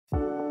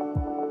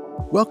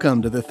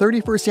Welcome to the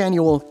 31st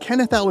Annual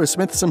Kenneth Owler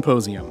Smith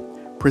Symposium,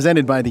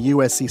 presented by the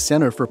USC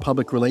Center for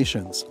Public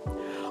Relations.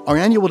 Our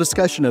annual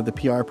discussion of the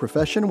PR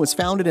profession was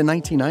founded in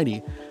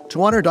 1990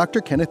 to honor Dr.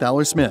 Kenneth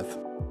Owler Smith.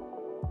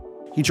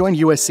 He joined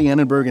USC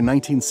Annenberg in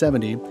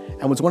 1970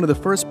 and was one of the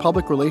first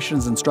public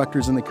relations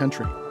instructors in the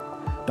country.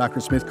 Dr.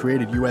 Smith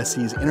created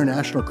USC's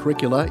international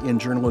curricula in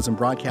journalism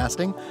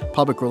broadcasting,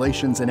 public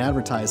relations, and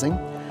advertising,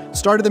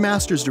 started the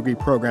master's degree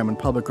program in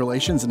public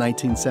relations in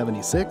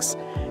 1976,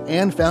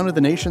 and founded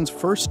the nation's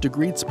first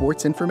degreed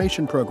sports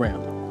information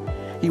program.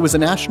 He was a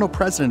national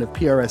president of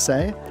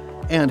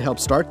PRSA and helped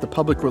start the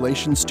Public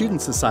Relations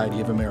Student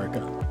Society of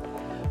America.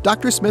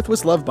 Dr. Smith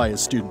was loved by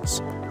his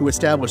students, who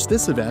established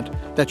this event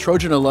that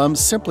Trojan alums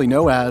simply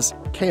know as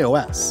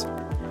KOS.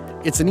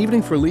 It's an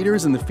evening for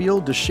leaders in the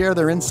field to share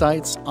their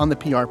insights on the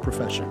PR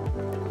profession.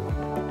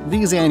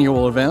 These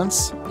annual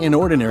events, in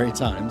ordinary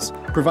times,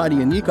 provide a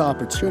unique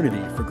opportunity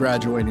for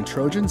graduating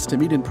Trojans to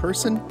meet in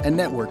person and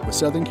network with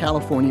Southern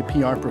California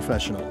PR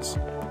professionals.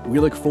 We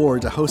look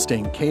forward to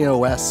hosting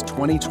KOS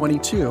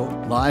 2022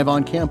 live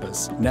on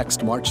campus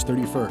next March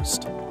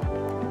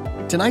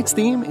 31st. Tonight's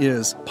theme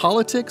is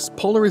Politics,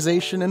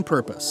 Polarization, and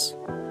Purpose.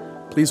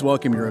 Please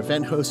welcome your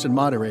event host and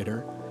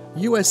moderator,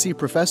 USC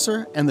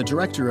professor and the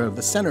director of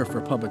the Center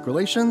for Public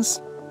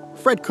Relations,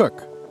 Fred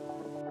Cook.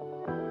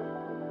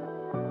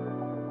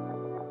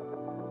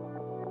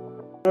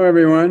 Hello,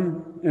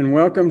 everyone, and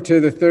welcome to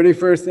the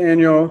 31st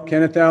Annual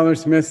Kenneth Owler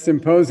Smith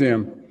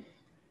Symposium.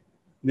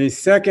 The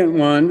second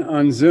one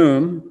on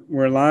Zoom.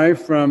 We're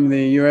live from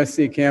the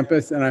USC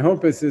campus, and I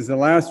hope this is the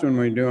last one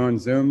we do on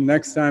Zoom.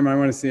 Next time, I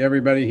want to see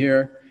everybody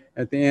here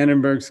at the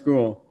Annenberg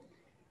School.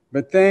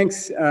 But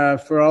thanks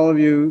for all of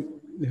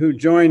you who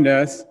joined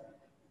us.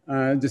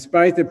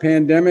 Despite the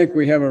pandemic,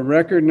 we have a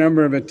record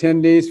number of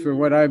attendees for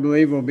what I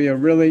believe will be a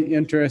really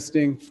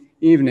interesting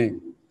evening.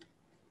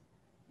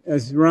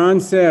 As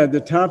Ron said,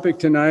 the topic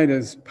tonight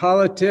is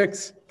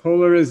politics,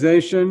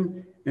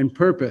 polarization, and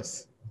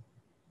purpose.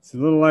 It's a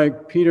little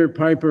like Peter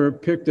Piper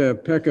picked a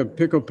peck of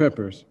pickled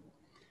peppers.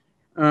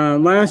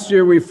 Last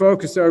year, we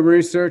focused our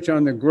research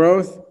on the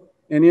growth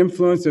and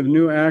influence of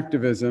new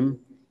activism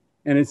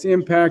and its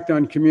impact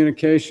on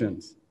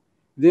communications.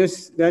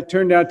 That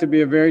turned out to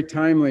be a very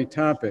timely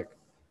topic.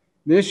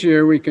 This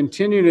year, we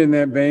continued in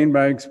that vein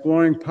by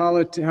exploring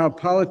how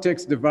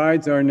politics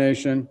divides our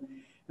nation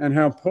and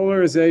how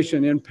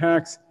polarization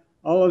impacts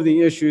all of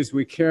the issues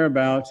we care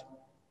about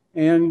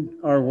and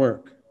our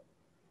work.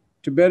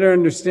 To better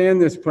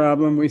understand this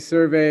problem, we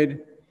surveyed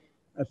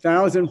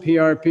 1,000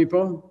 PR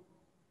people,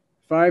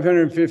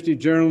 550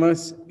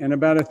 journalists, and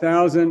about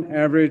 1,000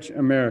 average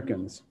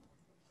Americans.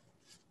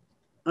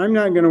 I'm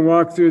not going to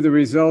walk through the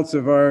results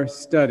of our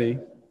study,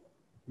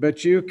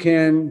 but you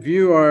can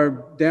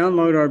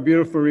download our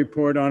beautiful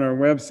report on our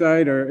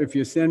website, or if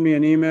you send me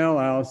an email,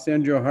 I'll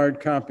send you a hard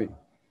copy.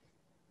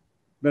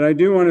 But I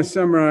do want to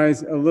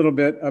summarize a little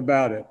bit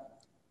about it.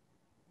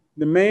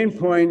 The main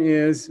point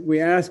is we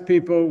asked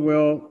people,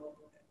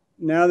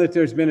 now that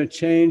there's been a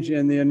change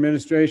in the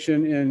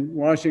administration in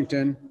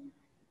Washington,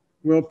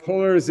 will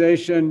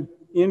polarization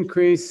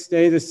increase,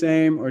 stay the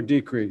same, or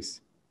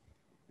decrease?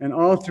 And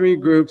all three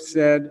groups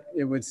said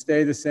it would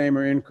stay the same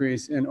or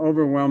increase in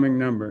overwhelming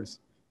numbers: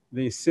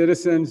 the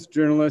citizens,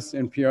 journalists,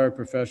 and PR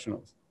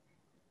professionals.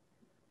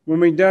 When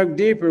we dug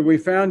deeper, we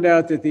found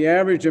out that the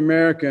average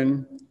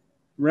American,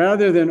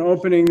 rather than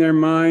opening their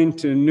mind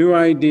to new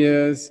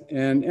ideas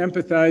and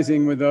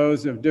empathizing with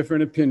those of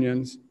different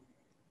opinions,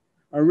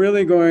 are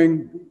really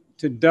going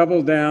to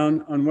double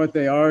down on what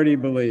they already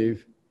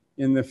believe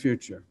in the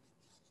future.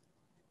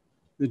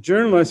 The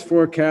journalists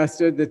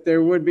forecasted that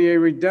there would be a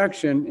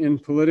reduction in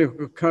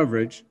political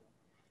coverage,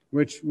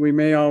 which we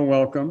may all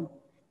welcome,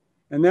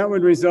 and that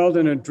would result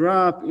in a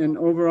drop in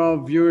overall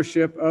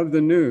viewership of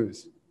the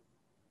news.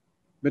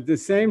 But at the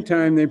same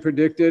time, they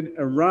predicted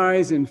a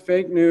rise in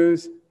fake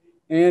news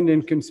and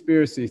in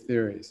conspiracy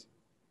theories.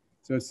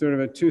 So it's sort of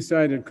a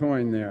two-sided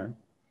coin there.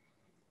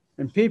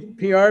 And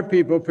PR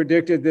people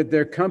predicted that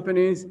their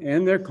companies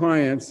and their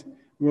clients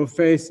will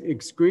face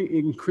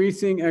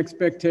increasing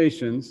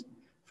expectations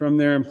from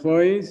their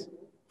employees,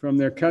 from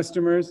their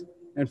customers,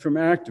 and from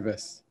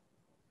activists.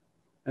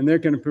 And they're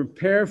going to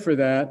prepare for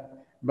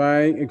that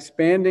by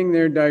expanding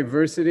their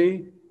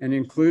diversity and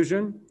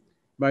inclusion,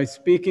 by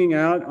speaking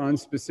out on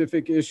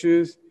specific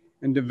issues,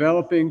 and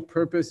developing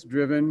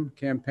purpose-driven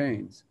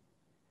campaigns.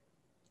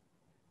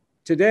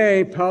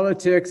 Today,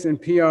 politics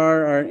and PR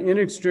are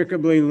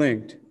inextricably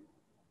linked.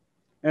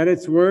 At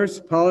its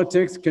worst,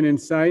 politics can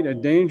incite a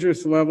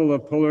dangerous level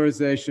of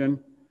polarization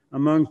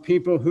among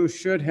people who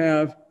should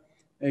have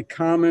a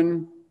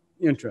common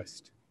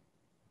interest.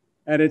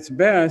 At its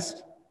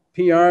best,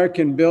 PR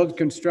can build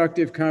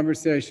constructive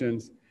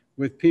conversations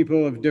with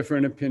people of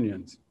different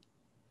opinions.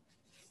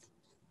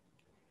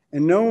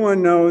 And no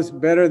one knows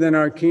better than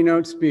our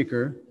keynote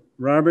speaker,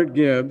 Robert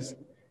Gibbs,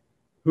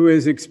 who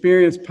has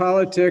experienced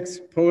politics,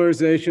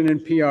 polarization,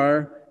 and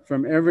PR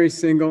from every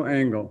single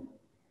angle.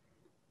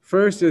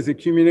 First, as a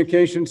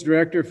communications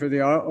director for the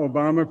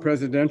Obama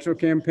presidential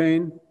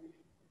campaign,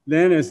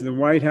 then as the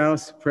White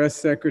House press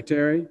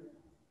secretary,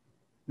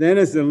 then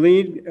as the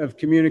lead of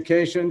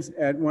communications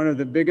at one of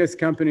the biggest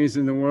companies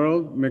in the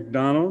world,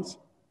 McDonald's,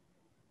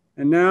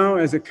 and now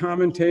as a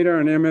commentator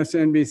on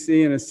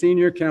MSNBC and a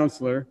senior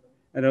counselor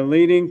at a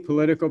leading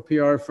political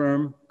PR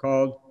firm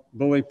called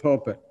Bully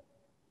Pulpit.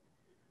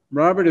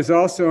 Robert is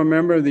also a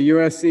member of the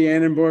USC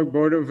Annenberg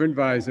Board of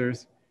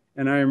Advisors,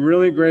 and I am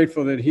really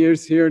grateful that he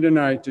is here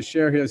tonight to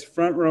share his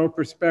front row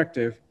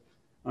perspective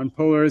on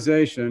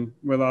polarization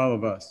with all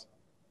of us.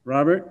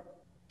 Robert?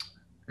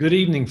 Good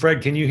evening,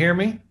 Fred. Can you hear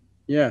me?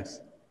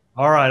 Yes.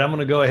 All right, I'm going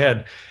to go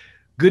ahead.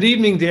 Good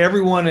evening to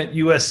everyone at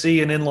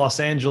USC and in Los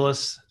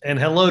Angeles, and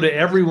hello to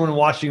everyone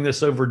watching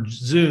this over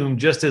Zoom,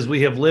 just as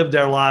we have lived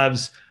our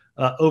lives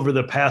over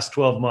the past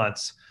 12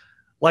 months.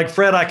 Like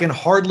Fred, I can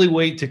hardly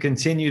wait to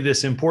continue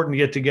this important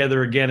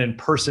get-together again in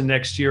person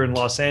next year in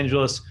Los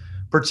Angeles,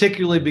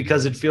 particularly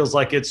because it feels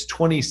like it's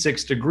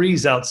 26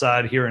 degrees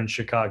outside here in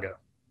Chicago.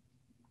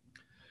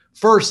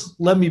 First,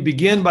 let me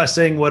begin by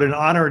saying what an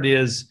honor it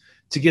is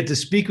to get to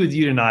speak with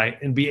you tonight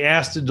and be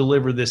asked to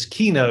deliver this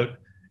keynote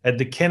at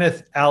the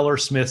Kenneth Owler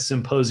Smith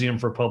Symposium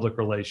for Public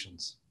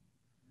Relations.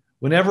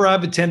 Whenever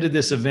I've attended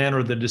this event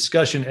or the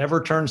discussion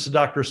ever turns to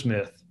Dr.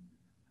 Smith,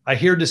 I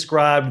hear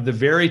described the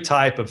very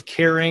type of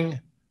caring,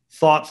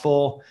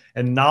 thoughtful,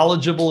 and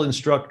knowledgeable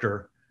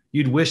instructor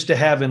you'd wish to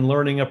have in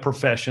learning a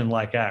profession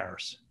like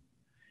ours.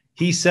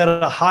 He set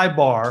a high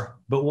bar,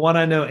 but one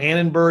I know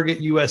Annenberg at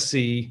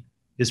USC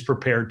is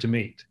prepared to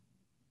meet.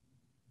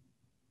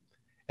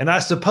 And I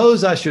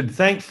suppose I should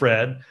thank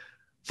Fred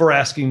for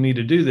asking me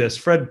to do this.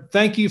 Fred,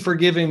 thank you for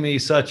giving me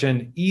such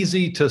an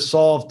easy to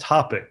solve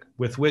topic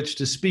with which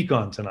to speak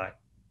on tonight.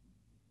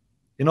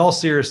 In all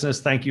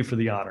seriousness, thank you for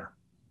the honor.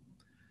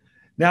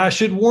 Now, I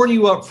should warn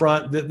you up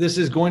front that this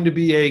is going to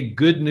be a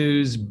good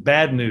news,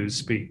 bad news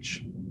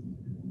speech.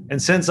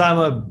 And since I'm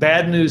a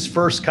bad news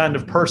first kind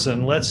of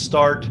person, let's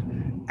start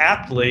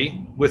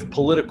aptly with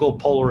political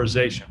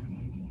polarization.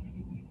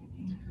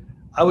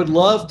 I would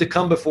love to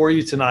come before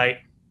you tonight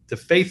to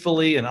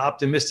faithfully and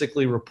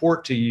optimistically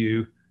report to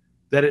you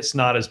that it's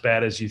not as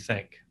bad as you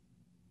think.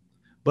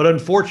 But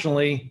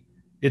unfortunately,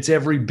 it's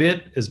every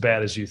bit as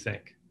bad as you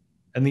think.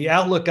 And the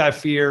outlook, I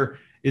fear,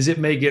 is it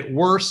may get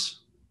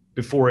worse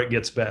before it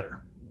gets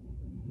better.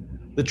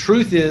 The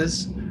truth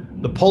is,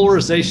 the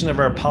polarization of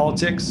our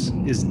politics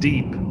is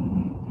deep.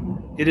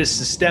 It is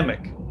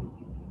systemic.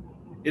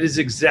 It is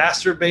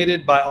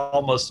exacerbated by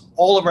almost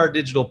all of our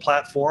digital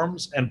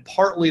platforms and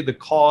partly the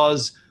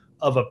cause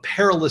of a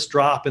perilous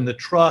drop in the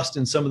trust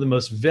in some of the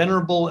most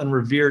venerable and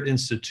revered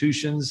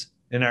institutions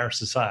in our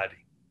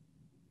society.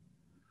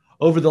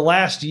 Over the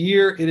last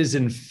year, it has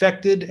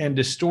infected and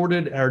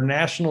distorted our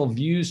national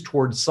views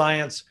towards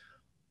science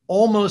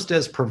almost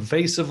as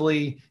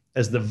pervasively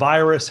as the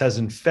virus has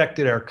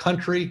infected our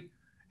country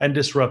and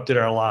disrupted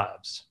our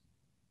lives.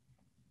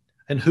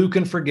 And who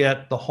can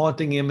forget the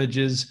haunting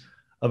images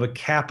of a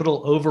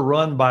Capitol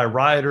overrun by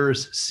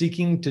rioters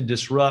seeking to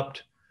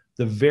disrupt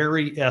the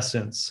very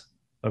essence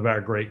of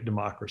our great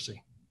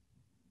democracy.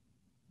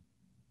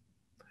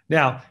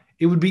 Now,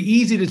 it would be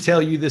easy to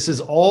tell you this is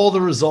all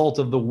the result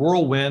of the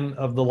whirlwind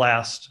of the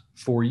last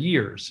 4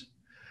 years.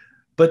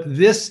 But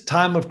this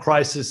time of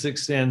crisis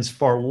extends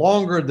far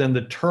longer than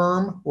the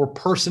term or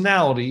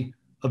personality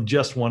of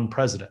just one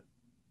president.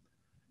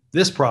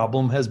 This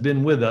problem has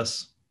been with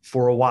us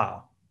for a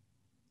while.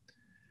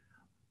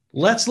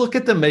 Let's look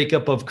at the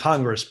makeup of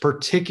Congress,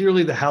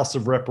 particularly the House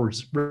of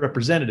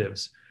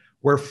Representatives,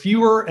 where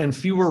fewer and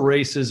fewer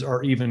races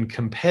are even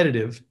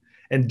competitive,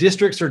 and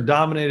districts are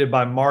dominated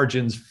by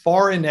margins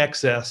far in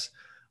excess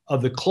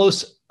of the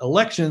close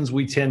elections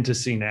we tend to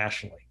see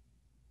nationally.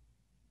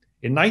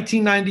 In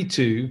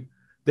 1992,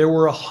 there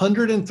were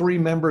 103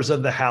 members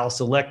of the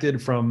House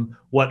elected from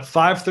what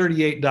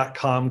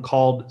 538.com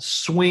called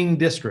swing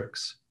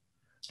districts,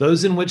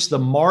 those in which the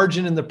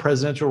margin in the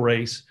presidential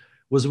race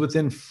was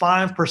within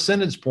 5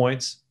 percentage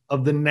points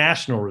of the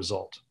national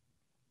result.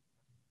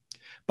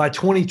 By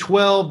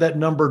 2012, that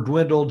number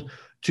dwindled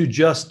to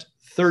just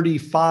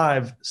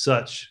 35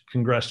 such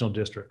congressional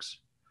districts,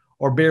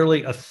 or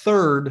barely a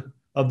third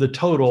of the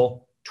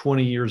total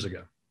 20 years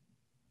ago.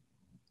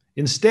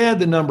 Instead,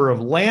 the number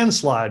of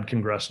landslide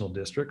congressional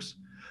districts,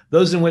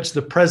 those in which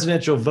the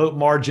presidential vote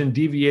margin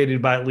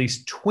deviated by at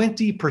least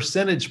 20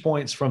 percentage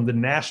points from the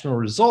national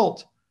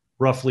result,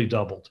 roughly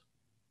doubled.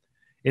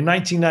 In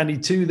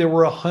 1992, there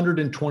were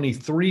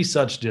 123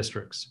 such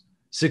districts,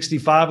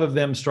 65 of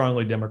them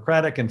strongly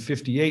Democratic and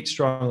 58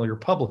 strongly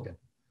Republican.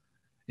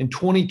 In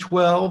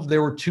 2012,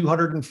 there were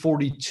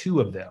 242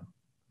 of them.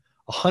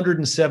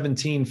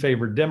 117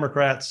 favored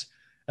Democrats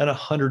and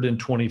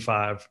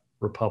 125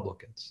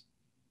 Republicans.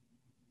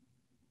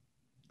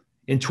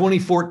 In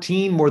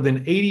 2014, more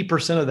than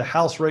 80% of the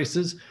House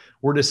races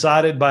were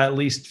decided by at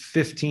least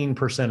 15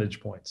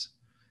 percentage points,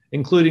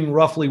 including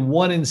roughly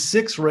 1 in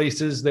 6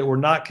 races that were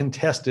not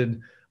contested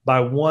by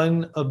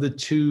one of the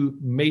 2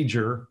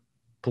 major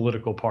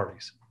political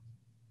parties.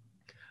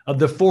 Of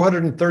the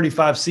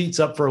 435 seats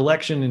up for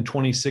election in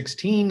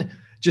 2016,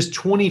 Just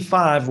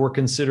 25 were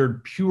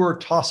considered pure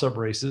toss-up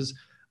races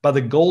by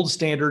the gold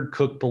standard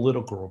Cook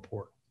Political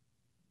Report.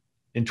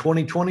 In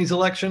 2020's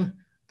election,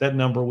 that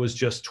number was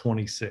just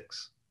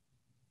 26.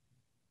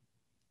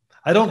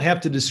 I don't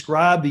have to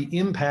describe the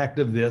impact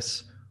of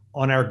this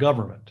on our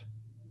government.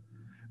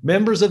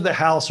 Members of the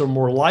House are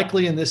more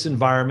likely in this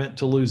environment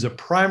to lose a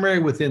primary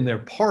within their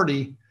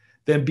party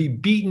than be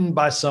beaten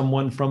by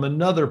someone from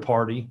another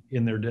party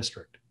in their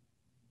district.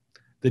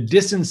 The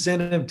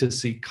disincentive to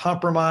seek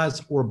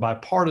compromise or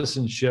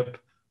bipartisanship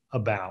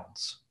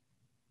abounds.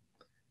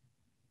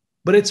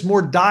 But it's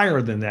more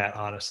dire than that,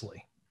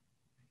 honestly.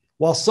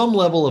 While some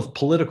level of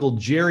political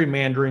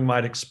gerrymandering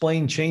might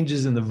explain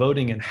changes in the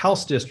voting in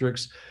House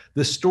districts,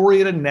 the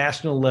story at a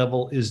national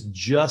level is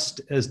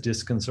just as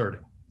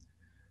disconcerting.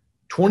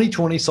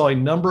 2020 saw a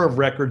number of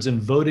records in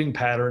voting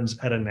patterns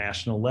at a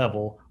national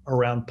level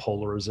around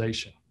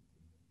polarization.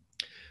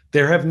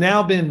 There have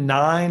now been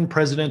 9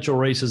 presidential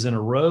races in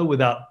a row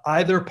without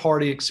either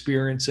party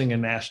experiencing a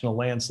national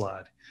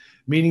landslide,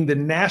 meaning the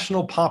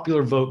national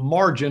popular vote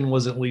margin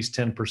was at least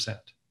 10%.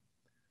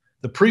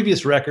 The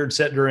previous record,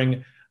 set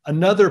during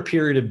another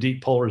period of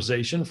deep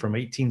polarization from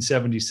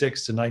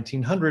 1876 to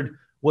 1900,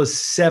 was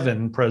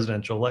 7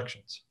 presidential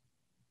elections.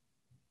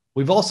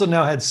 We've also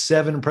now had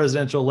 7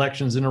 presidential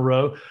elections in a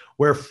row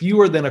where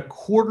fewer than a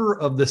quarter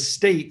of the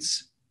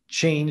states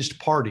changed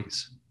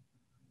parties.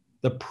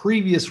 The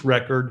previous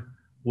record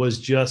was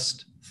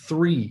just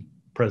 3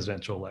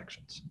 presidential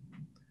elections.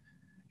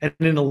 And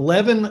in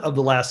 11 of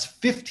the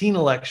last 15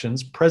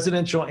 elections,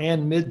 presidential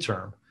and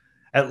midterm,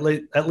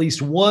 at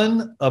least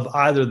one of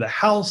either the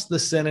House, the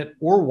Senate,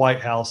 or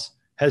White House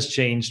has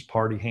changed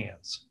party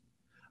hands.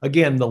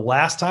 Again, the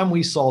last time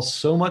we saw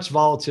so much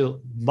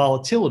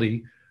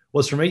volatility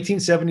was from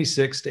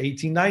 1876 to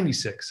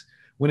 1896,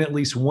 when at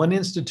least one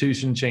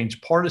institution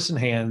changed partisan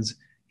hands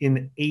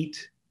in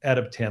 8 out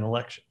of 10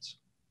 elections.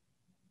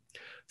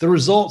 The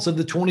results of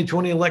the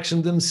 2020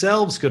 election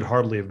themselves could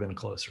hardly have been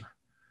closer.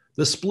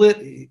 The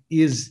split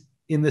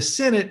in the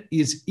Senate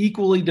is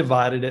equally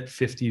divided at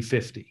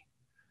 50-50.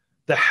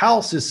 The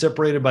House is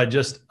separated by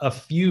just a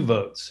few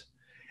votes,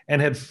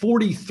 and had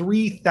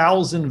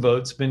 43,000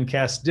 votes been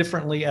cast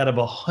differently out of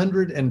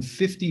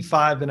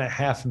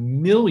 155.5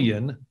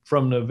 million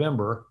from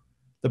November,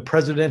 the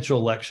presidential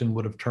election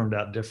would have turned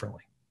out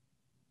differently.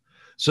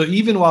 So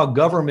even while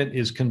government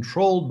is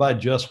controlled by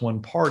just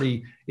one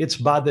party, it's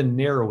by the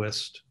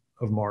narrowest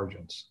of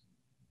margins.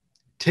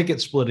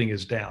 Ticket splitting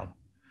is down.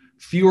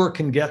 Fewer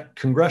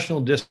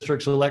congressional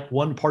districts elect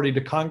one party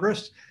to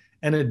Congress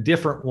and a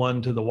different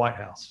one to the White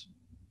House.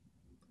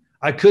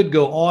 I could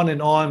go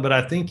on, but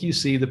I think you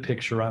see the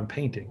picture I'm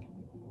painting.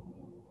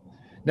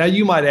 Now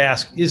you might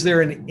ask, is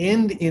there an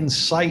end in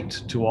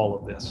sight to all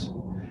of this?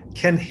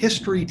 Can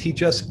history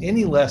teach us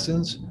any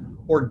lessons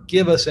or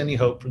give us any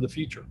hope for the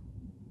future?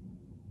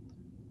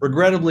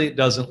 Regrettably, it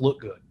doesn't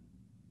look good.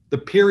 The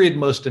period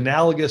most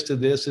analogous to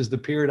this is the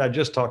period I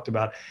just talked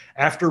about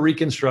after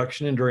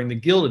Reconstruction and during the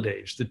Gilded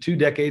Age, the 2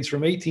 decades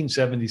from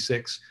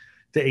 1876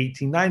 to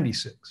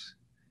 1896.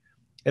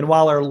 And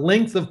while our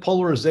length of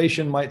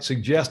polarization might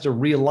suggest a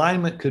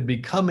realignment could be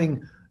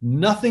coming,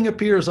 nothing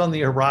appears on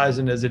the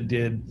horizon as it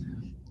did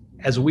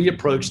as we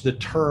approach the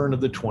turn of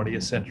the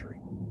 20th century.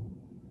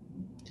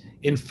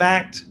 In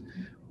fact,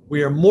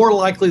 we are more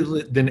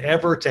likely than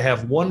ever to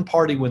have one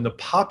party win the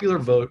popular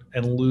vote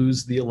and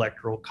lose the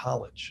Electoral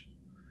College.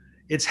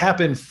 It's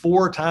happened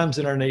 4 times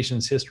in our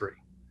nation's history.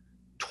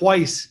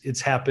 Twice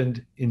it's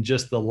happened in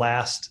just the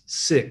last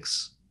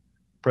 6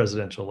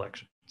 presidential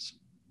elections.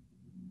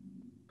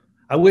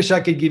 I wish I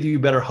could give you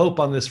better hope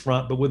on this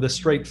front, but with a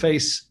straight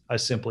face, I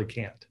simply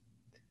can't.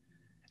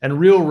 And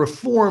real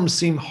reforms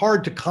seem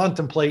hard to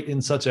contemplate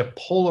in such a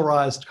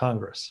polarized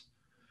Congress.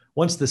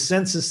 Once the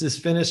census is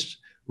finished,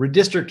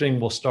 redistricting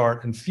will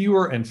start and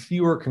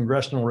fewer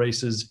congressional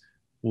races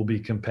will be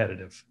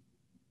competitive.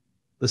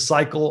 The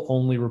cycle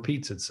only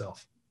repeats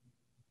itself.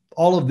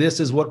 All of this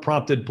is what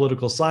prompted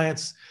political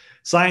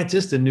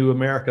scientist and New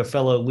America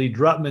fellow Lee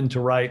Drutman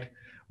to write,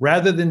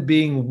 rather than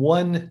being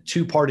one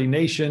two-party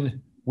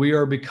nation, we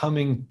are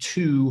becoming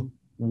 2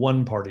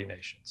 one-party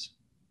nations.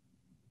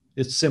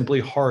 It's simply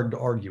hard to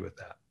argue with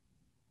that.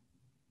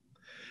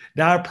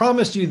 Now, I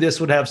promised you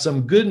this would have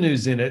some good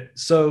news in it,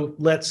 so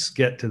let's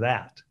get to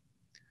that.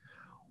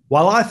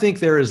 While I think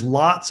there is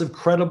lots of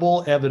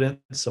credible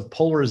evidence of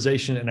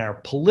polarization in our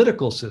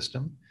political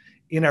system,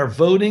 in our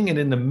voting, and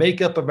in the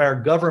makeup of our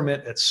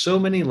government at so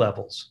many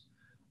levels,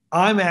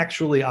 I'm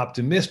actually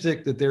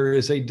optimistic that there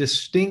is a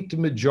distinct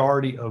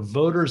majority of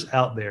voters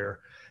out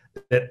there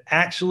that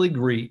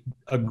actually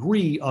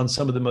agree on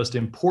some of the most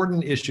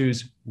important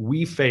issues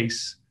we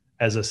face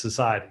as a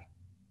society.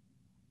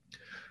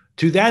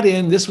 To that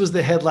end, this was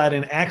the headline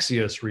in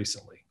Axios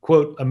recently.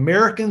 Quote,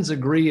 Americans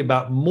agree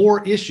about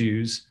more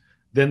issues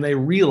than they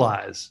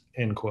realize,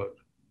 end quote.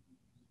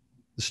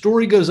 The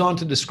story goes on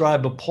to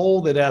describe a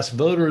poll that asked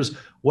voters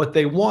what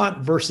they want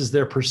versus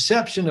their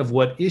perception of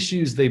what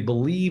issues they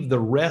believe the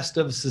rest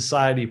of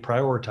society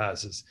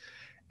prioritizes,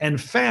 and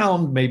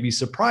found, maybe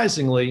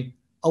surprisingly,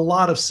 a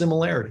lot of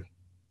similarity.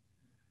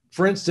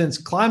 For instance,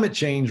 climate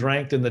change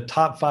ranked in the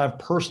top 5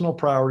 personal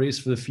priorities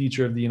for the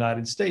future of the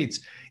United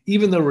States,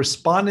 even though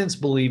respondents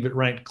believe it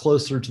ranked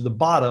closer to the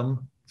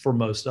bottom for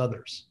most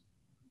others.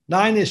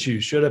 9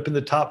 issues showed up in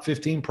the top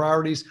 15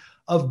 priorities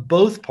of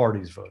both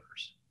parties'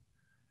 voters.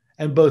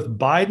 And both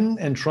Biden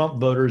and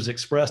Trump voters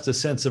expressed a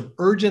sense of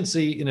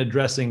urgency in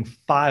addressing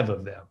 5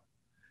 of them: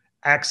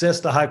 access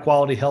to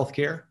high-quality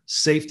healthcare,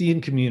 safety in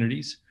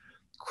communities,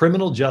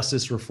 criminal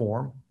justice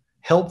reform,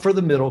 help for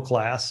the middle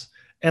class,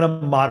 and a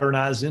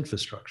modernized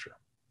infrastructure.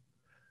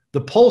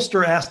 The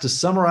pollster asked to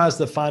summarize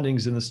the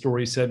findings in the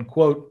story said,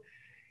 quote,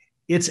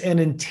 "It's an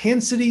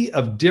intensity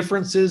of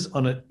differences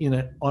on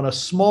a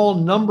small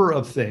number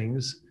of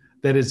things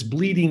that is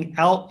bleeding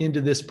out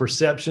into this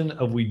perception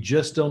of we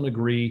just don't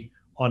agree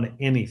on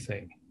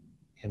anything,"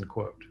 end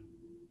quote.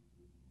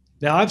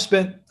 Now, I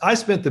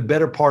spent the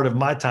better part of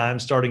my time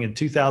starting in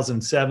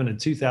 2007 and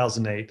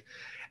 2008,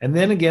 and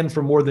then again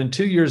for more than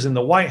 2 years in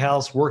the White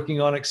House working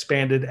on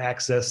expanded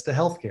access to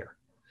healthcare.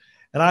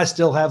 And I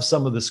still have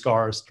some of the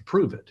scars to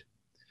prove it.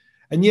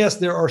 And yes,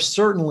 there are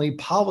certainly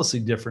policy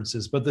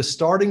differences, but the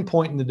starting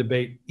point in the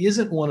debate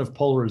isn't one of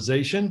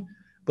polarization,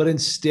 but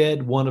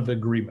instead one of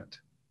agreement.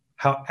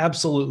 How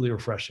absolutely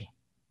refreshing.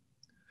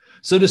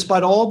 So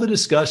despite all the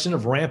discussion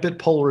of rampant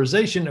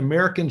polarization,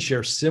 Americans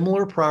share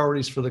similar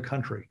priorities for the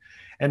country.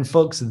 And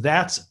folks,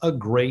 that's a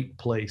great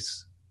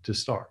place to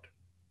start.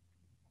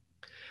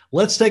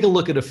 Let's take a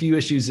look at a few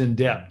issues in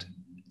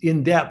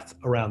depth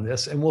around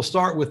this, and we'll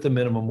start with the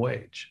minimum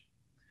wage.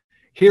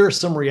 Here are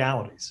some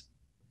realities.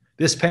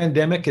 This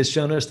pandemic has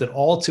shown us that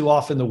all too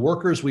often the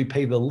workers we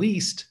pay the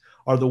least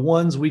are the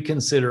ones we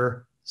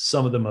consider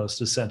some of the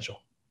most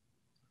essential.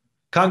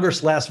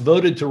 Congress last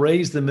voted to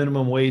raise the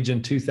minimum wage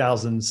in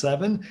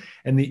 2007,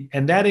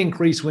 and that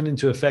increase went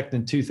into effect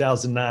in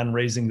 2009,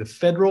 raising the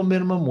federal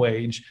minimum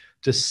wage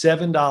to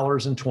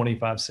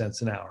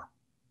 $7.25 an hour.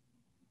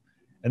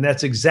 And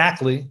that's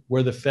exactly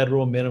where the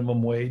federal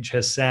minimum wage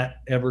has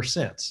sat ever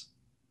since,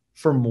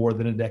 for more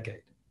than a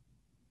decade.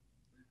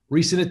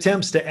 Recent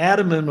attempts to add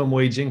a minimum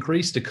wage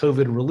increase to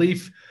COVID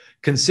relief,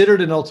 considered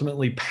and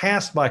ultimately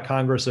passed by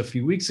Congress a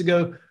few weeks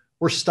ago,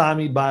 were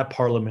stymied by a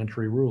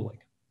parliamentary ruling.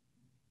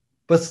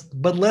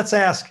 But let's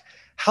ask,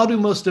 how do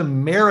most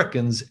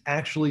Americans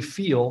actually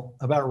feel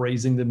about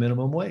raising the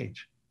minimum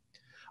wage?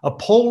 A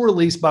poll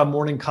released by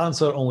Morning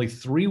Consult only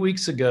 3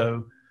 weeks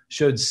ago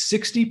showed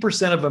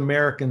 60% of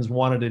Americans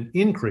wanted an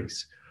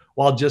increase,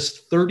 while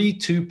just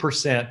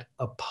 32%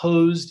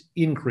 opposed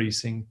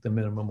increasing the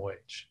minimum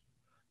wage.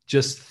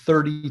 Just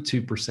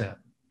 32%.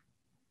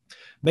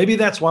 Maybe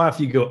that's why if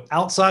you go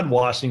outside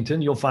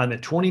Washington, you'll find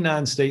that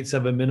 29 states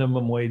have a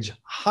minimum wage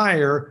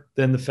higher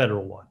than the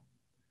federal one.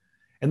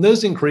 And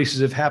those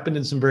increases have happened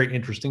in some very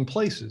interesting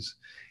places.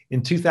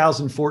 In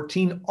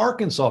 2014,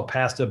 Arkansas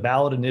passed a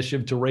ballot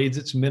initiative to raise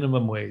its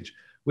minimum wage,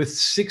 with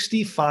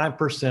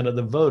 65% of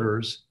the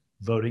voters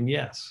voting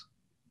yes.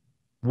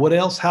 What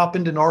else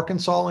happened in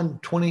Arkansas in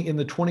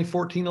the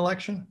 2014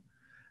 election?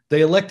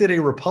 They elected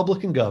a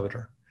Republican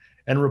governor,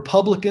 and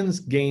Republicans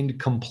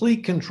gained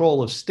complete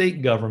control of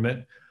state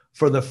government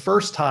for the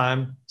first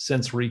time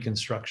since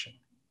Reconstruction.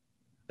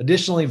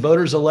 Additionally,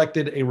 voters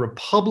elected a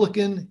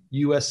Republican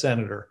U.S.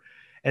 Senator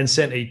and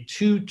sent a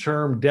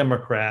 2-term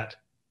Democrat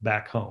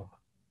back home.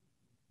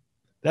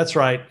 That's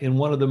right, in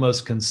one of the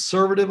most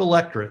conservative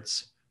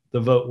electorates, the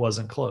vote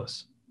wasn't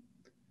close.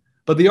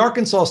 But the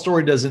Arkansas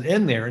story doesn't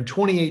end there. In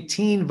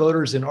 2018,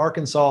 voters in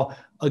Arkansas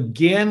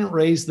again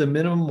raised the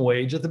minimum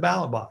wage at the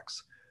ballot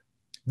box.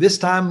 This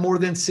time, more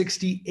than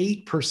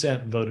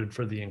 68% voted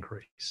for the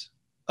increase.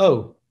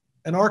 Oh,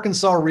 and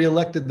Arkansas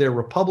reelected their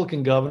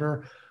Republican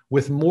governor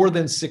with more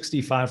than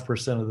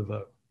 65% of the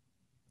vote.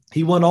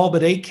 He won all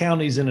but 8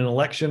 counties in an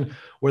election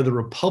where the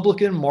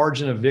Republican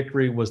margin of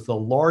victory was the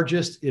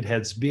largest it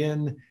has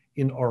been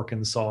in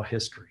Arkansas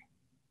history.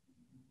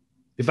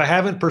 If I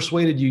haven't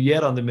persuaded you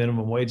yet on the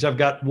minimum wage, I've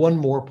got one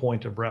more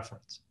point of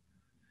reference.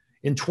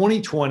 In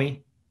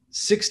 2020,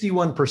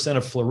 61%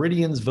 of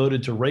Floridians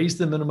voted to raise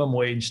the minimum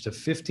wage to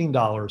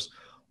 $15,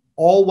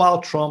 all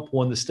while Trump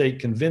won the state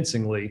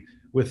convincingly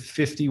with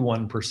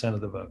 51%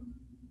 of the vote.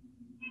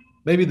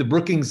 Maybe the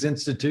Brookings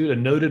Institute, a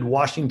noted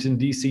Washington,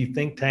 D.C.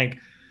 think tank,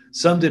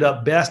 summed it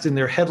up best in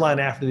their headline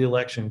after the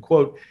election,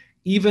 quote,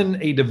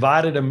 "Even a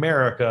divided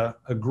America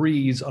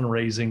agrees on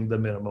raising the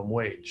minimum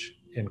wage,"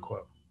 end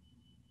quote.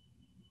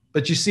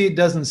 But you see, it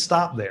doesn't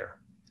stop there.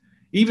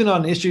 Even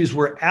on issues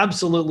we're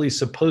absolutely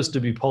supposed to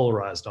be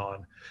polarized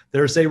on,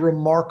 there's a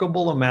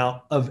remarkable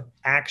amount of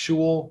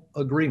actual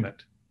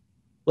agreement.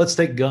 Let's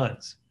take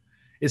guns.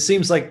 It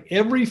seems like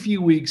every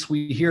few weeks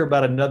we hear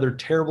about another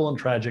terrible and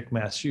tragic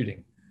mass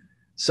shooting.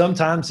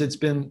 Sometimes it's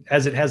been,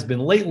 as it has been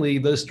lately,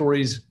 those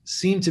stories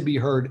seem to be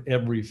heard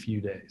every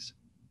few days.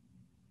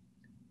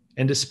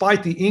 And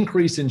despite the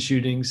increase in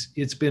shootings,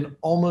 it's been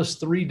almost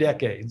 3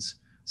 decades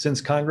since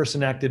Congress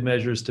enacted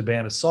measures to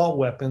ban assault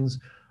weapons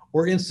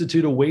or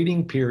institute a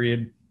waiting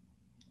period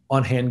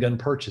on handgun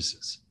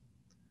purchases.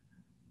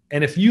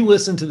 And if you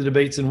listen to the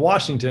debates in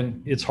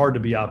Washington, it's hard to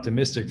be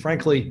optimistic.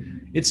 Frankly,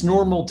 it's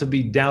normal to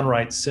be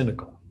downright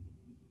cynical.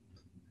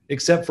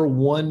 except for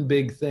one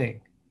big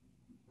thing.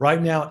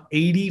 Right now,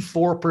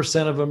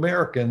 84% of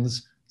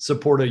Americans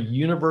support a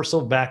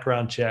universal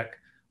background check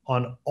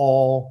on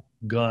all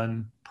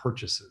gun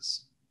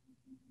purchases.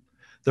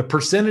 The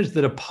percentage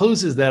that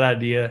opposes that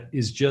idea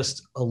is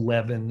just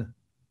 11%.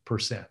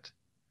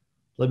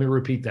 Let me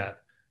repeat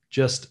that,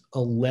 just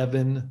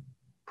 11%.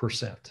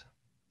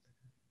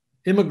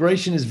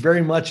 Immigration is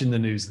very much in the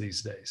news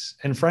these days.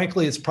 And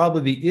frankly, it's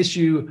probably the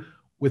issue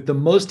with the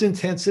most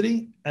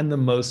intensity and the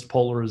most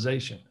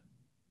polarization.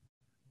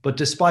 But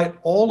despite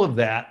all of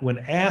that, when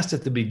asked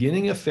at the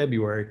beginning of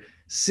February,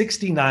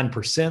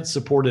 69%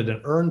 supported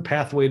an earned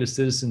pathway to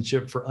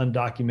citizenship for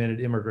undocumented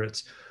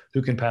immigrants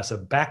who can pass a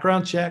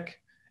background check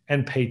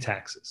and pay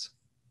taxes.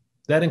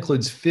 That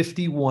includes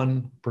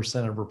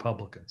 51% of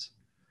Republicans.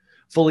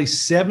 Fully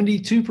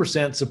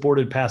 72%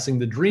 supported passing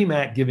the DREAM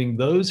Act, giving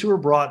those who were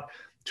brought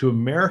to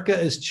America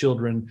as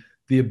children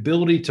the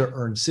ability to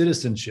earn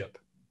citizenship,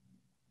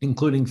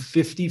 including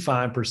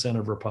 55%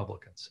 of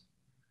Republicans.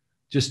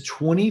 Just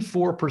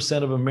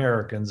 24% of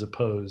Americans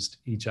opposed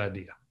each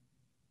idea.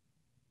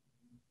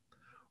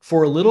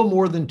 For a little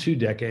more than 2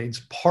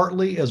 decades,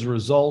 partly as a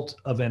result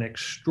of an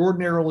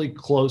extraordinarily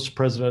close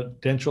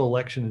presidential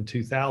election in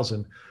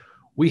 2000,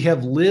 we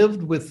have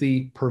lived with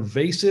the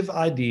pervasive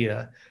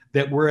idea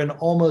that we're an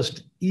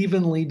almost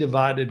evenly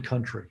divided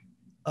country,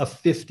 a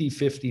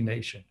 50-50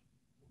 nation.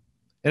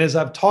 And as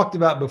I've talked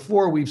about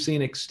before, we've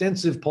seen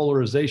extensive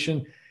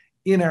polarization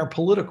in our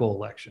political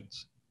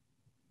elections.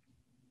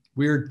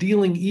 We are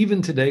dealing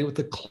even today with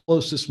the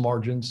closest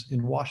margins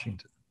in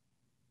Washington.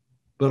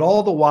 But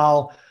all the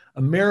while,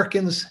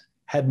 Americans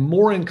had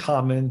more in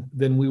common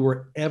than we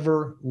were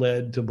ever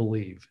led to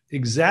believe,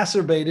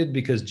 exacerbated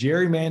because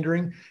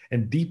gerrymandering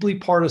and deeply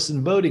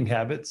partisan voting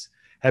habits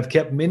have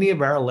kept many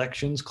of our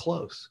elections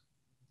close.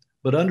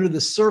 But under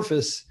the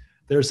surface,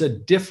 there's a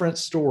different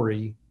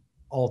story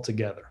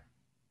altogether.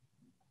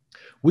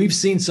 We've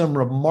seen some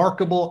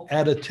remarkable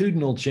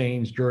attitudinal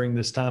change during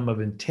this time of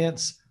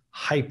intense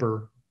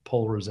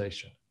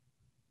hyper-polarization.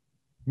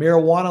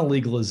 Marijuana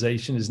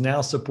legalization is now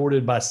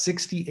supported by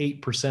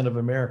 68% of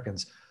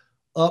Americans,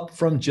 up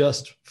from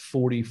just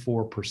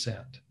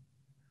 44%.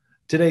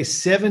 Today,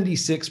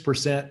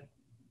 76%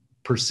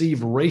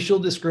 perceive racial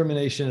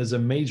discrimination as a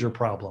major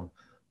problem,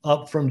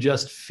 up from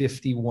just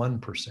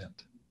 51%.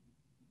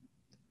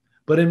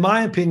 But in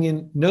my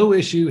opinion, no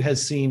issue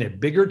has seen a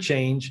bigger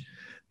change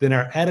than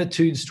our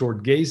attitudes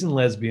toward gays and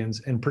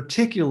lesbians, and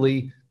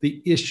particularly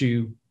the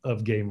issue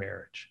of gay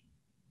marriage.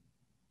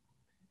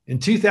 In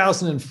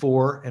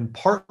 2004, and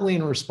partly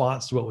in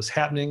response to what was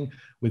happening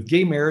with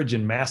gay marriage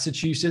in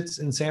Massachusetts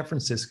and San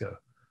Francisco,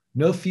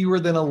 no fewer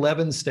than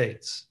 11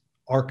 states,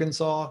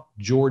 Arkansas,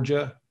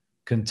 Georgia,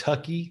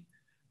 Kentucky,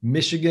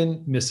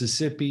 Michigan,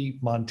 Mississippi,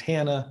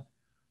 Montana,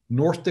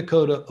 North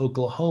Dakota,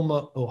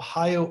 Oklahoma,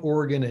 Ohio,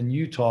 Oregon, and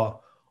Utah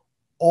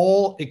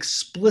all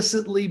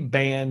explicitly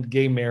banned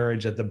gay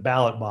marriage at the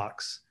ballot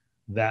box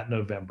that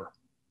November.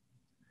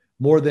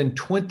 More than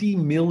 20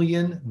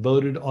 million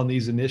voted on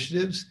these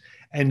initiatives,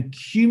 and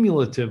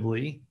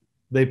cumulatively,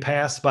 they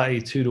passed by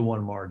a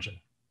 2-to-1 margin.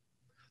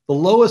 The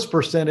lowest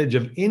percentage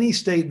of any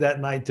state that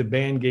night to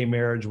ban gay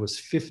marriage was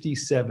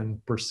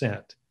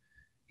 57%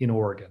 in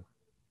Oregon.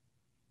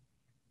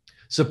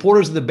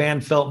 Supporters of the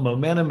ban felt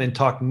momentum and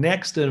talked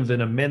next of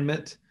an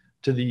amendment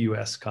to the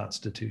U.S.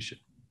 Constitution.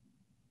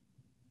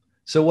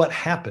 So what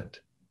happened?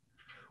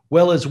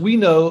 Well, as we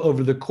know,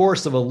 over the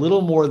course of a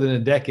little more than a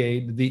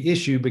decade, the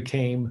issue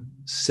became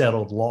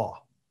settled law.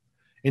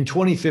 In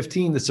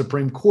 2015, the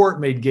Supreme Court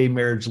made gay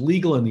marriage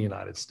legal in the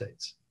United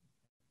States.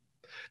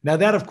 Now,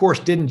 that, of course,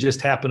 didn't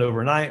just happen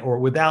overnight or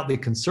without the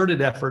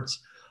concerted efforts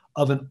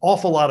of an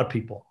awful lot of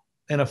people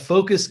and a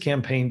focused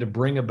campaign to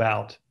bring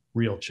about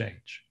real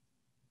change.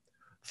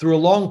 Through a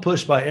long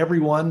push by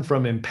everyone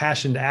from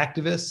impassioned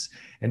activists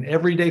and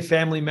everyday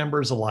family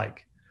members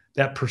alike,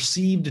 that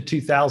perceived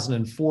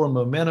 2004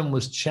 momentum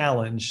was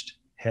challenged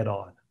head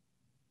on.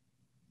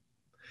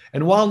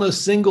 And while no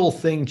single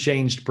thing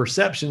changed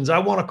perceptions, I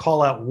want to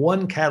call out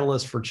one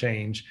catalyst for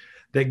change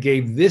that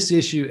gave this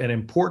issue an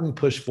important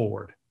push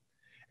forward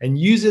and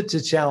use it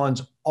to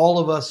challenge all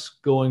of us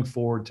going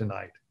forward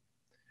tonight.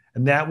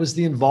 And that was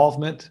the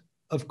involvement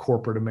of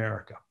corporate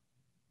America.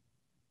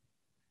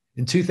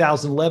 In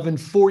 2011,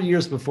 4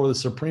 years before the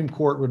Supreme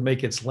Court would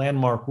make its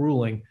landmark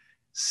ruling,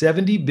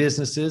 70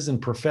 businesses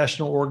and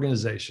professional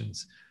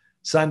organizations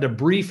signed a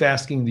brief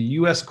asking the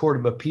U.S. Court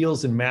of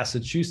Appeals in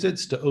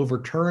Massachusetts to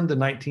overturn the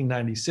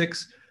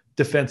 1996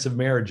 Defense of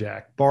Marriage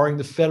Act, barring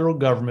the federal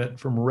government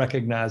from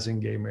recognizing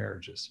gay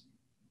marriages.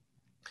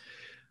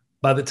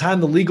 By the time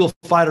the legal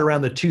fight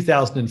around the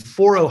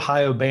 2004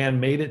 Ohio ban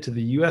made it to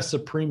the U.S.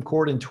 Supreme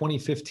Court in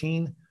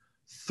 2015,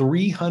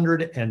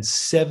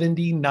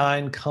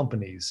 379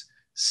 companies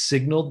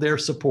signaled their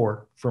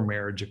support for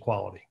marriage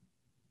equality.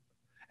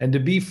 And to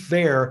be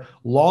fair,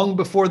 long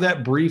before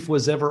that brief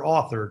was ever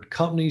authored,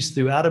 companies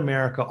throughout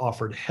America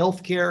offered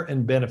health care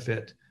and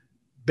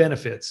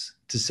benefits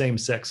to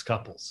same-sex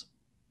couples.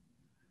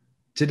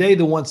 Today,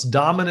 the once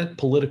dominant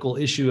political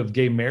issue of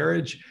gay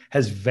marriage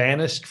has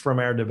vanished from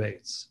our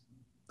debates,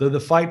 though the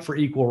fight for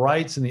equal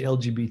rights in the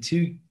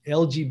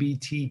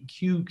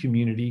LGBTQ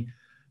community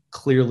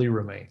clearly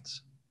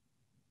remains.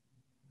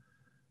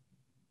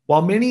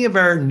 While many of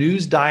our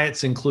news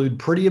diets include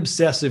pretty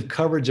obsessive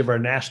coverage of our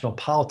national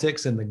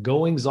politics and the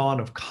goings-on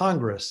of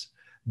Congress,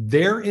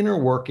 their inner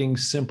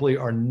workings simply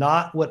are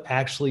not what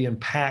actually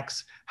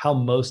impacts how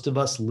most of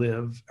us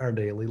live our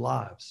daily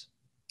lives.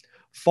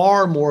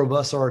 Far more of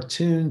us are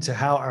attuned to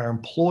how our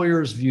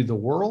employers view the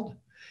world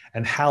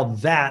and how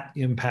that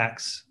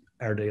impacts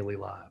our daily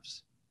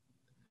lives.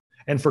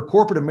 And for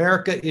corporate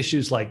America,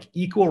 issues like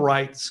equal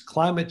rights,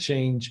 climate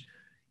change,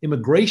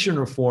 immigration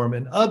reform,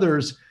 and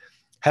others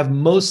have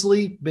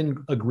mostly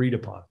been agreed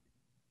upon.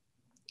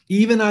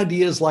 Even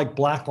ideas like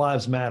Black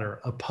Lives Matter,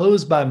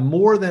 opposed by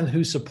more than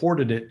who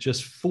supported it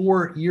just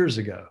 4 years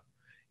ago,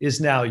 is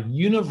now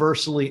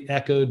universally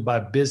echoed by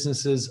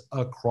businesses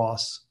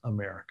across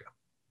America.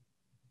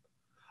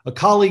 A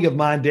colleague of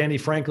mine, Danny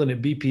Franklin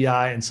at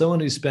BPI, and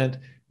someone who spent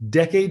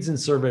decades in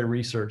survey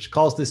research,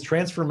 calls this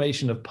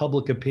transformation of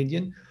public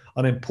opinion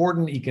on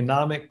important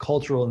economic,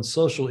 cultural, and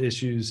social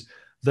issues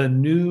the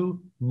new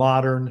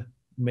modern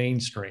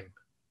mainstream.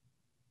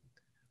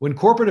 When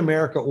corporate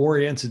America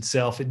orients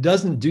itself, it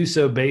doesn't do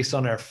so based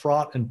on our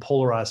fraught and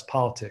polarized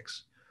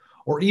politics,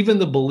 or even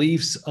the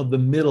beliefs of the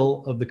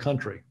middle of the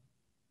country.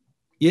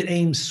 It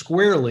aims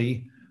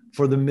squarely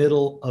for the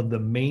middle of the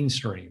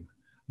mainstream,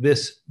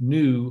 this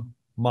new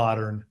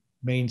modern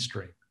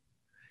mainstream.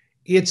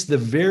 It's the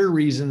very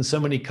reason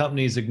so many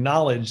companies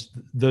acknowledged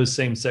those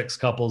same-sex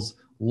couples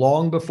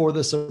long before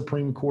the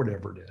Supreme Court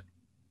ever did.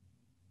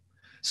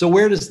 So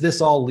where does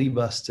this all leave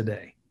us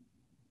today?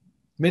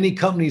 Many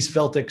companies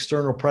felt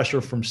external pressure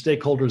from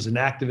stakeholders and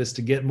activists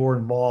to get more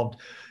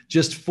involved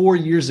just 4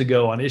 years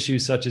ago on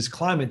issues such as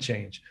climate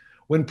change,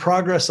 when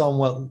progress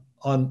on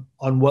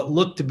what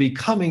looked to be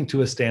coming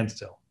to a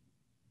standstill.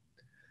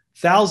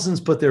 Thousands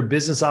put their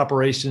business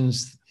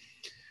operations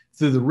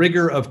through the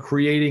rigor of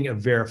creating a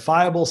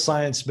verifiable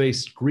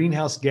science-based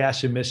greenhouse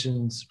gas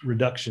emissions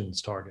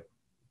reductions target.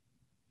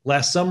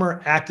 Last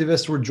summer,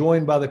 activists were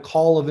joined by the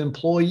call of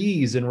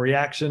employees in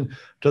reaction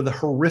to the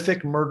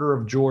horrific murder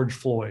of George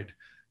Floyd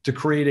to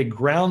create a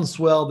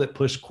groundswell that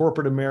pushed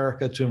corporate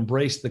America to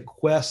embrace the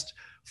quest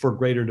for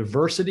greater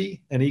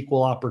diversity and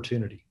equal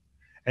opportunity,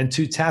 and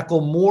to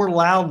tackle more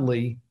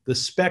loudly the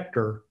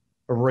specter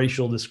of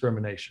racial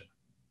discrimination.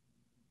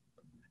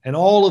 And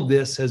all of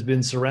this has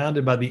been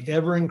surrounded by the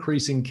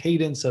ever-increasing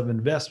cadence of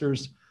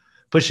investors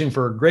pushing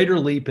for a greater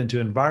leap into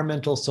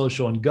environmental,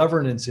 social, and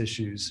governance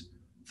issues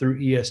through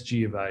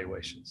ESG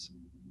evaluations.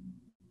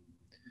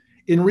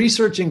 In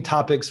researching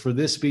topics for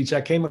this speech,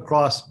 I came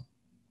across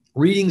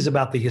readings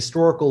about the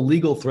historical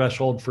legal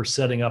threshold for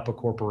setting up a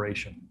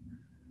corporation.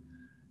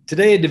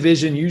 Today, a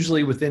division,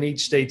 usually within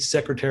each state's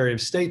Secretary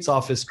of State's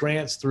office,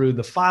 grants, through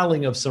the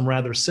filing of some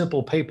rather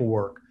simple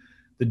paperwork,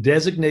 the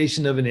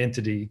designation of an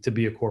entity to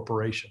be a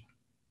corporation.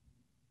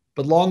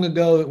 But long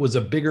ago, it was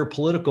a bigger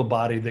political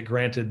body that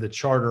granted the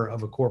charter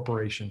of a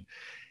corporation,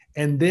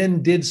 and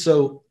then did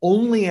so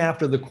only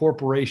after the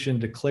corporation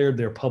declared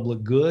their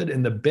public good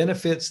and the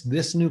benefits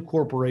this new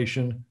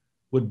corporation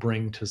would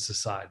bring to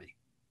society.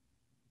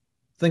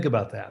 Think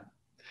about that.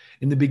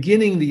 In the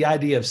beginning, the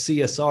idea of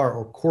CSR,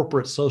 or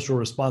corporate social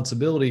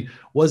responsibility,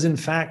 was in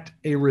fact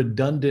a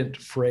redundant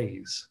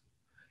phrase.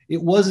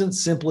 It wasn't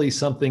simply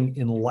something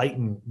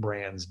enlightened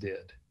brands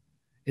did.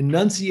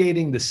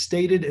 Enunciating the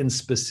stated and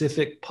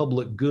specific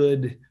public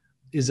good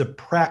is a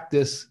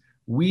practice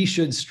we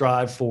should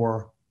strive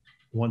for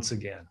once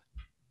again.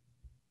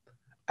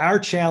 Our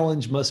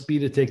challenge must be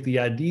to take the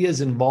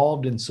ideas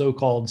involved in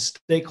so-called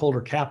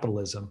stakeholder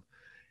capitalism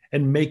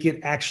and make it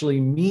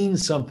actually mean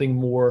something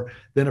more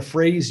than a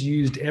phrase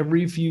used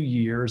every few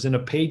years in a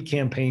paid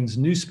campaign's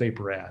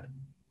newspaper ad,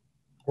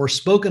 or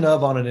spoken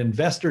of on an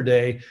investor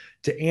day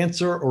to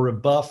answer or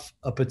rebuff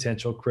a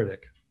potential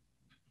critic.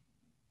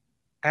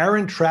 Our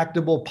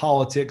intractable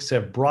politics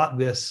have brought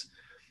this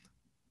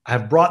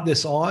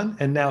on,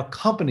 and now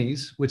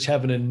companies, which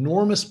have an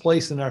enormous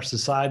place in our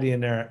society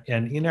and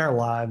in our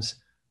lives,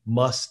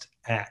 must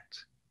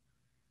act.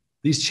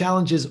 These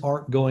challenges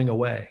aren't going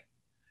away.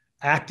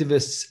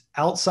 Activists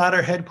outside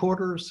our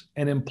headquarters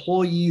and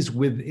employees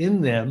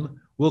within them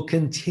will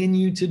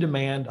continue to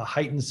demand a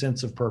heightened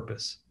sense of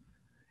purpose,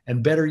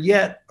 and better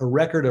yet, a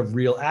record of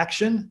real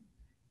action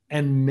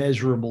and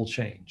measurable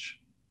change.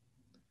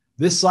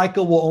 This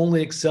cycle will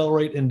only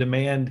accelerate and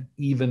demand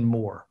even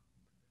more.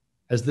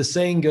 As the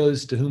saying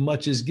goes, to whom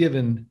much is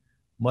given,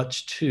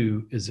 much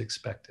too is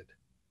expected.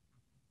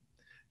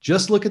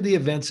 Just look at the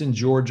events in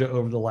Georgia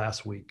over the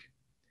last week.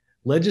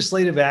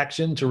 Legislative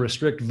action to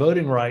restrict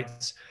voting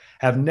rights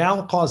have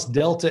now caused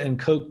Delta and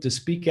Coke to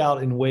speak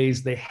out in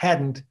ways they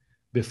hadn't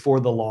before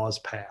the laws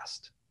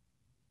passed.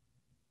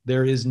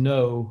 There is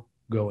no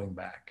going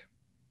back.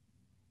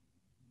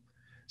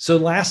 So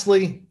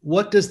lastly,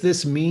 what does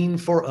this mean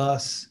for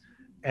us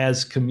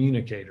as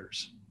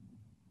communicators?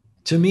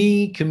 To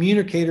me,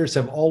 communicators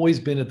have always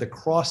been at the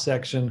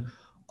cross-section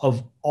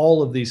of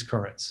all of these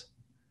currents.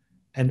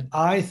 And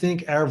I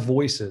think our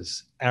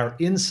voices, our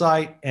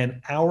insight,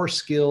 and our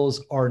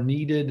skills are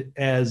needed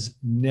as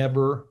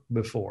never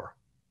before.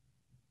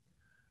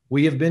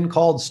 We have been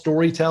called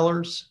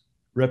storytellers,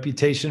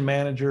 reputation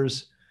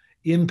managers,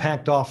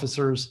 impact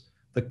officers,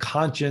 the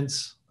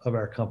conscience of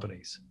our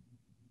companies.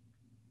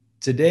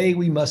 Today,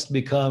 we must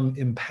become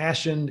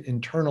impassioned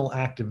internal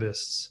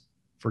activists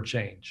for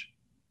change.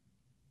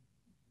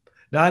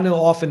 Now, I know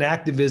often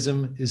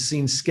activism is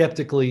seen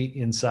skeptically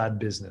inside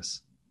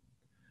business.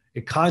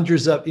 It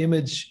conjures up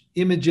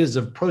images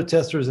of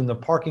protesters in the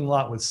parking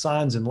lot with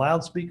signs and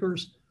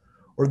loudspeakers,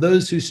 or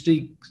those who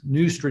seek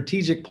new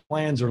strategic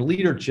plans or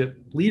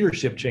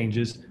leadership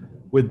changes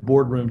with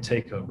boardroom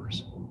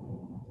takeovers.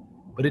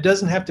 But it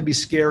doesn't have to be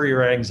scary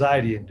or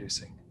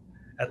anxiety-inducing,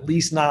 at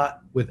least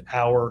not with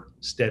our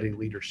steady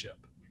leadership.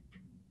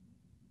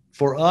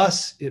 For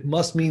us, it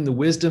must mean the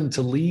wisdom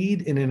to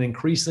lead in an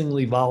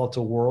increasingly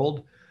volatile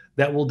world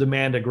that will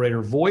demand a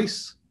greater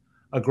voice,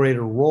 a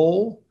greater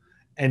role,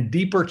 and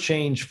deeper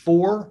change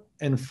for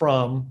and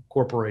from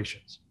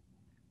corporations.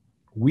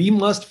 We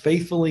must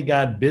faithfully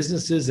guide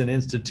businesses and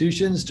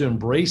institutions to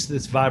embrace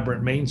this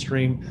vibrant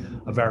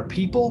mainstream of our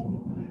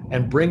people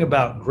and bring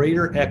about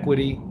greater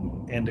equity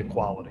and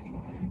equality.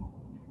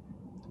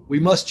 We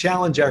must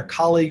challenge our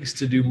colleagues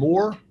to do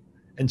more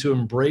and to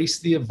embrace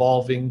the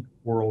evolving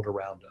world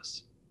around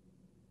us.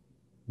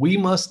 We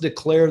must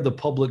declare the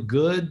public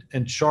good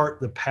and chart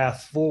the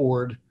path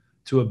forward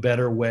to a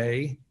better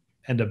way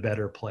and a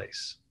better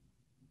place.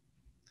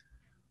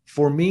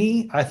 For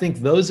me, I think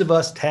those of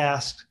us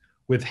tasked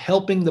with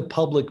helping the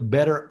public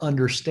better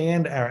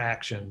understand our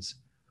actions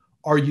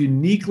are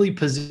uniquely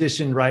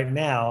positioned right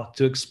now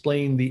to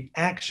explain the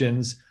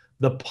actions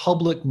the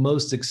public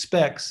most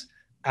expects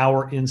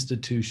our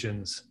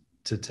institutions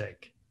to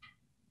take.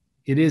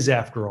 It is,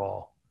 after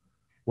all,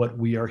 what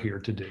we are here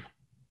to do.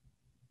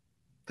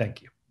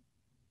 Thank you.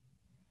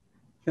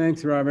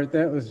 Thanks, Robert.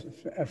 That was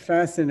a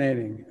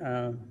fascinating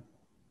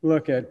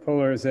look at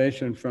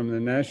polarization from the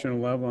national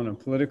level on a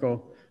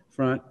political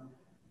front.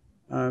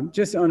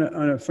 Just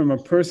from a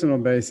personal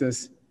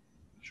basis,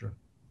 sure.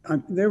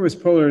 There was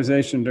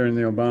polarization during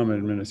the Obama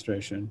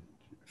administration,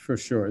 for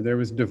sure. There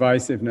was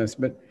divisiveness,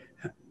 but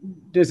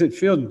does it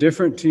feel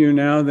different to you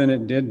now than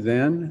it did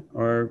then,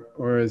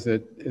 or is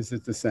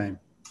it the same?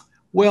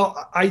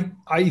 Well,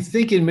 I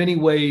think in many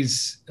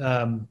ways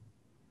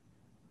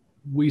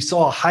we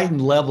saw a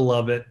heightened level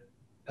of it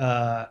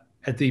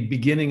at the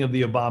beginning of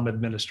the Obama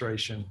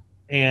administration,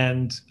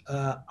 and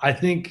I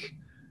think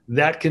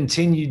that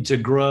continued to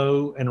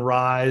grow and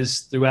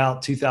rise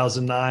throughout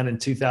 2009 and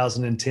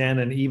 2010,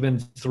 and even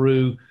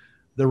through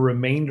the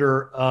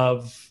remainder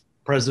of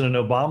President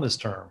Obama's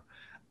term.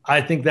 I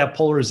think that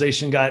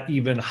polarization got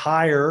even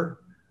higher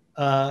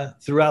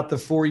throughout the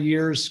 4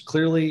 years,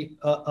 clearly,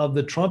 of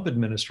the Trump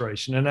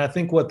administration. And I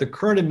think what the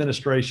current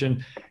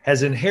administration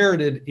has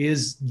inherited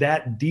is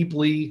that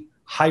deeply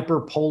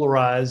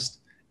hyper-polarized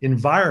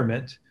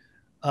environment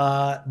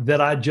that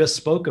I just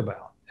spoke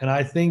about. And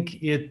I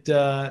think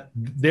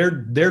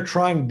they're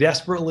trying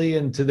desperately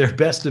and to their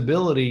best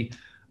ability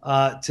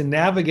to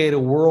navigate a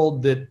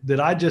world that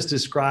I just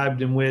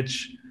described, in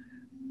which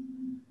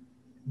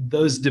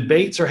those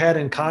debates are had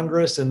in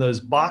Congress and those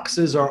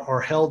boxes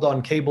are held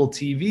on cable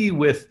TV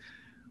with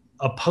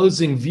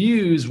opposing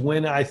views,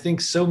 when I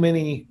think so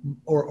many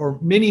or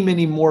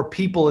many more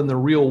people in the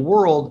real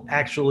world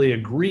actually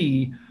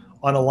agree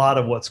on a lot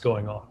of what's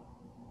going on.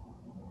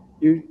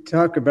 You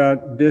talk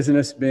about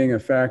business being a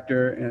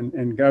factor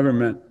and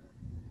government.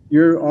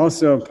 You're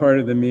also part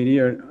of the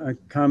media, a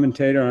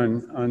commentator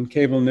on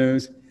cable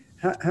news.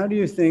 How do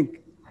you think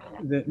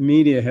that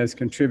media has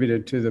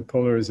contributed to the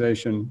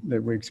polarization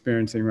that we're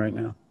experiencing right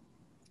now?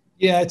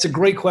 Yeah, it's a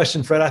great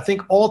question, Fred. I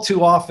think all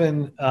too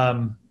often,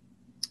 and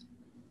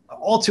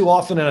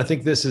I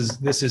think this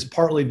is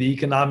partly the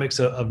economics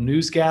of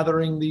news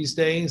gathering these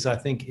days. I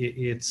think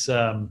it's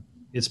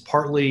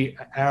partly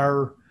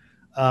our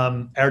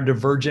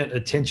divergent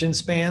attention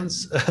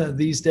spans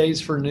these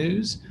days for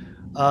news.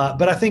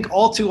 But I think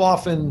all too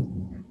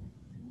often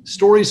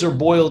stories are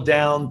boiled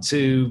down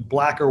to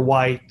black or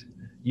white,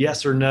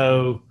 yes or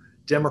no,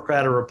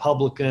 Democrat or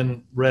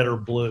Republican, red or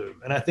blue.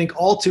 And I think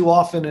all too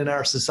often in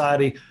our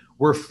society,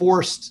 we're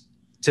forced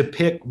to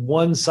pick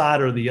one side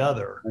or the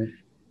other. Right.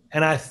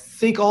 And I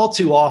think all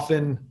too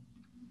often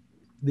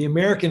the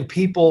American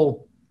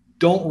people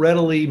don't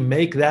readily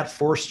make that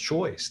forced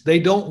choice. They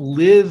don't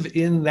live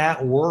in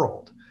that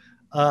world.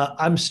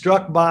 I'm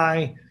struck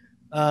by,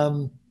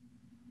 the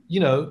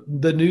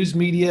news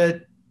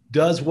media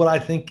does what I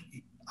think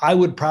I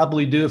would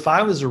probably do if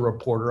I was a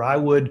reporter. I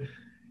would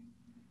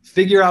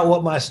figure out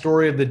what my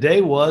story of the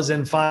day was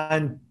and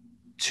find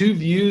two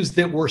views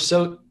that were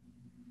so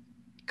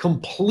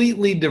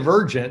completely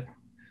divergent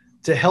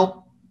to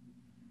help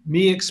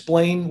me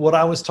explain what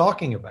I was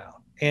talking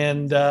about.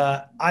 And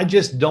I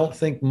just don't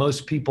think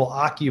most people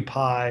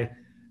occupy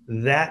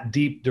that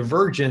deep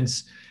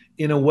divergence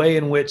in a way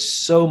in which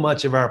so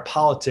much of our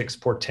politics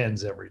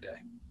portends every day.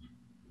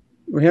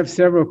 We have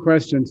several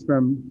questions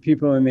from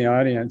people in the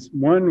audience.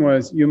 One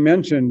was, you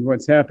mentioned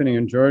what's happening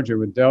in Georgia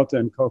with Delta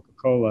and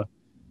Coca-Cola.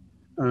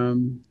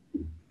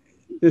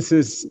 This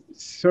is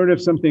sort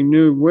of something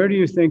new. Where do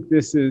you think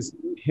this is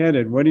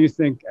headed? What do you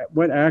think,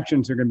 what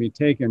actions are going to be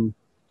taken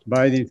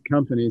by these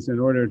companies in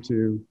order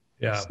to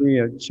see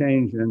a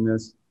change in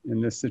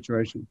this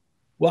situation?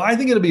 Well, I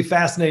think it'll be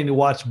fascinating to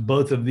watch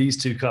both of these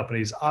two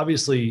companies,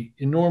 obviously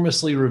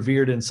enormously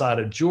revered inside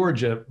of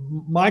Georgia.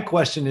 My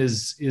question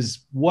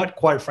is what,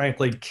 quite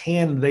frankly,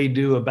 can they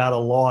do about a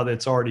law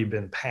that's already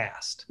been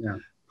passed? Yeah.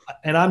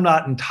 And I'm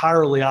not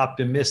entirely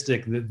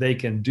optimistic that they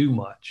can do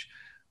much,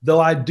 though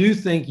I do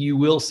think you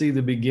will see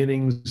the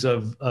beginnings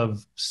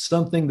of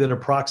something that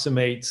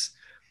approximates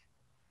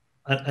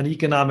an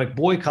economic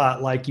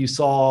boycott like you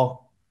saw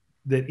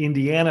that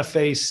Indiana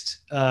faced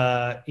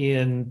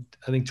in,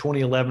 I think,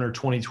 2011 or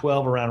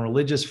 2012 around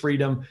religious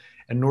freedom,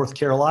 and North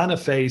Carolina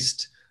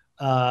faced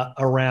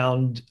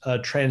around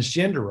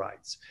transgender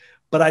rights.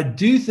 But I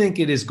do think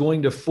it is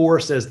going to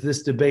force, as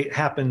this debate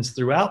happens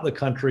throughout the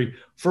country,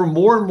 for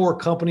more and more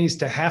companies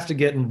to have to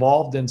get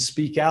involved and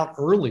speak out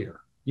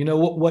earlier. You know,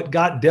 what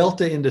got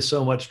Delta into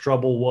so much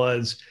trouble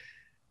was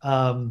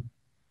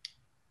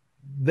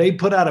they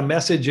put out a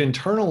message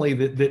internally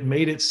that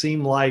made it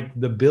seem like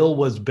the bill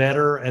was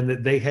better and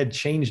that they had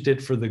changed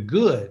it for the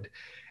good.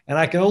 And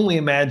I can only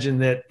imagine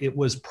that it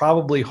was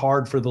probably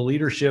hard for the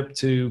leadership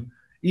to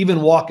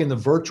even walk in the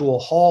virtual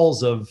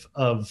halls of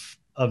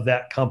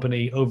that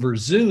company over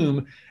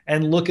Zoom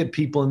and look at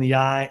people in the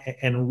eye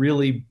and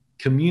really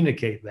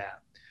communicate that.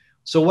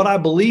 So what I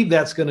believe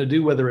that's going to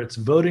do, whether it's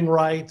voting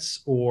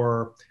rights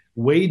or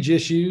wage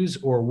issues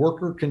or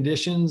worker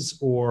conditions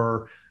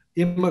or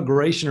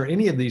immigration or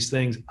any of these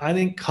things, I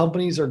think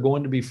companies are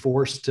going to be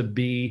forced to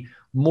be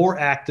more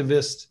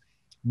activist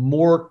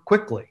more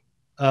quickly.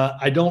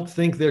 I don't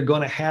think they're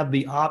going to have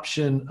the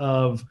option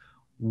of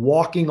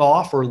walking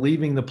off or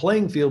leaving the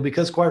playing field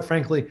because, quite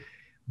frankly,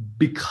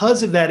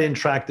 because of that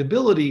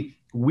intractability,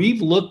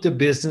 we've looked to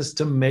business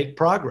to make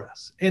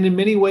progress. And in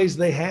many ways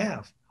they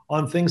have,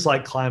 on things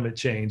like climate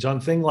change,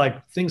 on things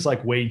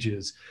like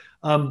wages,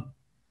 on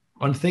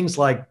things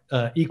like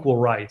equal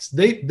rights.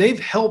 They've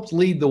helped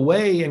lead the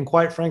way, and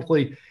quite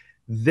frankly,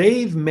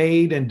 they've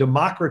made and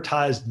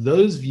democratized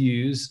those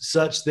views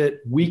such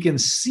that we can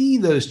see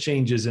those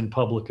changes in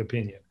public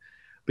opinion.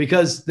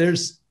 Because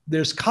there's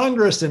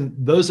Congress and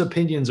those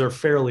opinions are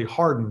fairly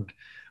hardened,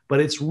 but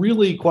it's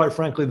really, quite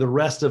frankly, the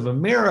rest of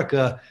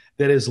America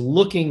that is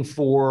looking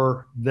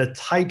for the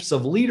types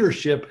of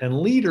leadership and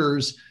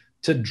leaders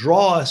to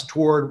draw us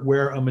toward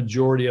where a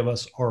majority of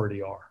us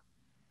already are.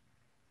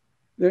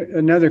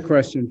 Another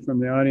question from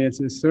the audience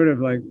is sort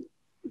of like,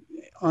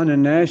 on a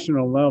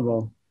national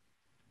level,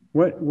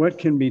 what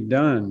can be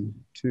done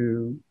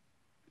to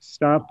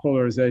stop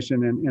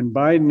polarization? And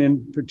Biden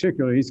in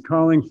particular, he's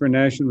calling for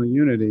national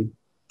unity.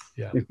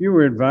 Yeah. If you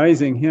were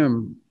advising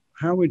him,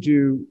 what would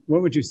you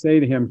say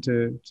to him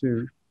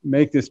to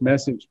make this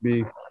message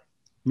be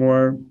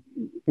more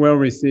well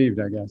received,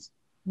 I guess?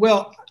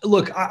 Well,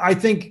 look, I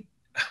think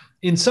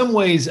in some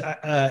ways,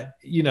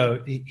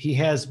 he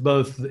has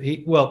both.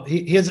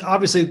 He has,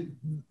 obviously,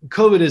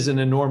 COVID is an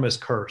enormous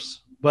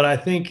curse, but I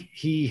think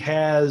he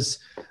has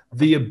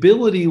the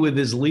ability with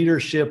his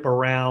leadership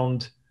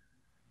around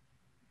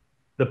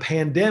the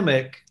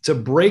pandemic to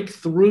break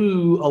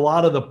through a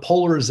lot of the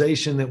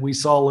polarization that we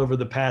saw over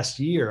the past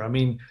year. I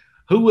mean,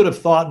 who would have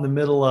thought in the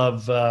middle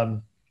of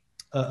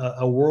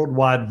a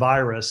worldwide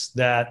virus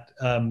that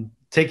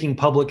taking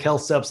public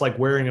health steps like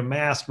wearing a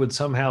mask would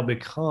somehow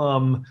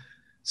become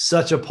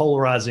such a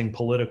polarizing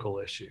political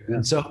issue? Yeah.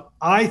 And so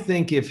I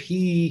think if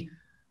he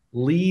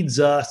leads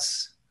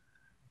us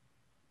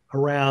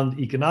around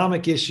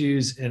economic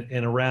issues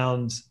and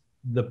around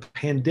the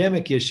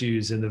pandemic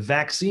issues and the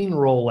vaccine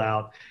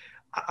rollout,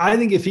 I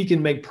think if he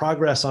can make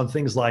progress on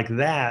things like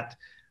that,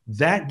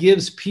 that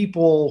gives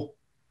people,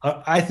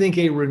 I think,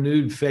 a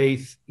renewed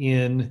faith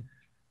in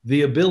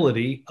the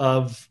ability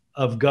of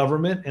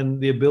government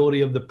and the ability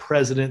of the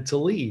president to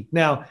lead.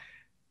 Now,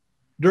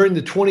 during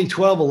the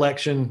 2012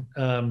 election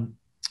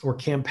or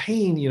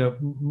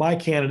campaign, my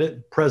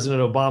candidate,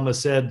 President Obama,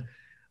 said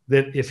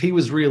that if he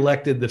was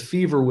reelected, the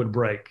fever would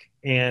break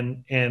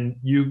and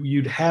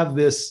you'd have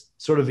this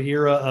sort of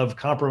era of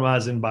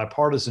compromise and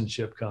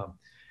bipartisanship come.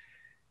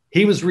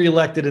 He was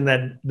reelected and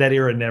that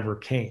era never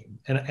came.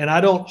 And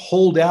I don't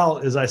hold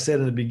out, as I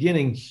said in the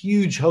beginning,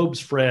 huge hopes,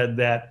 Fred,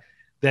 that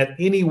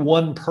any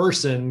one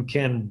person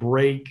can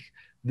break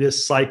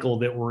this cycle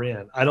that we're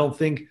in. I don't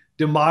think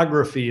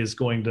demography is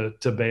going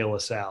to bail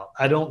us out.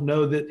 I don't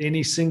know that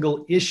any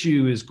single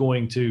issue is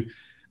going to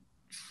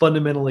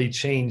fundamentally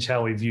change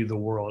how we view the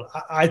world.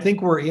 I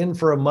think we're in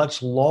for a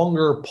much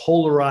longer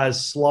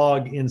polarized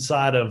slog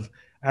inside of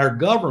our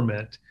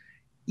government,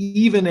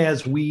 even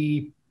as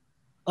we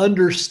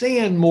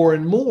understand more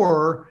and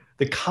more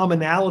the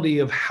commonality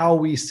of how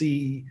we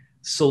see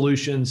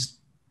solutions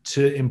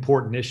to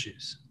important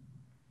issues.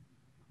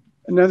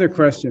 Another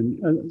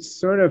question,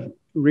 sort of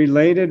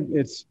related,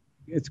 it's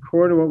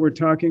core to what we're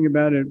talking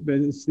about, but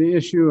it's the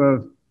issue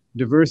of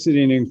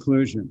diversity and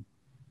inclusion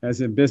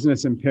as a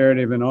business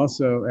imperative and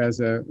also as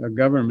a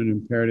government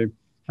imperative.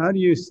 How do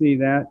you see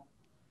that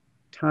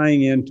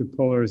tying into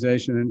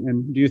polarization?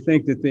 And do you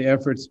think that the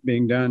efforts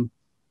being done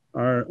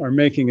are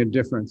making a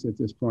difference at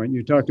this point?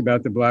 You talked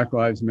about the Black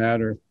Lives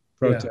Matter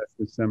protest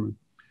this summer.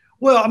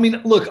 Well, I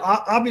mean, look,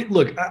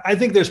 I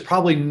think there's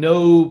probably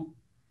no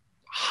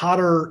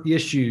hotter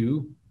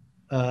issue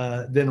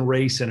than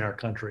race in our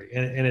country,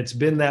 and it's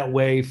been that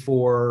way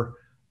for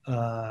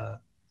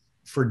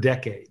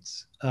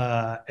decades.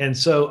 And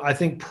so I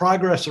think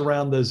progress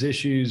around those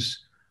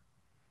issues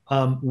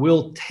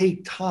will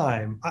take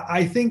time.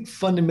 I think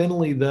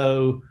fundamentally,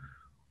 though,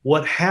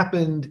 what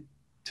happened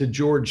to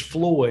George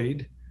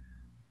Floyd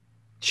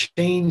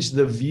changed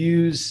the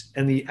views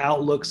and the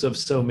outlooks of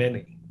so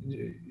many.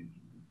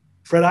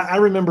 Fred, I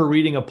remember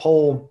reading a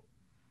poll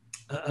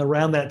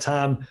around that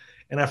time,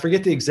 and I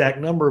forget the exact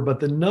number, but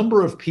the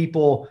number of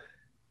people,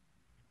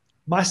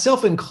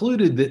 myself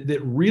included,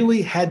 that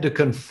really had to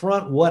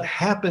confront what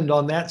happened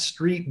on that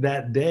street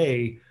that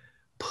day,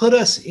 put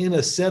us in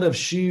a set of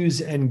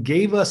shoes and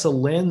gave us a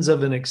lens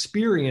of an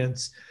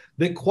experience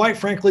that, quite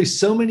frankly,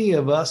 so many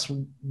of us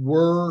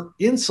were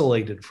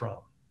insulated from.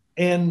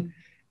 And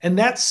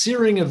that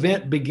searing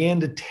event began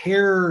to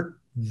tear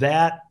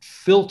that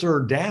filter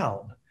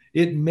down.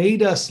 It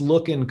made us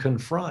look and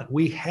confront.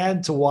 We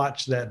had to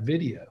watch that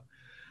video.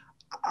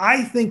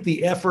 I think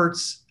the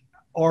efforts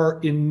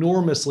are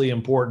enormously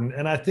important.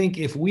 And I think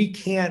if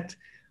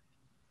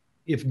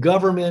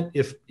government,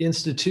 if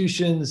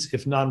institutions,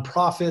 if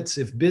nonprofits,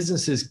 if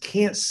businesses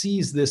can't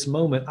seize this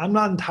moment, I'm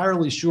not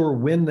entirely sure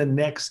when the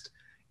next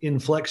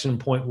inflection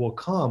point will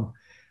come.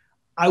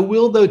 I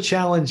will, though,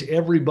 challenge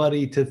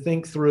everybody to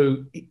think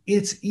through,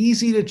 it's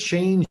easy to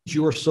change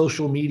your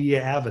social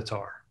media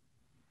avatar,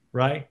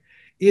 right?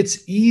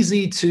 It's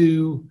easy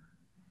to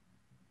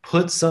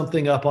put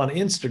something up on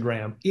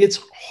Instagram. It's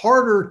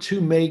harder to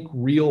make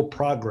real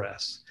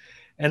progress.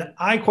 And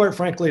I, quite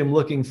frankly, am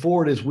looking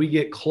forward as we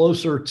get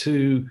closer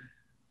to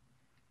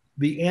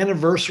the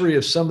anniversary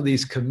of some of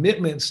these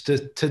commitments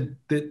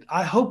that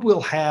I hope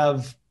we'll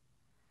have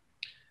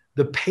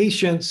the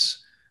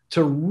patience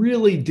to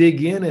really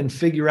dig in and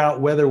figure out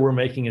whether we're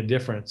making a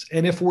difference.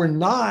 And if we're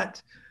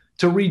not,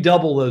 to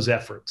redouble those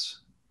efforts.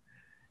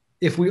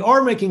 If we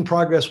are making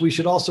progress, we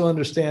should also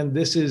understand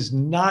this is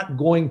not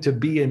going to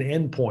be an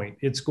endpoint.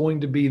 It's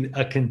going to be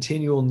a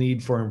continual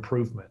need for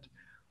improvement.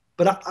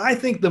 But I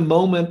think the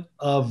moment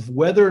of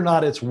whether or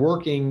not it's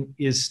working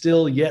is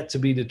still yet to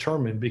be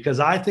determined, because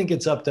I think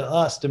it's up to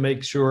us to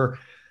make sure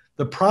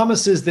the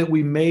promises that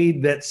we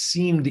made that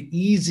seemed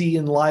easy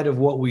in light of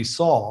what we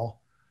saw,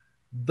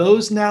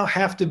 those now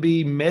have to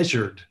be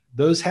measured.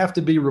 Those have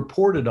to be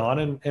reported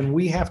on, and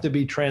we have to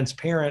be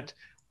transparent.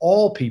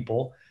 All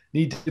people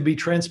need to be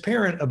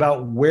transparent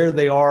about where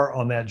they are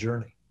on that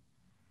journey.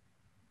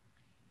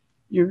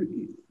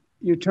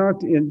 You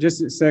talked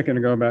just a second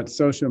ago about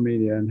social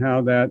media and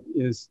how that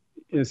is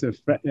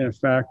a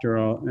factor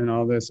in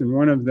all this. And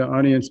one of the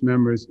audience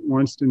members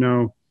wants to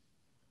know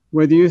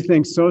whether you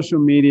think social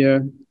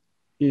media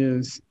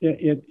is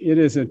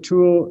a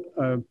tool,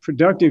 a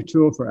productive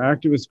tool for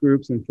activist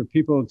groups and for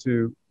people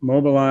to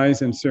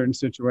mobilize in certain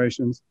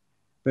situations,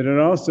 but it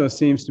also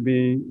seems to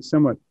be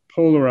somewhat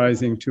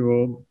polarizing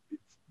tool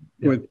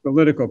with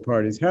political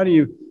parties. How do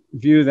you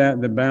view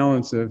that, the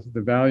balance of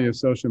the value of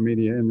social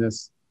media in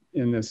this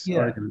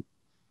argument?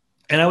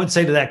 And I would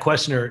say to that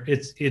questioner,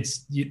 it's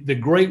the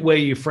great way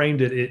you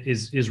framed it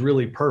is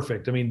really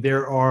perfect. I mean,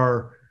 there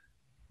are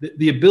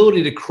the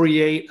ability to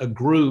create a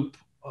group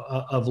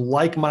of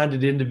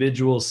like-minded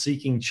individuals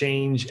seeking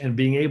change and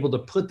being able to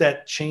put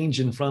that change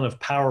in front of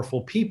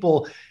powerful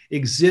people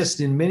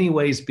exists in many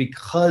ways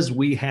because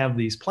we have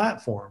these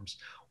platforms,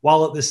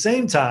 while at the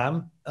same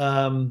time,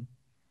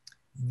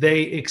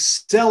 they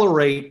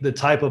accelerate the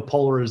type of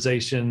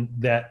polarization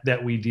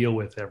that we deal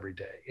with every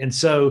day. And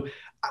so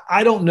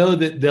I don't know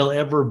that they'll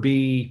ever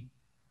be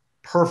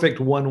perfect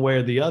one way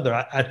or the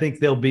other. I think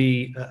there'll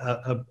be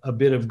a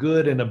bit of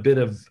good and a bit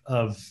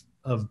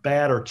of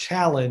bad or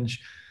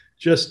challenge,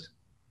 just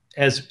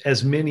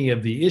as many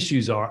of the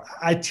issues are.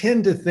 I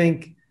tend to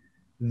think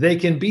they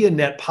can be a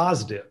net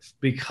positive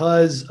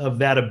because of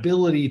that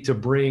ability to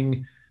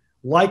bring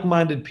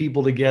like-minded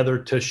people together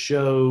to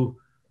show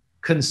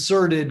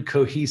concerted,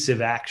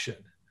 cohesive action.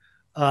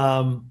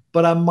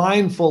 But I'm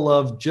mindful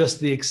of just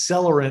the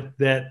accelerant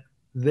that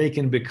they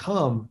can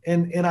become.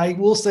 And I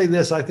will say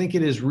this, I think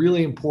it is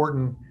really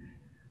important.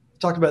 I've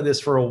talked about this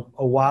for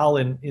a while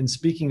in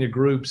speaking to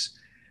groups.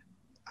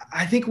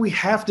 I think we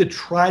have to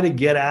try to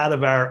get out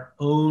of our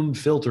own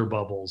filter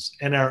bubbles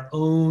and our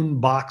own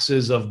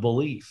boxes of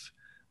belief.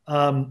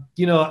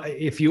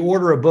 If you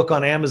order a book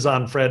on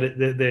Amazon, Fred,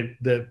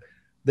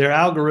 their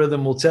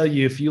algorithm will tell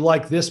you, if you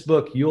like this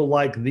book, you'll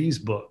like these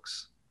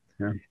books.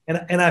 Yeah.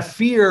 And I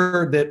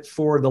fear that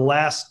for the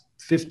last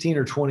 15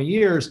 or 20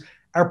 years,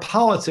 our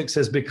politics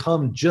has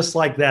become just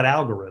like that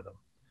algorithm,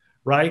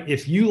 right?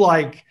 If you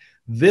like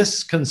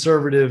this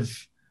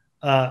conservative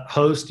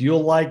host,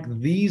 you'll like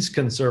these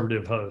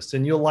conservative hosts,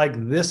 and you'll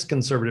like this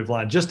conservative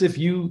line, just as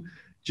you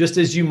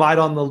might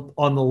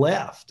on the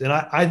left. And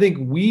I think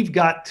we've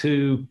got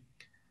to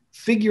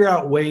figure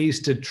out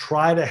ways to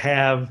try to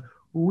have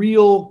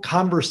real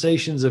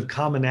conversations of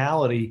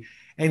commonality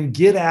and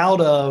get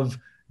out of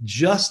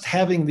just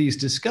having these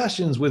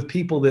discussions with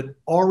people that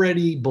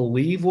already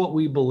believe what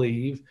we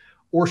believe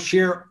or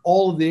share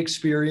all of the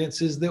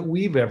experiences that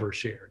we've ever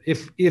shared.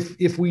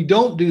 If we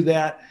don't do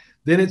that,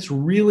 then it's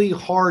really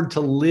hard to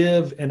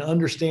live and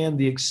understand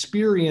the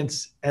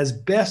experience as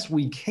best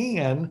we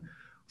can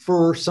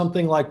for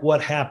something like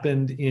what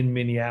happened in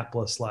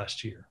Minneapolis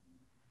last year.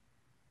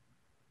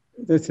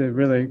 That's a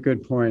really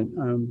good point.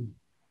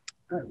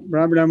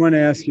 Robert, I want to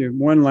ask you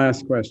one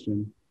last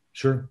question.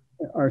 Sure.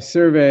 Our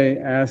survey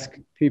asked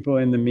people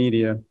in the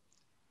media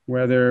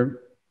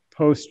whether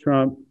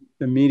post-Trump,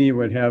 the media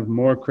would have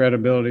more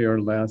credibility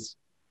or less.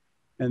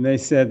 And they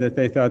said that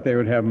they thought they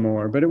would have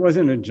more, but it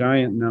wasn't a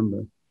giant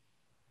number.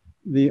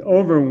 The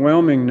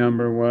overwhelming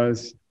number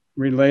was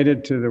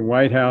related to the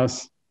White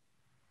House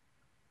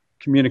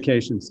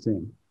communications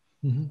team.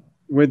 Mm-hmm.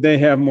 Would they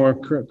have more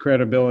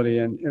credibility?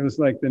 And it was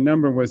like the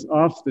number was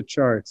off the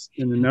charts,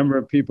 and the number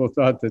of people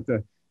thought that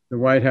the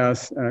White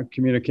House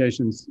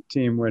communications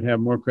team would have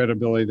more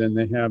credibility than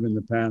they have in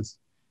the past.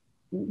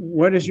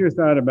 What is your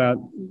thought about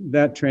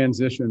that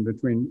transition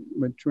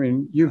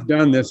between you've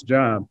done this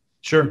job?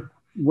 Sure.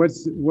 What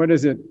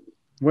is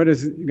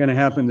going to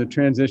happen, the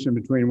transition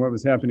between what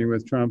was happening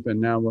with Trump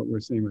and now what we're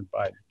seeing with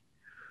Biden?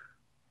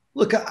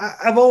 Look,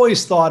 I've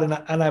always thought,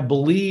 and I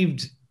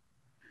believed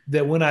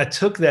that when I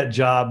took that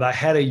job, I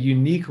had a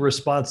unique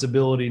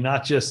responsibility,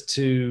 not just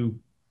to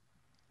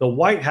the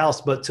White House,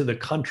 but to the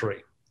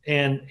country.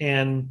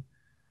 And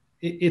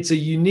it's a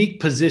unique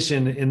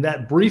position, and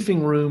that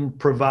briefing room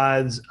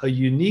provides a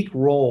unique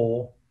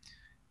role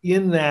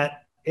in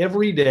that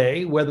every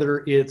day,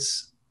 whether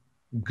it's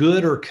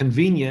good or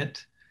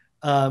convenient,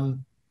 a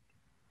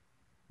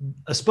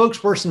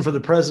spokesperson for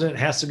the president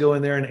has to go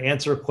in there and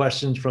answer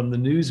questions from the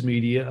news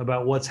media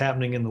about what's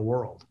happening in the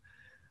world.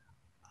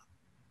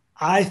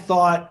 I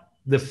thought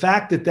the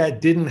fact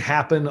that didn't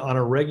happen on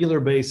a regular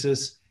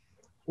basis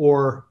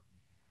or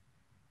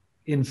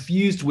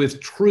infused with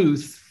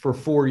truth for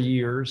 4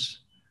 years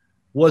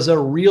was a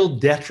real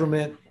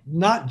detriment,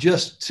 not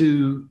just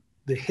to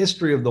the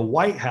history of the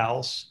White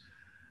House,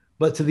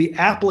 but to the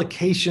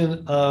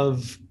application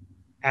of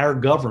our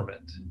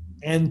government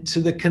and to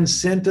the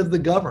consent of the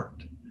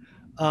governed.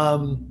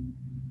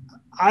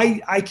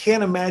 I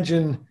can't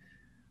imagine,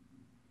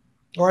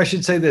 or I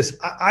should say this,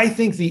 I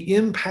think the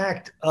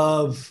impact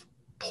of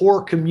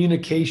poor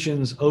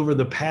communications over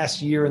the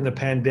past year in the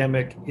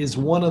pandemic is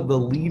one of the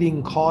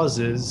leading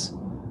causes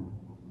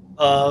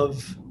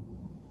of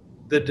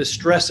the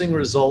distressing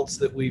results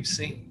that we've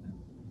seen.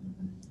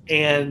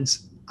 And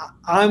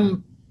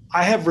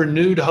I have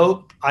renewed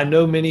hope. I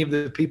know many of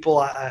the people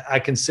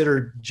I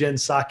consider Jen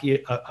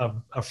Psaki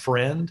a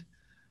friend,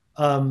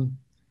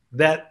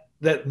 that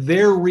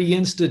they're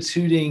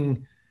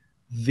reinstituting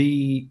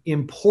the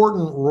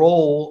important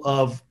role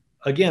of,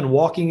 again,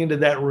 walking into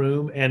that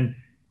room and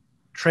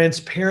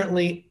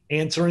transparently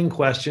answering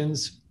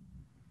questions,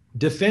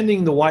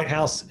 defending the White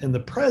House and the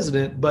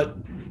president, but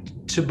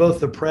to both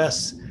the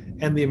press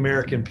and the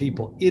American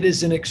people. It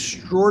is an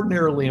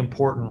extraordinarily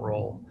important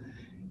role.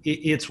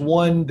 It's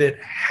one that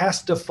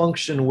has to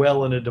function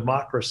well in a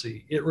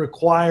democracy. It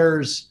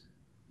requires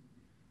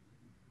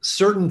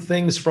certain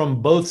things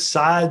from both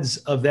sides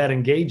of that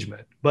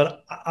engagement.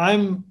 But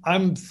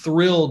I'm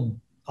thrilled,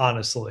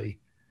 honestly,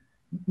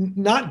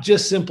 not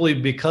just simply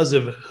because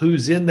of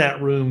who's in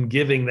that room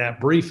giving that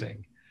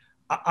briefing.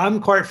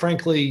 I'm quite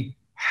frankly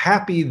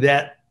happy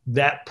that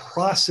that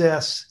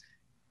process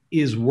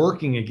is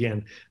working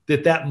again,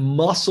 that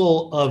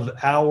muscle of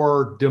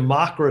our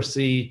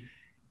democracy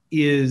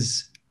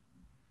is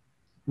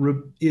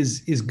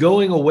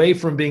going away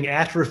from being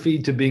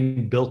atrophied to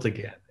being built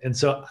again. And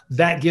so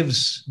that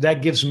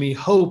gives me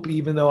hope,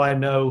 even though I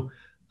know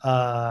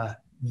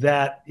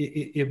that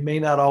it may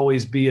not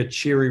always be a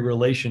cheery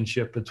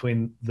relationship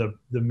between the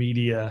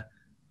media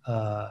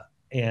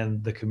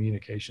and the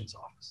communications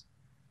office.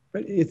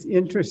 But it's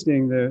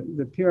interesting,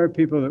 the PR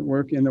people that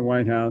work in the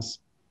White House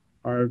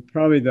are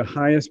probably the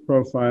highest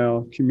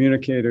profile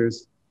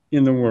communicators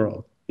in the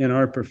world, in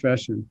our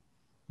profession.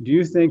 Do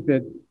you think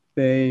that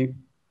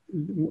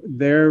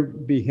their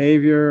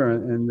behavior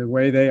and the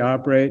way they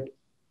operate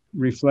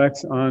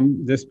reflects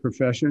on this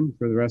profession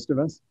for the rest of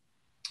us?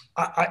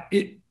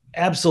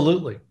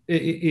 Absolutely.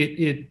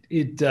 And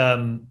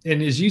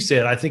as you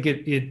said, I think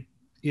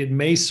it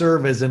may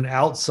serve as an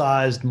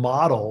outsized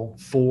model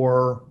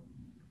for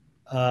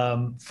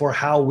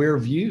how we're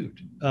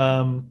viewed.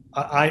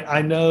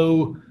 I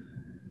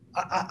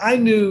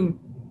knew,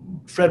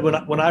 Fred,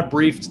 when I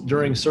briefed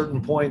during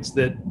certain points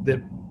that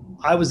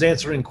I was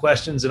answering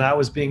questions and I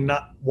was being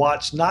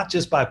watched not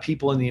just by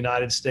people in the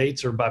United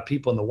States or by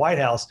people in the White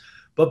House,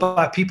 but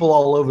by people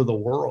all over the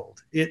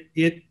world.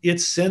 It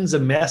sends a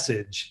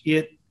message.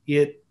 It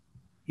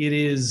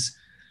is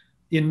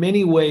in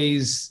many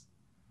ways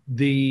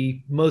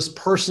the most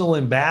personal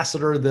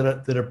ambassador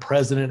that a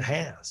president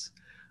has.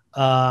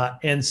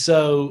 And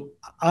so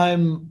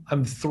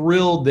I'm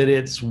thrilled that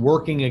it's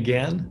working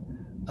again.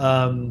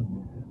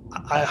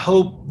 I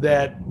hope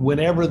that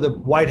whenever the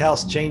White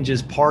House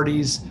changes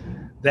parties,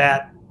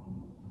 that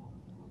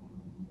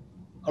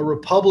a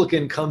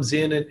Republican comes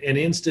in and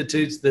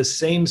institutes the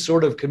same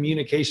sort of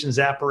communications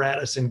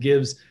apparatus and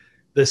gives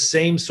the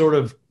same sort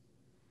of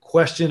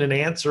question and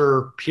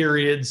answer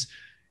periods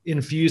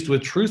infused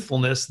with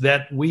truthfulness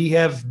that we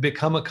have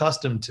become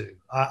accustomed to.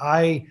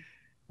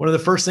 One of the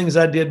first things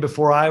I did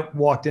before I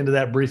walked into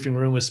that briefing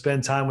room was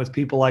spend time with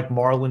people like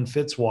Marlin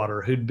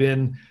Fitzwater, who'd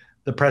been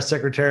the press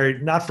secretary,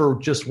 not for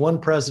just one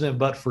president,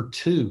 but for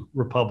two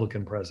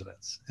Republican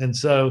presidents. And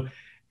so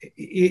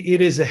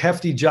it is a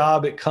hefty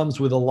job. It comes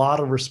with a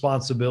lot of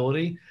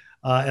responsibility,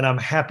 and I'm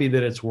happy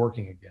that it's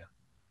working again.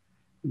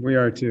 We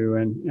are too.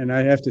 And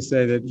I have to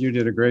say that you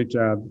did a great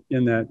job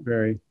in that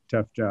very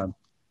tough job.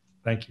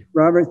 Thank you.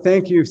 Robert,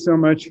 thank you so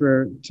much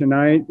for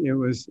tonight. It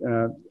was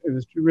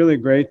really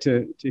great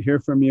to hear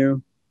from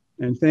you.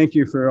 And thank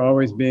you for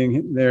always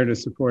being there to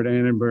support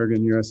Annenberg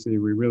and USC.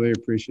 We really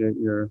appreciate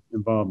your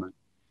involvement.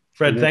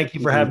 Fred, thank you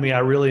for having me. I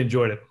really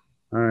enjoyed it.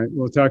 All right.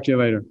 We'll talk to you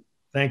later.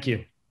 Thank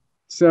you.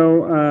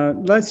 So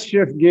let's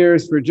shift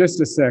gears for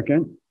just a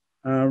second.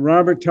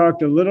 Robert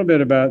talked a little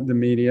bit about the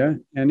media,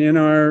 and in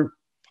our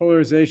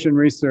polarization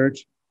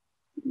research,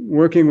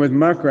 working with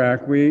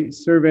Muckrack, we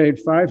surveyed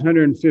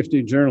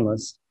 550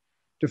 journalists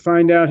to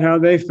find out how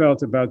they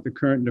felt about the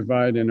current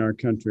divide in our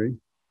country.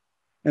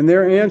 And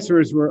their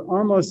answers were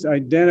almost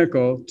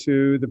identical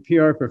to the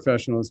PR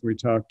professionals we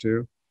talked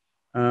to,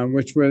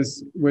 which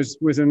was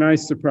a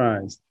nice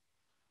surprise.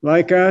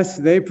 Like us,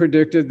 they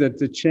predicted that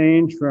the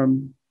change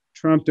from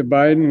Trump to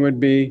Biden would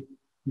be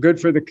good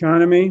for the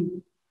economy,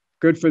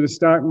 good for the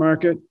stock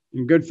market,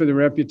 and good for the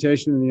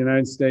reputation of the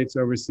United States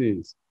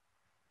overseas.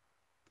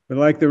 But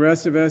like the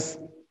rest of us,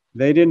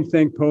 they didn't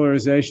think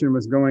polarization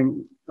was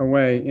going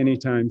away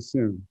anytime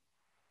soon.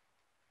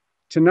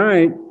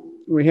 Tonight,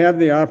 we have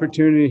the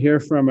opportunity to hear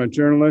from a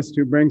journalist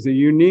who brings a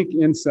unique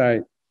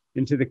insight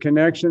into the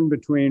connection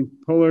between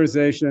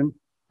polarization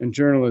and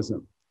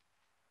journalism.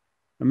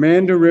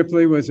 Amanda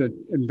Ripley was an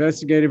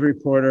investigative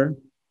reporter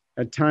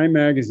at Time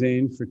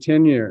magazine for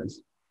 10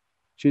 years.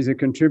 She's a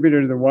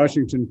contributor to the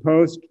Washington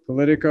Post,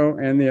 Politico,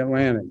 and the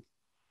Atlantic.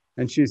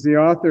 And she's the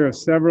author of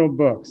several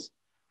books.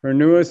 Her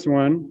newest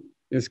one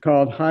is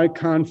called High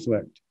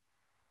Conflict,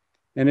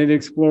 and it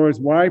explores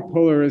why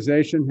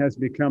polarization has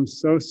become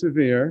so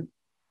severe,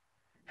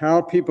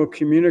 how people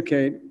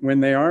communicate when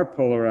they are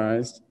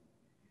polarized,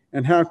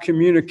 and how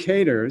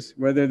communicators,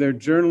 whether they're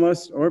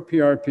journalists or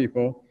PR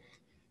people,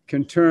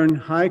 can turn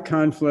high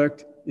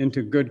conflict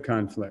into good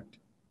conflict.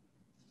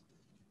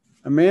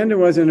 Amanda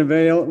wasn't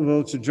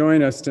available to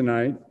join us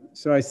tonight,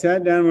 so I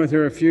sat down with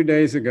her a few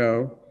days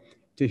ago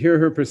to hear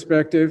her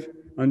perspective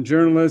on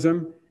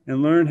journalism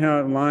and learn how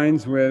it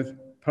aligns with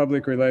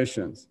public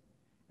relations.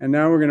 And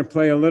now we're going to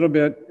play a little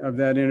bit of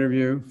that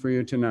interview for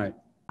you tonight.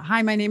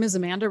 Hi, my name is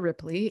Amanda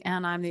Ripley,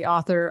 and I'm the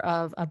author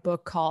of a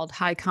book called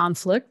High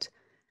Conflict: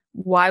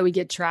 Why We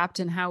Get Trapped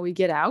and How We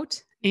Get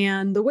Out.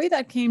 And the way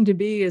that came to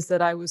be is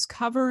that I was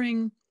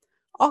covering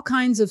all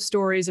kinds of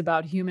stories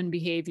about human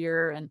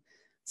behavior and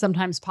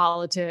sometimes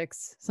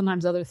politics,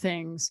 sometimes other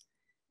things.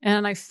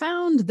 And I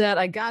found that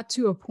I got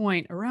to a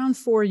point around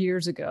 4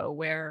 years ago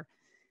where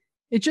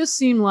it just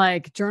seemed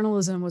like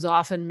journalism was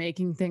often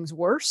making things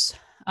worse,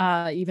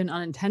 even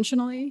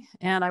unintentionally.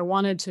 And I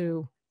wanted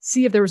to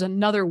see if there was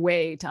another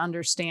way to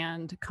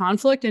understand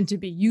conflict and to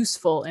be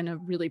useful in a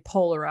really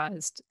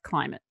polarized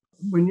climate.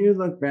 When you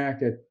look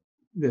back at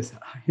this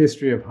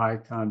history of high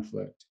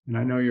conflict, and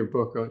I know your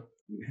book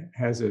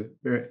has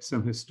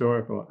some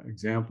historical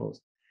examples,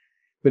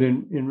 but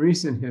in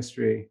recent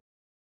history,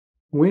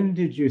 when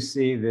did you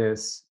see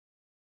this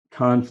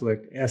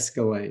conflict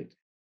escalate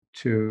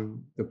to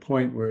the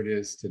point where it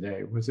is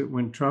today? Was it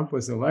when Trump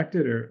was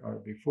elected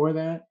or before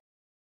that?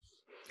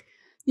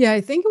 Yeah,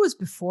 I think it was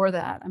before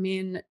that. I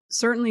mean,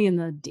 certainly in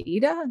the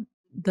data,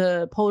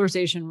 the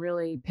polarization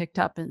really picked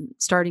up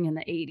starting in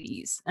the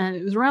 80s. And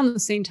it was around the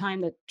same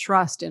time that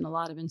trust in a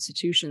lot of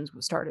institutions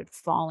started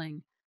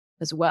falling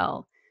as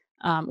well,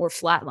 or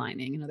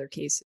flatlining in other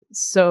cases.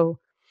 So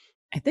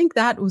I think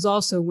that was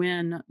also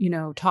when,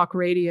 talk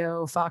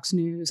radio, Fox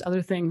News,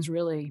 other things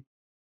really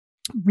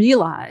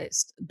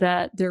realized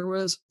that there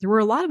were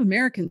a lot of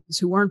Americans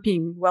who weren't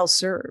being well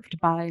served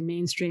by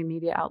mainstream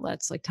media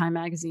outlets like Time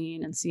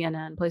Magazine and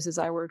CNN, places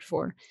I worked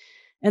for.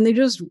 And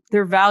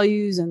their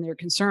values and their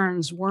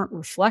concerns weren't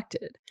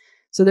reflected.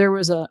 So there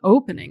was an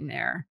opening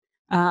there.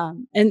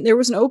 And there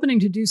was an opening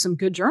to do some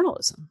good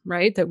journalism,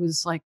 right? That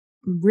was like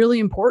really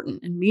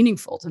important and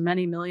meaningful to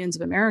many millions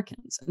of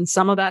Americans. And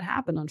some of that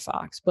happened on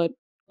Fox. But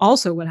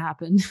also what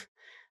happened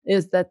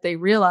is that they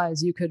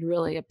realized you could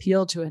really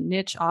appeal to a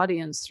niche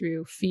audience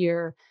through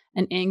fear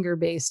and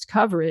anger-based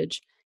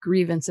coverage,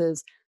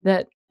 grievances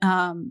that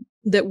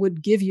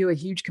would give you a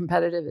huge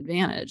competitive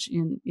advantage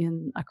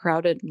in a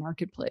crowded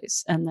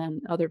marketplace. And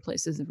then other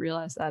places have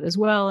realized that as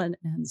well. And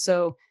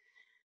so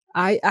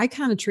I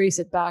kind of trace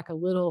it back a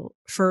little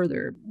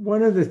further.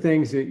 One of the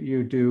things that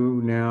you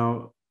do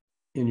now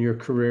in your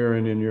career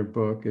and in your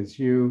book is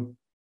you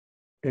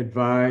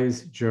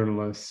advise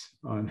journalists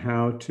on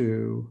how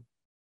to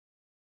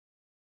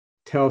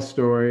tell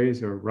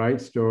stories or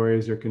write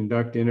stories or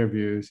conduct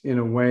interviews in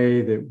a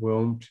way that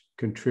won't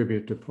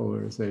contribute to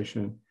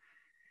polarization.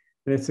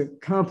 And it's a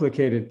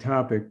complicated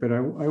topic, but I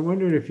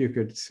wondered if you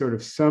could sort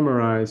of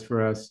summarize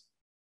for us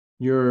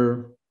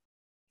your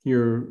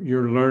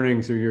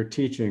learnings or your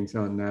teachings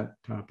on that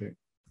topic.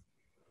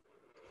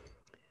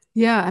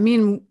 Yeah, I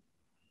mean,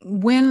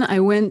 when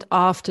I went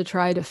off to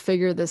try to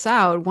figure this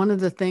out, one of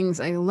the things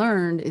I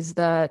learned is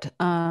that,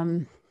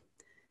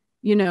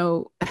 you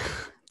know,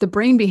 the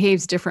brain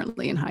behaves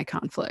differently in high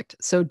conflict.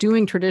 So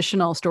doing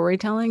traditional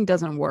storytelling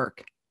doesn't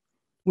work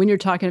when you're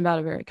talking about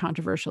a very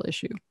controversial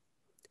issue.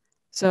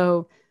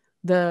 So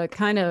the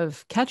kind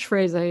of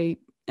catchphrase I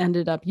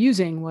ended up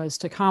using was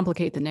to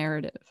complicate the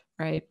narrative,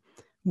 right?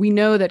 We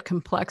know that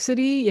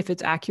complexity, if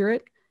it's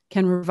accurate,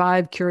 can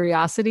revive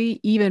curiosity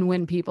even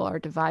when people are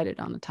divided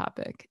on the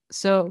topic.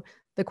 So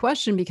the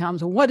question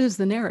becomes, what is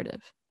the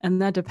narrative?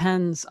 And that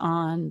depends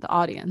on the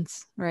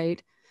audience,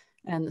 right?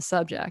 And the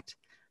subject.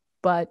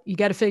 But you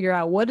got to figure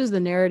out what is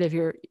the narrative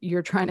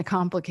you're trying to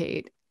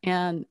complicate.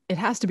 And it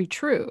has to be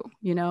true,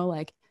 you know,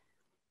 like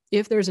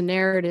if there's a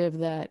narrative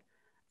that,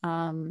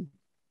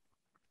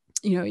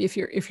 you know, if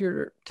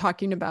you're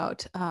talking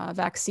about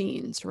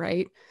vaccines,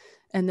 right?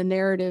 And the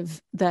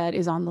narrative that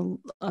is on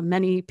the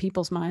many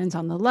people's minds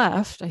on the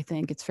left, I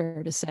think it's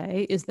fair to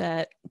say, is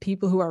that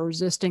people who are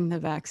resisting the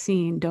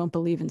vaccine don't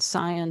believe in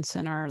science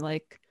and are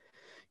like,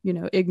 you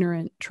know,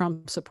 ignorant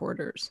Trump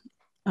supporters.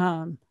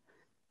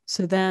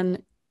 So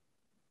then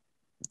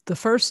the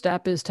first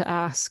step is to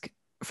ask,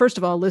 first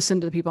of all, listen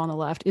to the people on the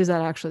left. Is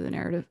that actually the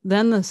narrative?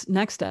 Then the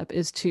next step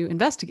is to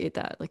investigate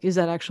that. Like, is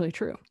that actually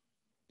true?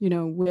 You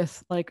know,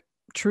 with like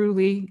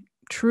true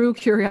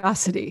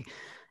curiosity.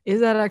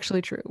 Is that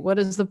actually true? What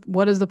does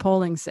the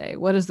polling say?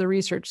 What does the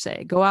research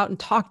say? Go out and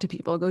talk to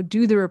people, go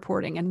do the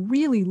reporting and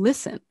really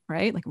listen,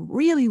 right? Like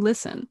really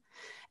listen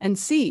and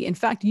see. In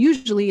fact,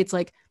 usually it's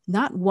like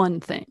not one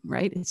thing,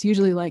 right? It's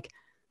usually like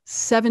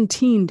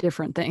 17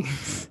 different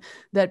things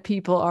that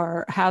people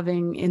are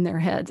having in their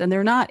heads. And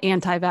they're not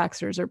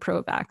anti-vaxxers or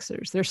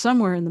pro-vaxxers. They're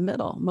somewhere in the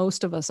middle.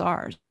 Most of us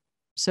are.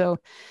 So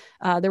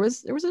there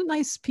was a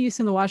nice piece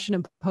in the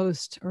Washington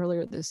Post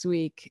earlier this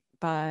week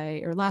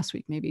last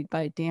week maybe,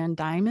 by Dan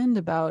Diamond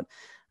about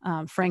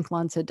Frank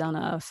Luntz had done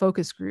a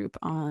focus group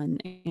on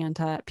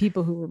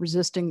people who were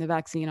resisting the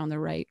vaccine on the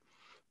right.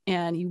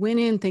 And he went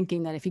in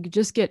thinking that if he could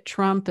just get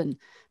Trump and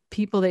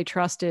people they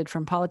trusted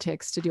from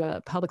politics to do a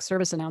public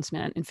service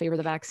announcement in favor of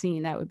the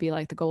vaccine, that would be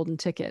like the golden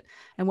ticket.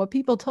 And what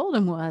people told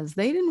him was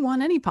they didn't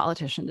want any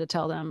politician to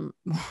tell them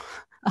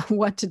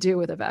what to do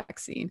with a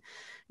vaccine.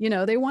 You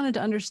know, they wanted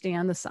to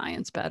understand the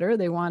science better.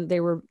 They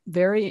were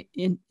very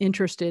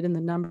interested in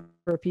the number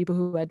of people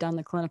who had done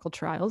the clinical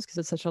trials because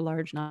it's such a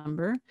large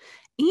number.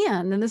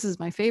 And this is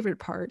my favorite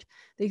part,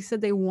 they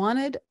said they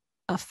wanted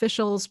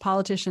officials,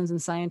 politicians,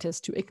 and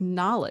scientists to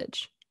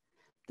acknowledge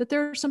that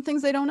there are some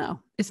things they don't know.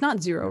 It's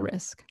not zero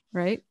risk,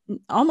 right?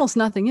 Almost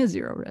nothing is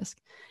zero risk.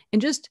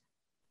 And just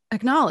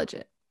acknowledge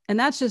it. And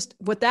that's just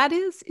what that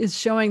is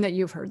showing that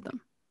you've heard them,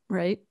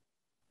 right?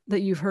 That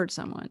you've heard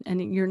someone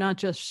and you're not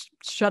just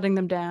shutting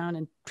them down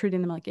and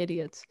treating them like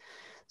idiots.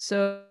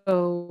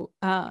 So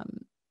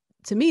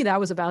to me, that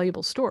was a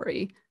valuable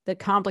story that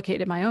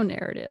complicated my own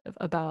narrative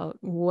about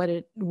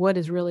what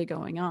is really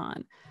going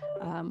on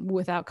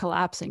without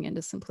collapsing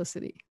into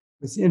simplicity.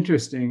 It's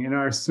interesting. In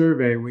our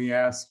survey, we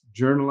asked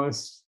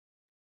journalists,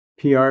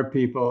 PR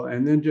people,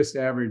 and then just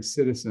average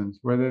citizens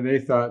whether they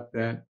thought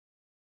that,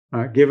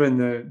 given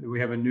that we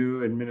have a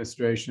new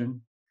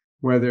administration,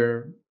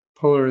 whether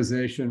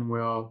polarization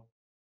will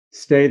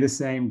stay the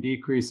same,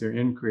 decrease, or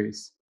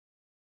increase.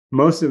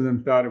 Most of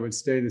them thought it would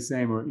stay the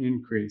same or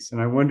increase.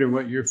 And I wonder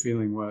what your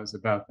feeling was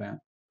about that.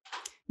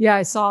 Yeah,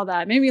 I saw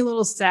that. Made me a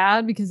little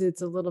sad because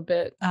it's a little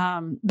bit,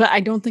 but I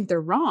don't think they're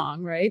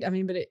wrong, right? I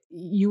mean, but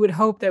you would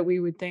hope that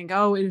we would think,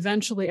 oh,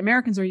 eventually,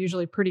 Americans are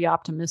usually pretty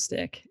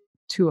optimistic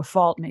to a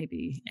fault,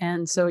 maybe.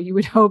 And so you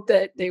would hope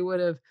that they would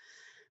have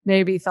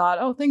maybe thought,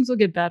 oh, things will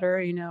get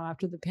better, you know,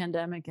 after the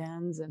pandemic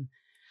ends. And,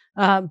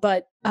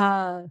 but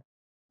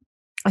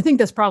I think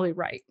that's probably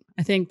right.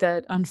 I think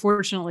that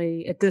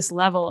unfortunately, at this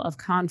level of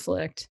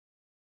conflict,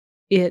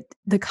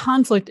 the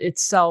conflict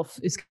itself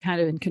is kind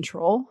of in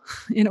control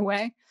in a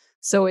way.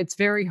 So it's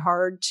very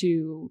hard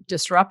to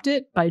disrupt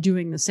it by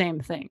doing the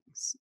same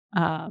things.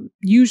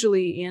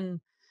 Usually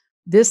in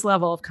this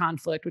level of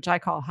conflict, which I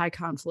call high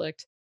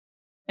conflict,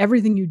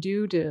 everything you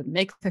do to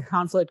make the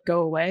conflict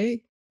go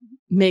away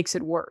makes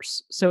it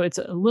worse. So it's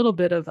a little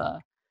bit of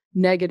a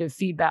negative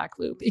feedback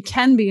loop. It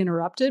can be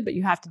interrupted, but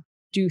you have to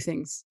do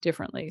things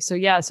differently. So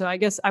yeah, so I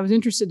guess I was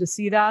interested to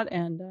see that,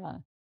 and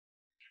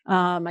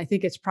I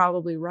think it's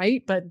probably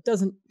right, but it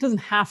doesn't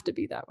have to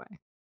be that way.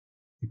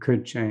 It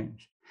could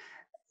change.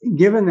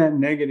 Given that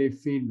negative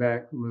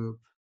feedback loop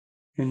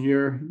and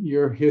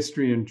your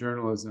history in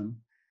journalism,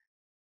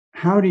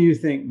 How do you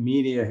think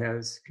media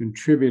has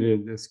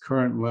contributed this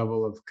current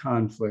level of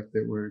conflict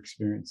that we're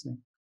experiencing?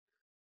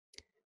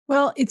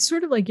 Well, it's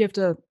sort of like you have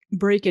to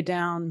break it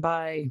down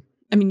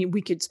I mean,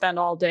 we could spend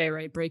all day,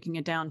 right, breaking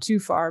it down too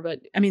far, but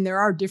I mean, there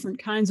are different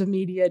kinds of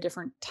media,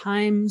 different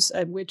times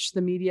at which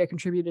the media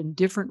contributed in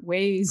different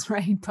ways,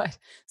 right? But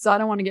so I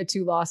don't want to get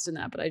too lost in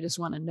that, but I just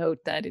want to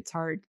note that it's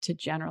hard to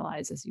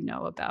generalize, as you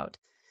know,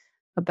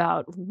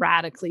 about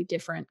radically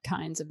different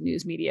kinds of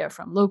news media,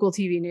 from local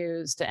TV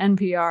news to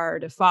NPR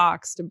to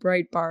Fox to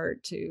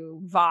Breitbart to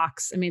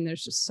Vox. I mean,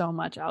 there's just so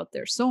much out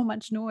there, so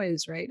much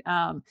noise, right?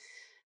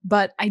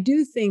 But I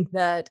do think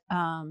that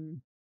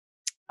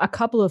a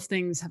couple of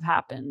things have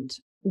happened.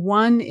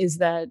 One is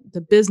that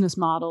the business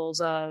models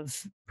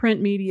of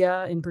print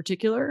media in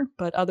particular,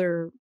 but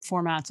other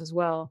formats as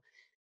well,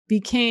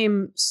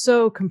 became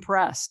so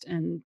compressed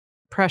and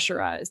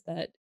pressurized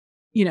that,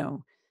 you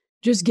know,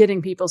 just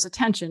getting people's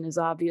attention is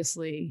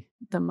obviously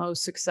the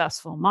most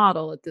successful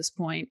model at this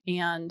point.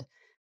 And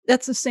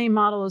that's the same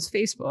model as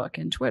Facebook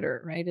and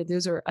Twitter, right?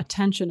 Those are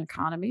attention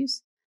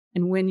economies.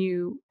 And when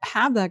you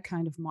have that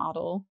kind of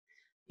model,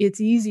 it's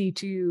easy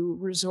to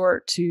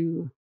resort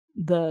to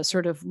the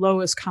sort of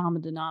lowest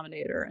common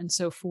denominator. And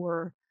so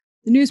for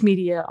the news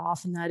media,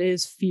 often that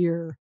is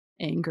fear,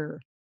 anger,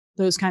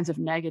 those kinds of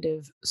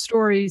negative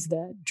stories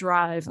that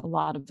drive a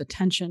lot of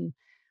attention,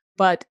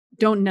 but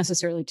don't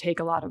necessarily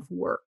take a lot of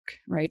work,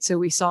 right? So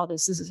we saw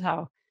this. This is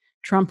how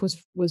Trump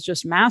was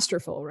just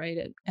masterful, right,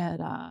 at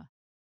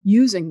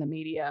using the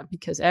media,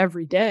 because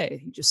every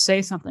day he'd just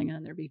say something and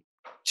then there'd be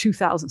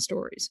 2,000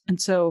 stories. And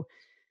so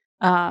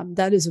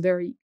that is a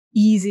very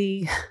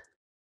easy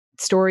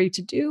story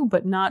to do,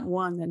 but not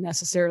one that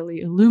necessarily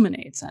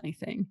illuminates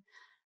anything,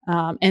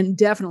 and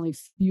definitely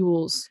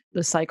fuels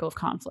the cycle of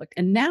conflict.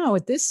 And now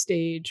at this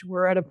stage,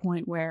 we're at a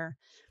point where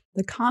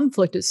the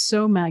conflict is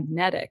so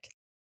magnetic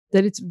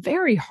that it's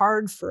very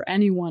hard for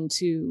anyone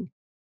to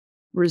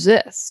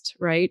resist,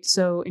 right?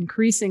 So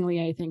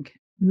increasingly, I think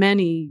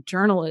many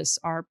journalists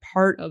are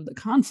part of the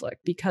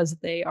conflict because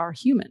they are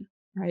human,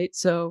 right?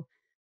 So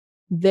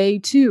they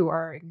too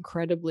are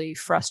incredibly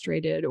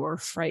frustrated or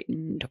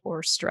frightened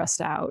or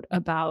stressed out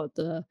about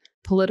the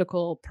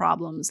political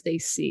problems they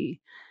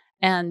see.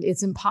 And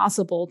it's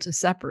impossible to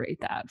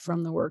separate that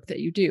from the work that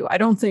you do. I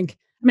think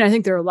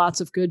there are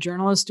lots of good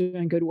journalists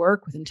doing good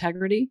work with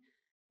integrity,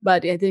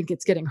 but I think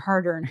it's getting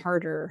harder and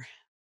harder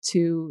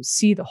to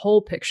see the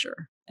whole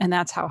picture. And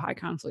that's how high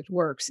conflict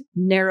works,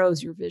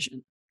 narrows your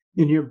vision.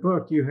 In your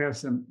book, you have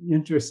some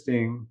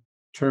interesting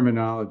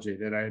terminology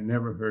that I had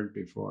never heard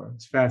before.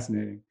 It's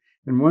fascinating.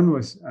 And one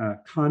was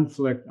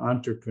conflict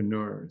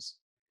entrepreneurs.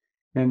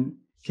 And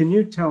can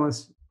you tell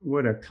us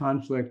what a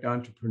conflict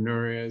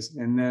entrepreneur is?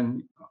 And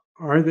then,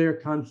 are there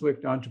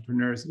conflict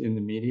entrepreneurs in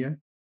the media?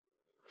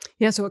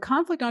 Yeah, so a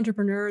conflict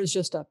entrepreneur is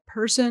just a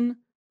person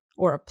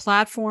or a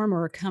platform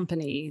or a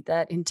company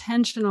that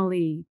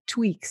intentionally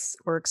tweaks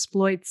or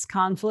exploits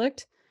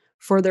conflict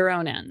for their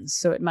own ends.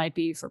 So it might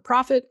be for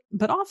profit,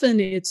 but often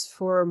it's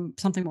for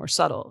something more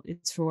subtle.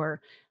 It's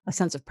for a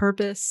sense of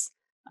purpose,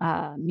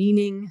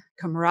 meaning,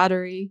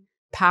 camaraderie,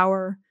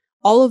 power.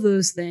 All of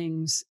those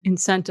things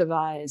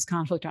incentivize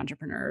conflict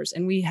entrepreneurs.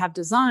 And we have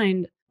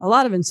designed a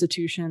lot of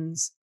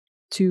institutions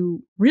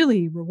to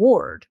really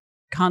reward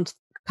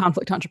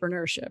conflict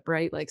entrepreneurship,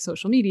 right? Like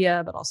social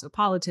media, but also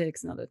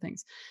politics and other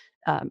things.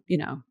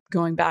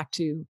 Going back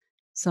to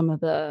some of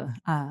the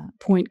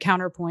point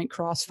counterpoint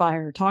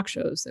crossfire talk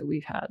shows that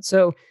we've had.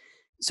 So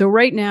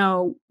right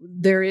now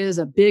there is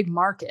a big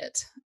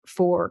market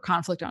for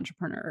conflict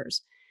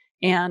entrepreneurs,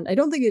 and I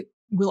don't think it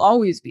will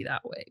always be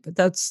that way, but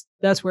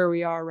that's where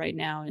we are right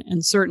now.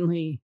 And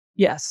certainly,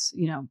 yes,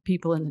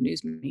 people in the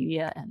news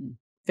media and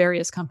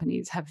various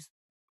companies have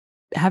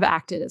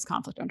acted as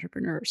conflict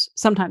entrepreneurs,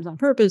 sometimes on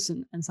purpose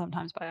and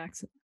sometimes by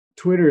accident.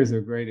 Twitter is a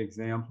great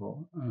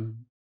example.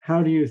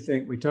 How do you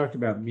think, we talked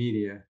about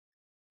media,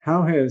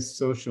 how has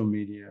social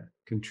media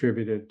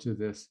contributed to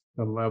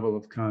the level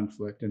of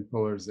conflict and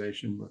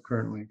polarization we're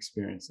currently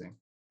experiencing?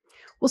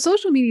 Well,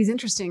 social media is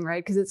interesting,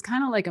 right? Because it's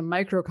kind of like a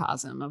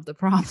microcosm of the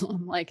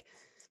problem. Like,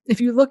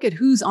 if you look at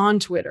who's on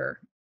Twitter,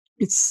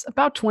 it's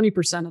about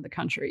 20% of the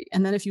country.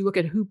 And then if you look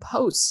at who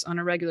posts on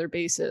a regular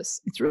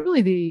basis, it's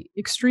really the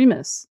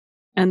extremists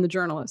and the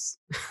journalists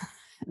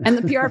and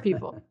the PR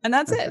people. And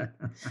that's it.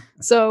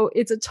 So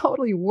it's a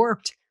totally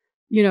warped,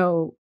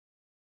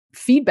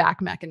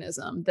 feedback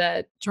mechanism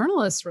that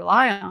journalists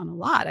rely on a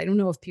lot. I don't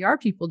know if PR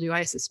people do.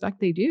 I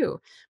suspect they do.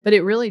 But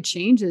it really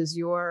changes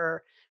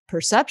your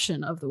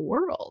perception of the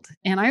world.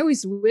 And I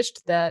always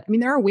wished that,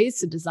 there are ways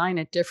to design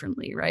it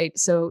differently, right?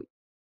 So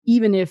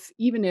even if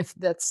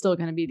that's still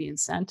going to be the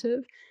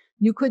incentive,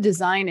 you could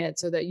design it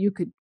so that you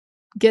could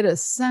get a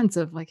sense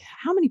of, like,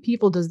 how many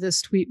people does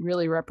this tweet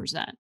really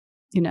represent,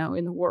 in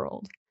the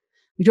world?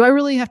 Do I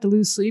really have to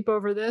lose sleep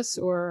over this?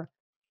 Or,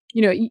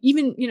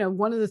 even,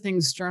 one of the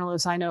things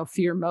journalists I know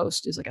fear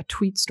most is like a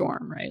tweet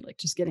storm, right? Like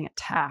just getting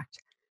attacked,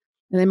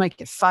 and they might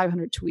get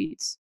 500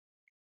 tweets.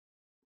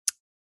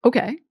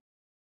 Okay.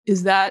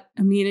 Is that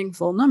a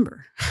meaningful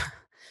number?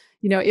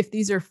 if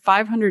these are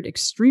 500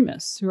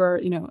 extremists who are,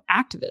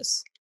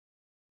 activists,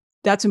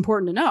 that's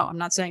important to know. I'm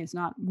not saying it's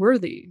not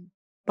worthy,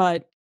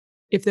 but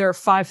if there are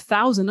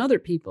 5,000 other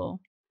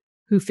people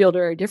who feel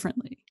very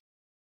differently,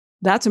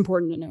 that's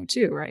important to know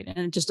too, right? And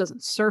it just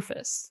doesn't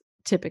surface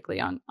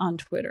typically on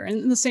Twitter.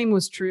 And the same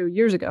was true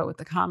years ago with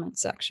the comment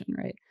section,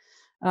 right?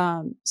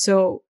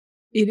 So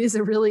it is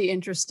a really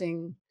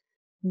interesting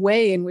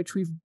way in which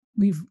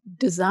we've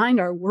designed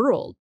our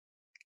world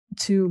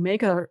to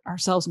make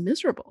ourselves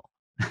miserable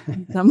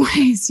in some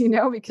ways,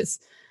 because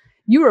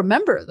you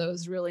remember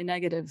those really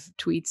negative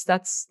tweets.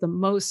 That's the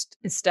most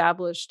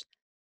established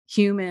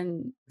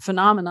human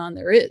phenomenon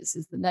there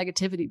is the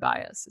negativity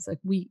bias. It's like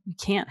we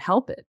can't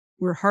help it.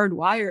 We're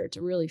hardwired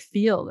to really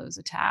feel those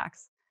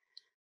attacks.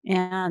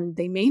 And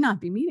they may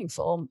not be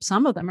meaningful.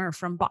 Some of them are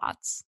from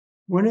bots.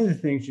 One of the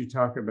things you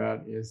talk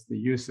about is the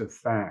use of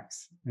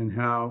facts and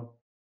how,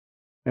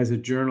 as a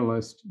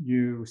journalist,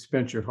 you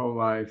spent your whole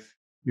life,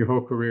 your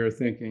whole career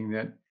thinking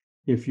that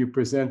if you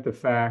present the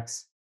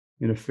facts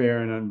in a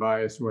fair and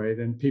unbiased way,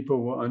 then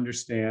people will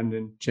understand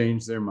and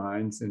change their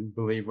minds and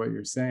believe what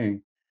you're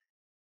saying.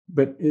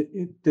 But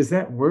does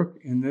that work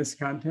in this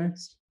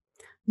context?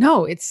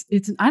 No, it's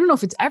I don't know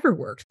if it's ever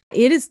worked.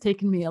 It has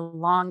taken me a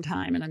long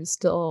time, and I'm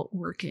still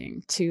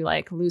working to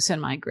loosen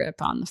my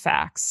grip on the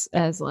facts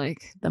as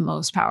the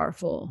most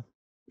powerful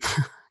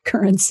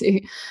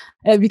currency,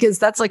 because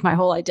that's my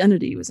whole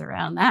identity was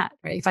around that,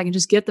 right? If I can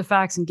just get the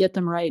facts and get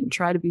them right and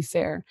try to be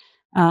fair,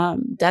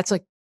 that's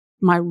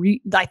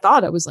I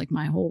thought it was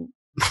my whole,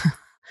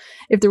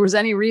 if there was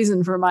any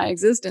reason for my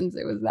existence,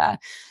 it was that.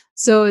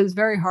 So it's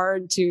very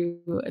hard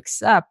to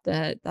accept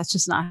that that's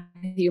just not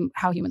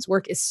how humans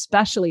work,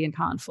 especially in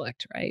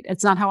conflict, right?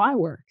 It's not how I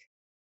work.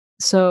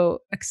 So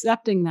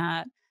accepting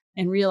that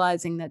and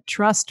realizing that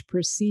trust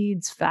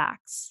precedes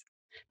facts.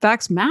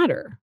 Facts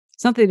matter.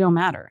 It's not that they don't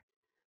matter,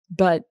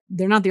 but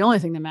they're not the only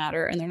thing that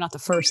matter, and they're not the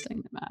first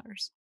thing that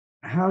matters.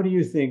 How do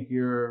you think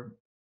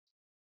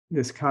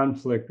this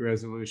conflict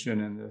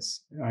resolution and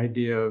this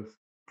idea of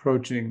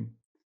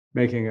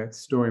making a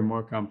story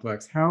more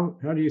complex, how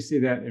do you see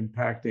that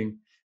impacting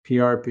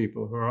PR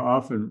people who are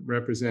often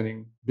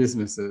representing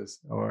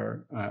businesses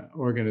or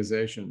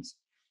organizations?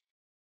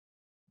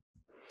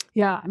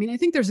 Yeah, I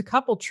think there's a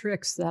couple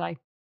tricks that I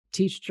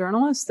teach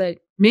journalists that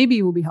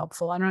maybe will be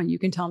helpful. I don't know, you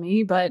can tell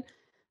me, but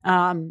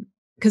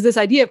because this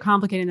idea of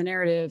complicating the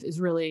narrative is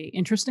really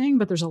interesting,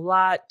 but there's a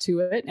lot to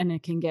it and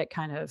it can get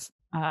kind of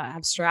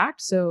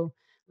abstract. So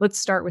let's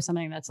start with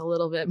something that's a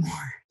little bit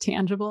more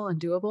tangible and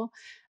doable.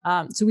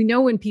 So we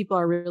know when people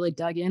are really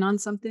dug in on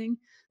something,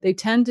 they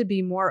tend to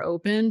be more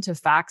open to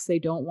facts they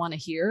don't want to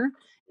hear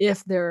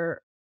if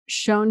they're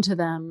shown to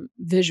them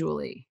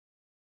visually.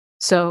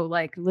 So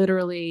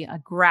literally a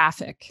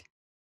graphic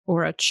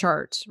or a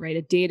chart, right?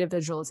 A data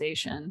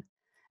visualization,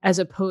 as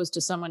opposed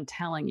to someone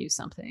telling you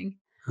something,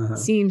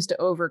 seems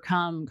to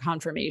overcome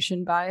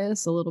confirmation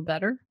bias a little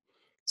better.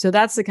 So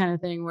that's the kind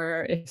of thing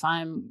where if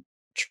I'm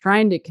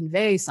trying to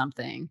convey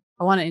something,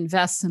 I want to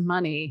invest some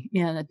money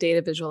in a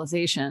data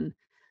visualization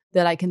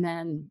that I can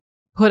then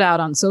put out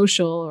on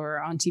social or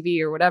on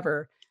TV or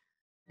whatever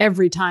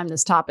every time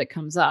this topic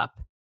comes up,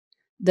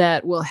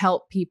 that will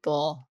help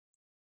people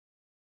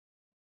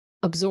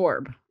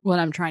absorb what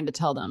I'm trying to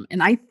tell them.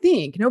 And I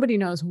think nobody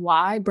knows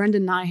why.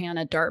 Brendan Nyhan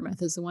at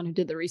Dartmouth is the one who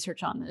did the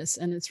research on this.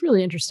 And it's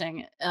really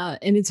interesting.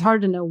 And it's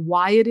hard to know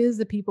why it is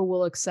that people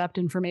will accept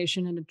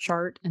information in a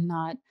chart and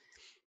not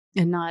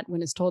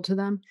when it's told to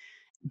them.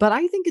 But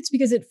I think it's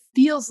because it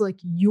feels like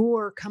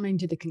you're coming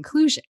to the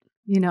conclusion,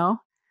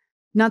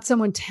 not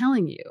someone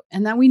telling you.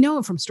 And that we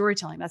know from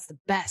storytelling, that's the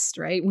best,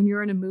 right? When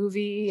you're in a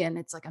movie and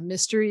it's like a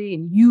mystery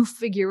and you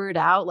figure it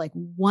out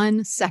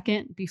 1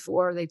 second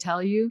before they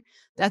tell you,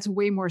 that's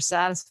way more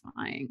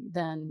satisfying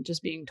than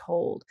just being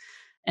told.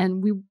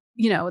 And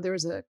there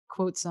was a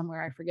quote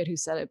somewhere, I forget who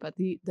said it, but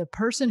the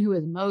person who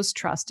is most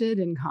trusted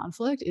in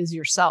conflict is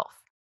yourself,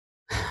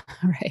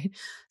 right?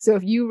 So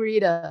if you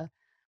read a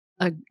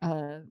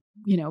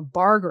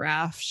bar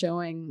graph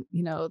showing,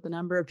 the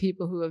number of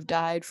people who have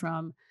died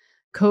from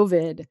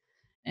COVID,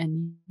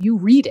 and you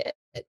read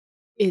it,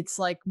 it's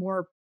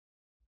more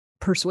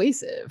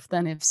persuasive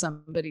than if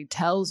somebody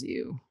tells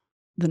you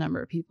the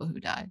number of people who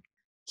died.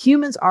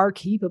 Humans are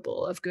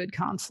capable of good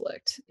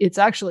conflict. It's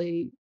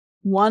actually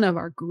one of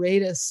our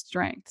greatest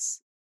strengths.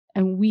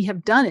 And we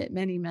have done it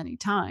many, many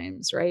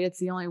times, right? It's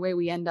the only way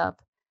we end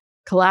up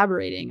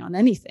collaborating on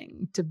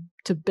anything,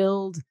 to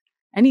build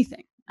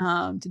anything,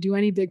 to do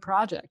any big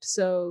project.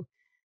 So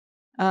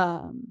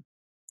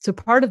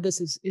part of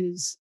this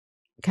is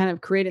kind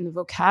of creating the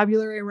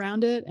vocabulary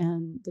around it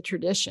and the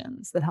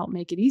traditions that help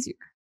make it easier.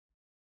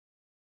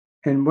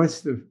 And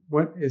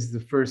what is the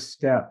first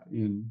step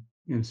in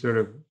sort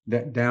of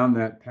down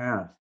that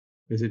path?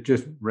 Is it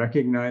just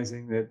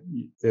recognizing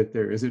that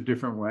there is a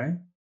different way?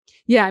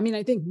 Yeah,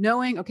 I think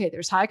knowing, okay,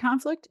 there's high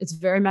conflict. It's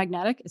very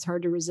magnetic. It's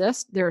hard to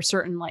resist. There are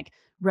certain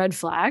red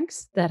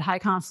flags that high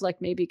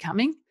conflict may be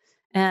coming,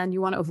 and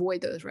you want to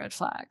avoid those red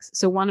flags.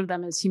 So one of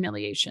them is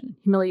humiliation.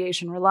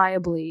 Humiliation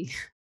reliably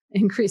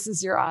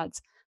increases your odds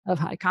of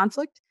high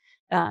conflict.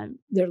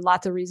 There are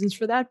lots of reasons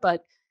for that,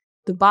 but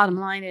the bottom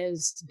line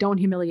is don't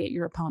humiliate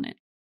your opponent.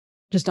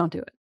 Just don't do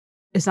it.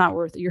 It's not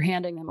worth it. You're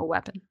handing them a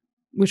weapon,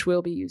 which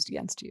will be used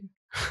against you.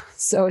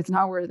 So it's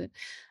not worth it.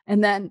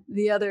 And then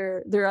there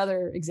are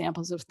other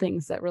examples of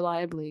things that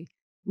reliably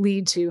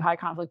lead to high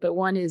conflict. But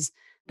one is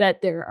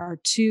that there are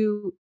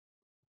two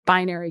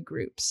binary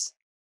groups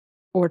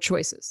or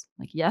choices,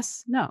 like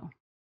yes, no,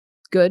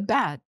 good,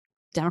 bad,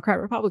 Democrat,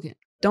 Republican.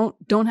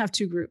 Don't have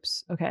two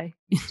groups. Okay.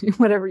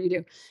 Whatever you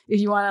do. If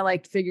you want to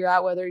like figure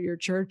out whether your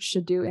church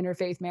should do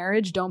interfaith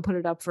marriage, don't put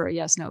it up for a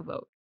yes, no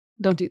vote.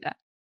 Don't do that.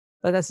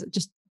 But that's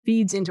just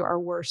feeds into our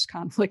worst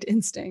conflict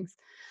instincts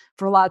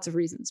for lots of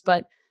reasons.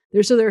 But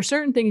there are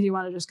certain things you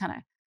want to just kind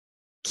of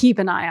keep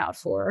an eye out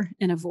for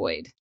and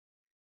avoid.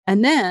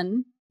 And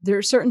then there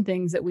are certain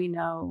things that we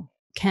know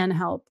can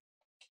help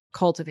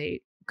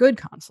cultivate good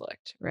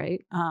conflict,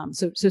 right?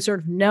 So sort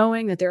of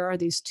knowing that there are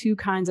these two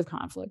kinds of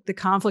conflict. The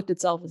conflict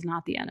itself is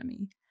not the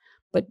enemy,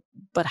 but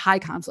high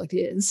conflict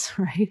is,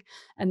 right?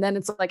 And then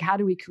it's like, how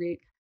do we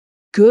create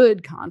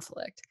good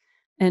conflict?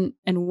 And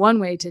one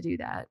way to do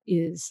that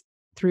is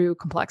through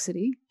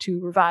complexity, to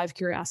revive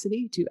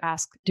curiosity, to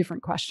ask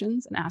different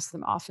questions and ask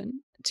them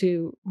often,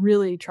 to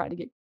really try to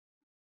get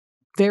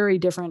very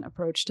different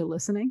approach to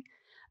listening,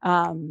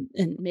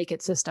 and make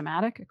it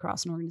systematic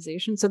across an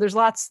organization. So there's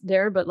lots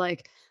there, but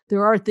like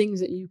there are things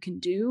that you can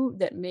do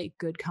that make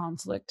good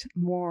conflict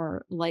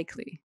more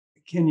likely.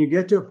 Can you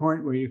get to a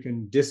point where you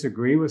can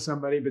disagree with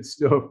somebody but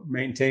still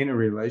maintain a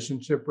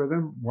relationship with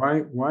them?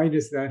 Why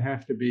does that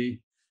have to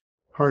be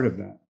part of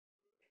that?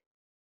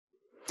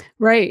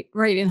 Right.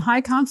 In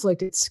high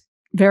conflict, it's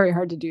very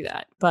hard to do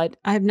that. But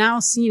I've now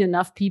seen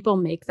enough people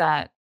make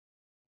that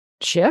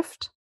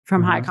shift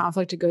from high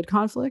conflict to good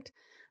conflict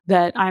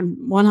that I'm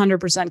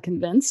 100%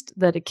 convinced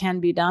that it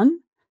can be done.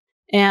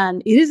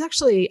 And it is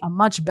actually a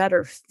much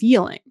better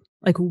feeling.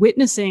 Like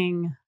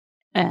witnessing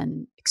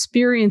and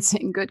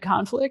experiencing good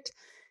conflict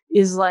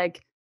is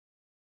like,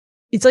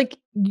 it's like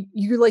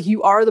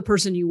you are the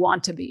person you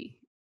want to be.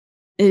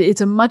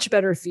 It's a much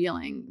better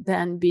feeling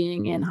than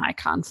being in high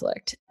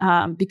conflict,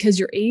 because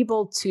you're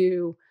able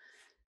to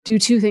do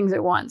two things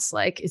at once.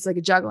 Like it's like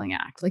a juggling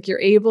act. Like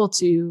you're able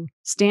to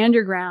stand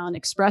your ground,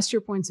 express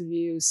your points of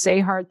view,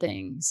 say hard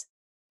things,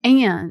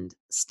 and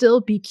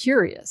still be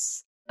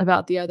curious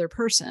about the other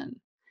person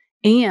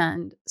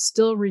and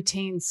still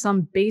retain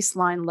some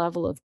baseline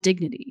level of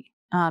dignity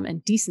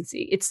and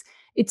decency. It's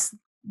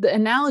the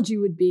analogy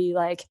would be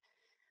like,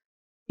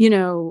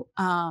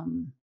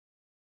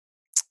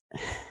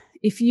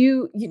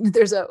 if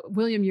there's a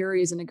William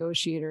Ury is a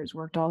negotiator, has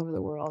worked all over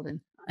the world.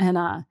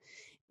 And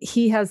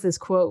he has this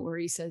quote where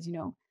he says,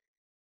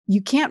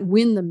 you can't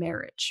win the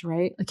marriage,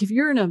 right? Like if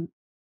you're in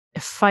a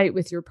fight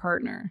with your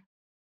partner,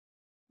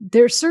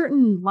 there's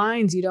certain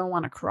lines you don't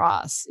want to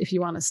cross if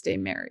you want to stay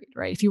married,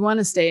 right? If you want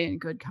to stay in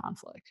good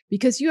conflict,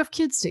 because you have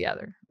kids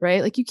together,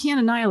 right? Like you can't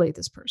annihilate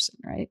this person,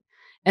 right?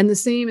 And the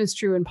same is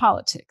true in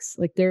politics.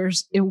 Like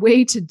there's a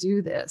way to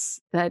do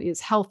this that is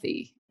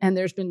healthy. And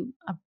there's been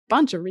a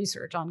bunch of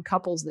research on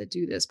couples that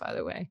do this, by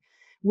the way,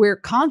 where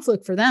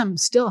conflict for them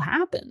still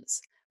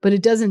happens, but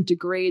it doesn't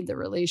degrade the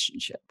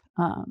relationship.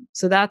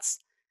 So that's,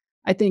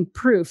 I think,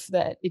 proof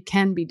that it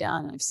can be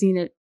done. I've seen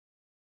it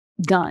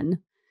done.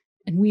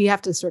 And we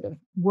have to sort of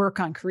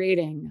work on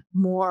creating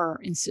more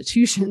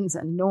institutions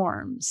and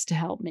norms to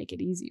help make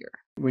it easier.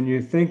 When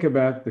you think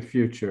about the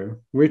future,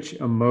 which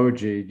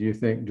emoji do you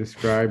think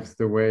describes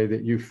the way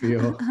that you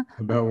feel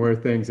about where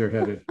things are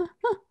headed?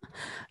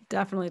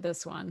 Definitely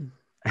this one.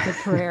 The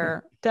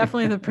prayer.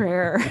 Definitely the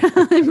prayer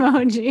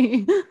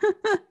emoji.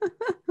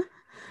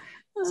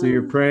 So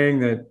you're praying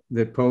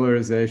that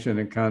polarization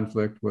and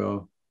conflict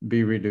will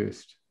be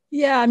reduced.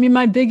 Yeah, I mean,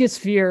 my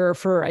biggest fear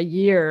for a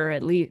year,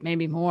 at least,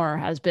 maybe more,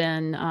 has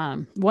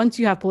been once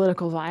you have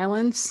political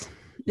violence,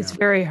 it's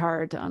very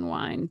hard to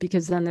unwind,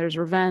 because then there's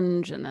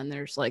revenge, and then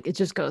there's like, it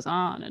just goes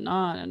on and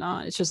on and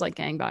on. It's just like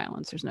gang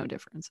violence. There's no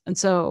difference. And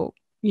so,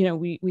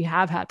 we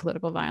have had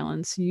political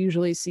violence. You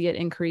usually see it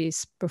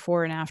increase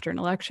before and after an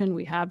election.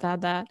 We have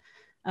had that.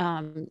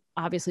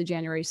 Obviously,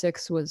 January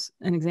 6th was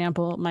an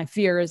example. My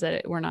fear is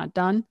that we're not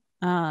done.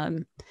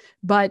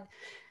 But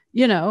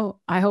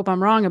I hope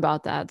I'm wrong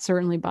about that.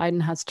 Certainly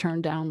Biden has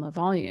turned down the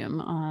volume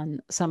on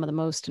some of the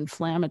most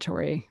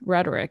inflammatory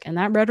rhetoric, and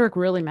that rhetoric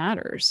really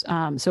matters.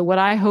 So what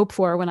I hope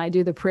for when I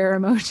do the prayer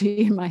emoji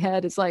in my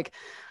head is like,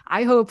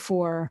 I hope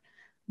for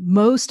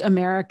most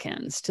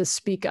Americans to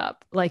speak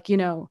up. Like,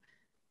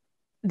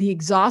 the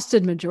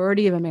exhausted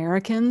majority of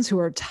Americans who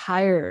are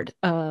tired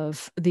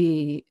of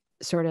the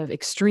sort of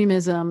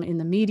extremism in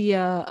the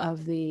media,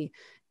 of the,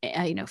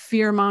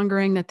 fear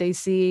mongering that they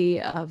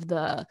see, of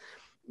the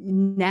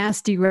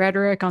nasty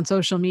rhetoric on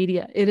social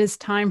media. It is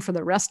time for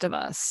the rest of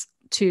us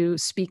to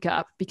speak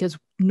up, because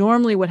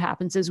normally what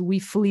happens is we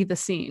flee the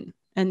scene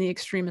and the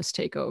extremists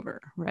take over,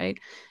 right?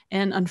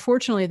 And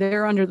unfortunately,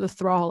 they're under the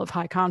thrall of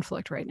high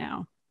conflict right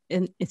now.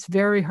 And it's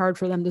very hard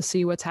for them to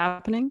see what's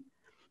happening.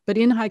 But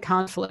in high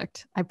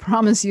conflict, I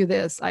promise you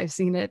this, I've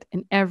seen it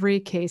in every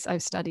case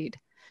I've studied.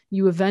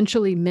 you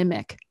eventually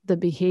mimic the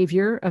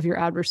behavior of your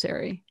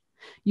adversary.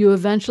 You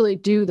eventually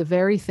do the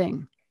very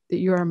thing that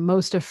you are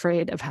most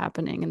afraid of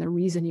happening and the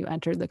reason you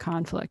entered the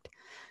conflict.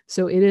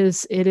 So it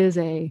is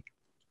a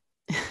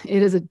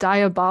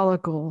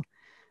diabolical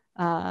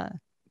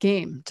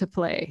game to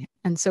play.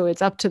 And so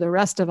it's up to the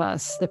rest of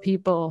us, the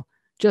people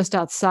just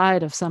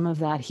outside of some of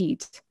that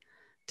heat,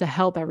 to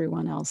help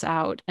everyone else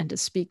out and to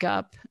speak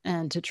up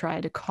and to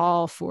try to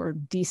call for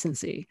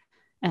decency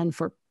and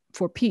for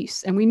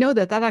peace. And we know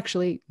that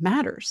actually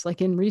matters.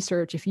 Like in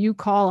research, if you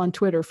call on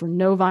Twitter for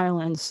no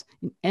violence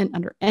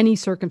under any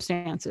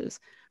circumstances,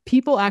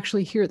 people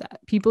actually hear that.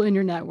 People in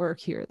your network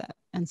hear that.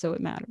 And so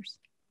it matters.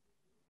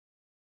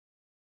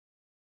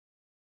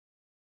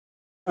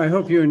 I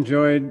hope you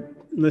enjoyed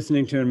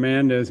listening to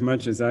Amanda as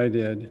much as I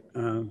did.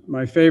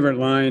 My favorite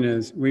line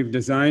is, "We've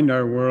designed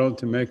our world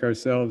to make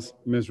ourselves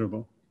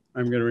miserable."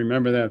 I'm going to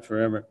remember that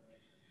forever.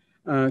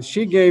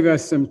 She gave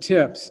us some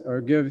tips,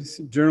 or gives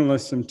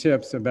journalists some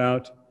tips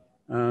about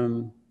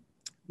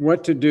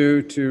what to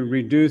do to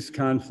reduce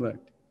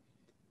conflict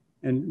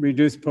and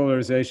reduce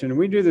polarization. And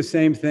we do the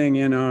same thing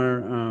in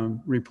our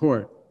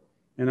report.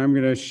 And I'm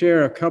going to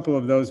share a couple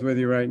of those with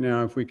you right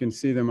now, if we can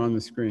see them on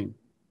the screen.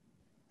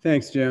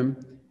 Thanks, Jim.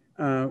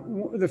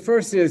 The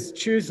first is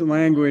choose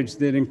language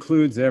that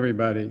includes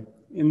everybody.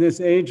 In this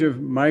age of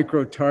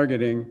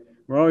micro-targeting,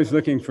 we're always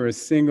looking for a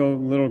single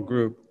little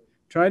group.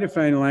 Try to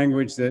find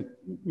language that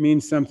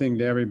means something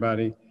to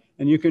everybody.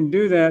 And you can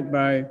do that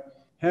by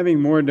having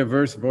more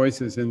diverse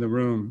voices in the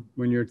room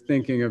when you're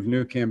thinking of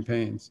new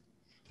campaigns.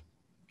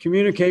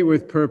 Communicate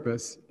with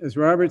purpose. As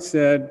Robert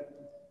said,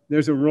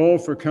 there's a role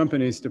for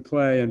companies to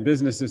play and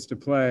businesses to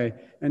play,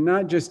 and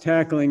not just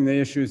tackling the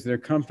issues they're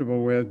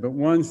comfortable with, but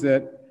ones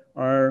that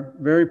are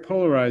very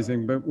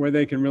polarizing, but where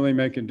they can really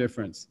make a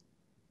difference.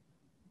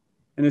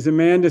 And as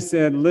Amanda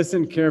said,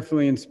 listen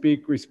carefully and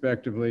speak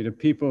respectfully to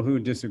people who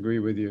disagree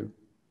with you.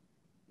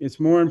 It's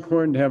more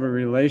important to have a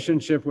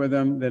relationship with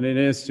them than it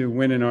is to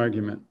win an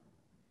argument.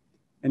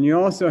 And you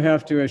also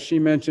have to, as she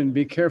mentioned,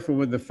 be careful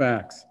with the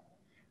facts.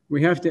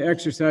 We have to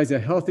exercise a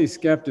healthy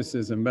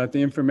skepticism about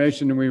the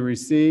information that we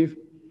receive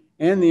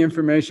and the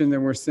information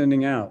that we're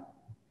sending out.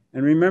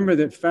 And remember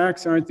that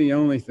facts aren't the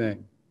only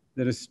thing,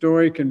 that a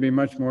story can be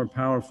much more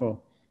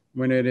powerful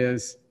when it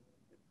is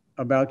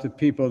about the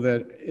people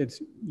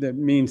that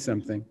mean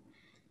something.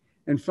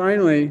 And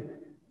finally,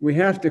 we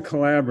have to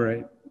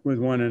collaborate with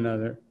one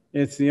another.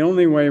 It's the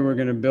only way we're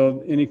going to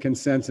build any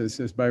consensus,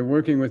 is by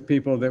working with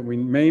people that we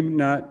may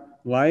not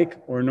like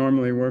or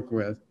normally work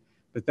with.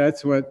 But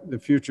that's what the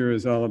future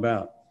is all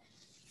about.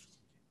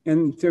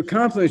 And to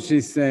accomplish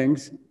these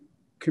things,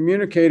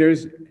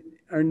 communicators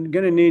are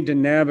going to need to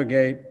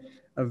navigate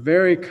a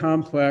very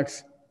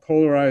complex,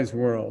 polarized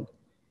world.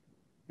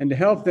 And to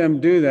help them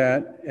do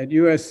that, at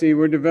USC,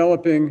 we're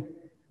developing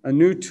a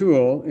new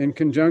tool in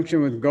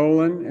conjunction with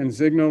Golan and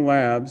Signal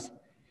Labs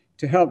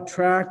to help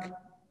track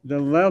the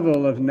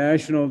level of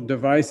national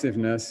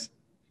divisiveness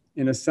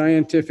in a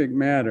scientific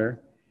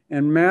matter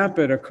and map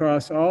it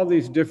across all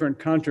these different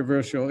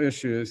controversial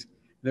issues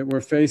that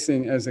we're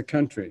facing as a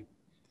country.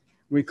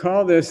 We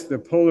call this the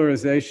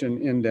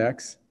Polarization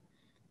Index.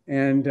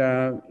 And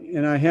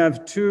I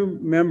have two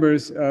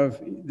members of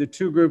the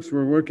two groups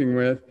we're working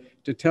with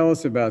to tell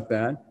us about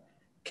that.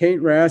 Kate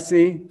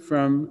Rassi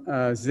from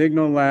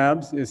Signal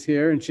Labs is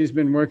here, and she's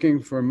been working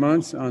for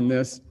months on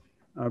this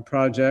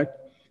project.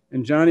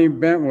 And Johnny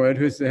Bentwood,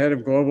 who's the head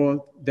of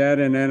global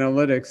data and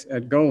analytics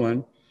at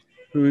Golan,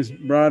 who's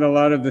brought a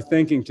lot of the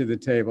thinking to the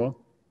table.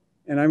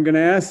 And I'm going to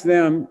ask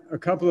them a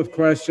couple of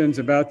questions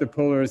about the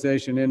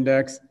Polarization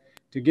Index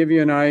to give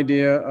you an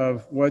idea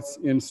of what's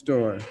in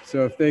store.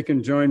 So if they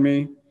can join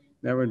me,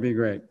 that would be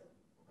great.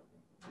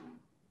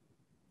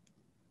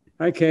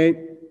 Hi, Kate.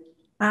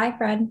 Hi,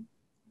 Fred.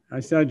 I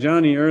saw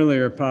Johnny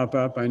earlier pop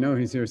up. I know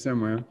he's here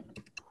somewhere.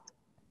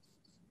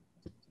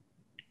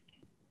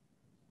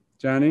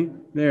 Johnny,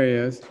 there he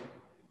is.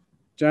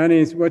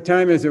 Johnny, what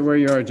time is it where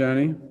you are,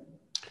 Johnny?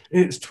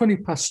 It's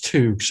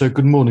 2:20, so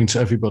good morning to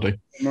everybody.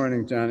 Good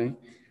morning, Johnny.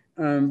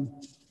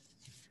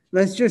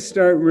 Let's just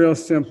start real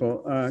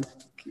simple.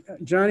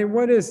 Johnny,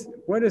 what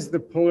does the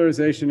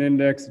Polarization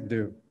Index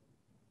do?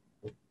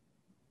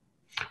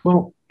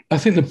 Well, I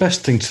think the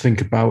best thing to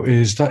think about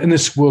is that in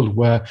this world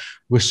where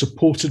we're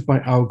supported by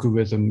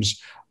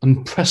algorithms,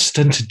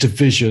 unprecedented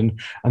division,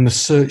 and the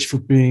search for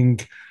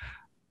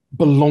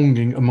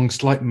belonging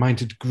amongst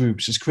like-minded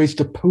groups, it's created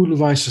a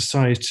polarized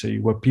society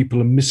where people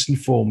are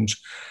misinformed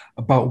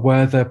about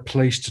where they're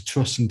placed to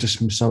trust and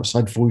dismiss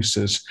outside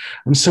voices.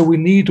 And so we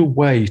need a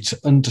way to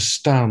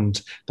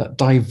understand that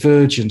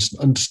divergence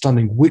and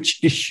understanding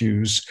which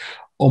issues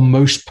are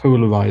most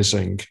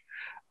polarizing.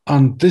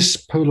 And this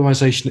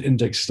Polarization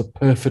Index is the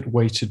perfect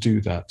way to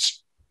do that.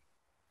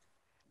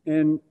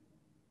 And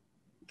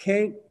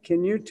Kate,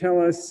 can you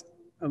tell us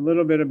a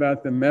little bit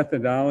about the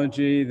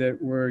methodology that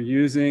we're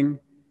using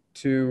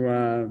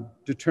to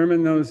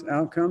determine those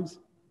outcomes?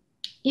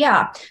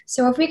 Yeah.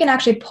 So if we can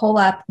actually pull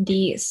up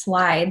the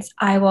slides,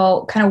 I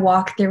will kind of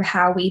walk through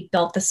how we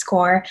built the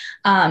score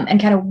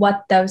and kind of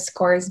what those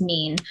scores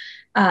mean.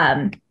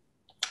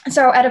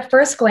 So at a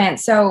first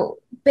glance, so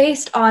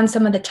based on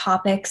some of the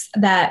topics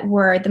that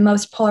were the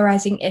most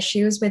polarizing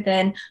issues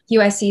within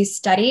USC's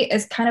study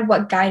is kind of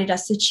what guided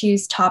us to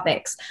choose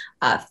topics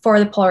for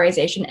the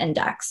polarization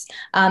index.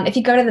 If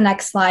you go to the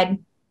next slide,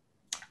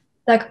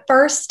 the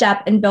first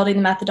step in building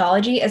the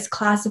methodology is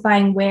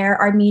classifying where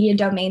our media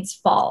domains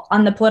fall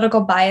on the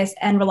political bias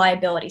and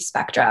reliability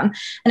spectrum.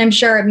 And I'm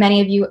sure many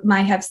of you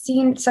might have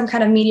seen some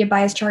kind of media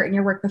bias chart in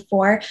your work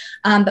before,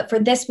 but for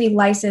this, we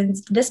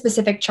licensed this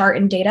specific chart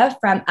and data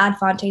from Ad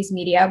Fontes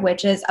Media,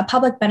 which is a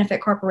public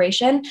benefit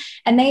corporation,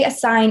 and they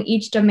assign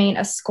each domain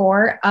a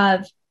score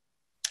of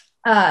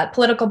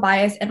political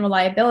bias and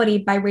reliability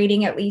by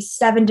rating at least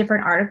 7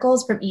 different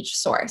articles from each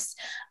source.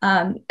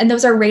 And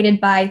those are rated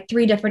by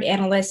 3 different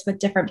analysts with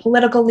different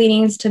political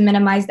leanings to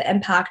minimize the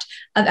impact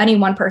of any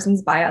one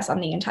person's bias on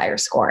the entire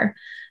score.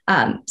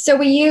 So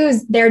we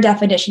use their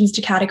definitions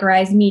to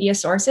categorize media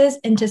sources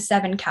into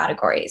 7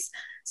 categories.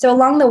 So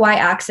along the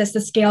y-axis,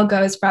 the scale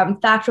goes from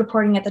fact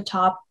reporting at the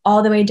top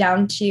all the way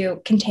down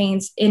to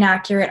contains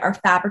inaccurate or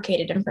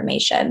fabricated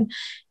information.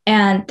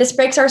 And this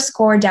breaks our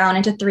score down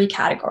into 3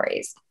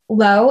 categories: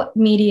 low,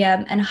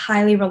 medium, and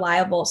highly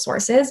reliable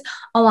sources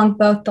along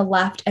both the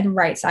left and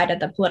right side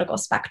of the political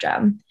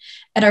spectrum.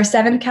 And our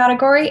 7th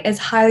category is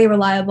highly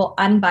reliable,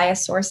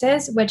 unbiased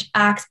sources, which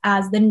acts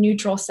as the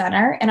neutral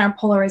center in our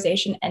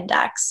polarization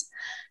index.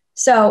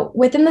 So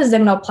within the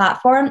Zignal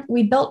platform,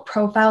 we built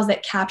profiles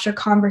that capture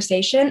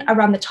conversation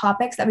around the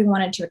topics that we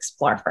wanted to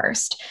explore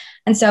first.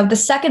 And so the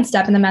second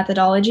step in the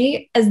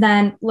methodology is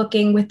then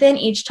looking within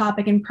each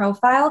topic and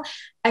profile,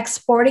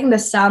 exporting the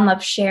sum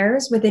of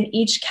shares within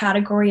each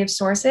category of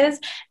sources,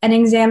 and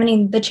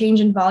examining the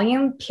change in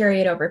volume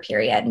period over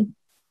period.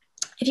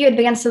 If you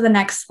advance to the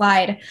next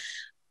slide,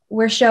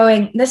 we're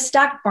showing this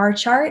stacked bar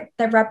chart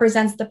that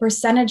represents the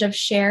percentage of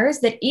shares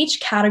that each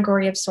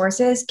category of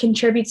sources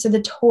contributes to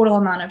the total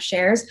amount of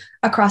shares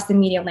across the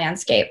media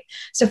landscape.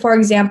 So for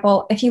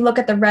example, if you look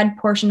at the red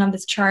portion of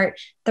this chart,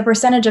 the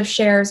percentage of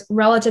shares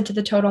relative to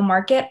the total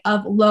market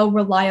of low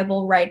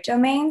reliable right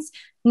domains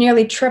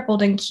nearly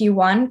tripled in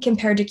Q1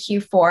 compared to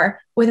Q4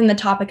 within the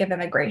topic of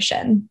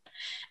immigration.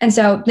 And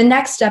so the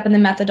next step in the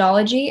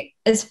methodology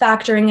is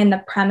factoring in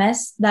the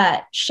premise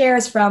that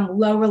shares from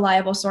low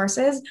reliable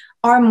sources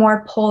are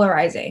more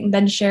polarizing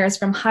than shares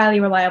from highly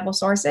reliable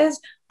sources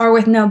or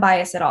with no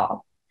bias at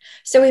all.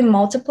 So we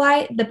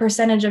multiply the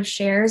percentage of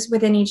shares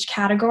within each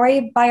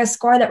category by a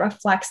score that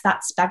reflects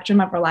that spectrum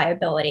of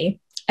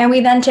reliability. And we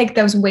then take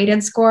those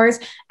weighted scores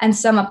and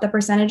sum up the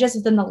percentages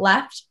within the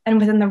left and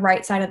within the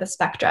right side of the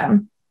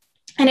spectrum.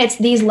 And it's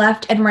these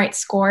left and right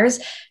scores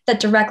that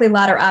directly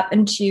ladder up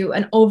into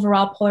an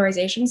overall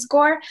polarization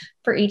score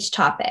for each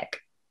topic.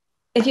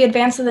 If you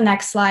advance to the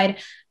next slide,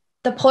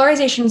 the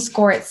polarization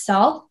score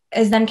itself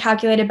is then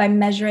calculated by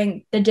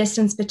measuring the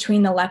distance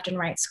between the left and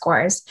right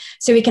scores.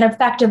 So we can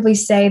effectively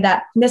say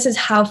that this is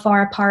how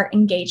far apart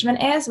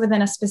engagement is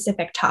within a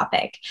specific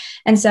topic.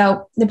 And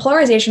so the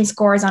polarization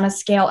score is on a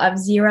scale of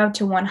 0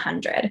 to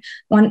 100,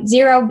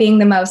 0 being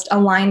the most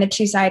aligned the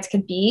two sides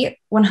could be,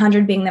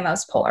 100 being the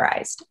most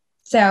polarized.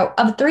 So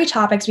of the 3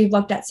 topics we've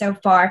looked at so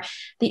far,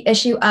 the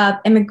issue of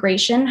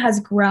immigration has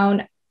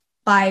grown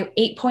by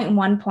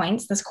 8.1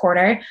 points this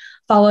quarter,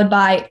 followed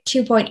by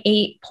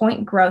 2.8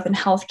 point growth in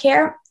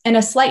healthcare and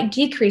a slight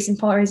decrease in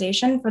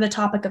polarization for the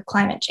topic of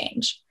climate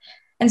change.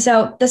 And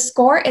so the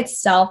score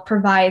itself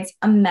provides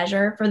a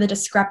measure for the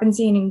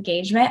discrepancy in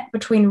engagement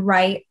between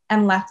right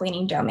and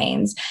left-leaning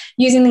domains,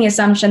 using the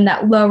assumption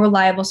that low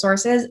reliable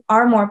sources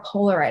are more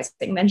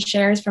polarizing than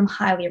shares from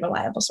highly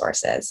reliable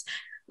sources.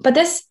 But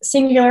this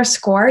singular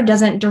score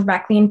doesn't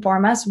directly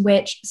inform us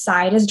which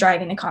side is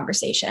driving the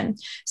conversation.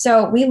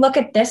 So we look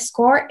at this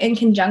score in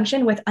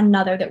conjunction with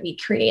another that we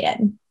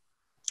created.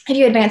 If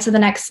you advance to the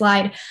next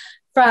slide,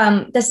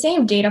 from the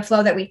same data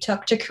flow that we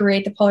took to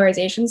create the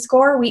polarization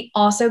score, we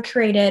also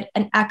created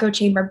an echo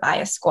chamber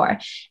bias score.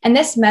 And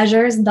this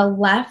measures the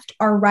left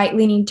or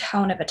right-leaning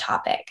tone of a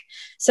topic.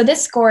 So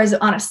this score is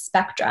on a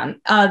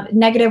spectrum of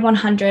negative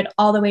 100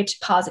 all the way to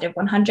positive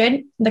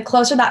 100. The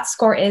closer that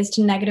score is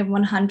to negative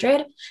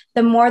 100,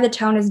 the more the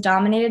tone is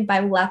dominated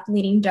by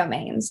left-leaning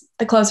domains.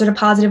 The closer to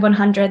positive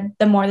 100,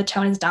 the more the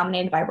tone is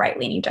dominated by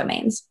right-leaning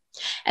domains.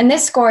 And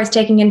this score is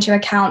taking into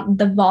account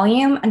the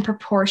volume and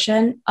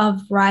proportion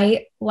of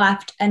right,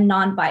 left, and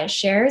non-biased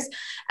shares,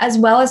 as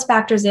well as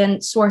factors in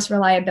source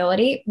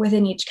reliability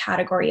within each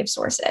category of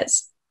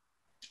sources.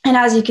 And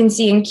as you can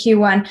see in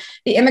Q1,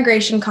 the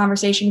immigration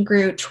conversation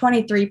grew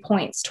 23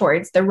 points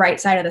towards the right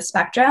side of the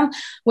spectrum,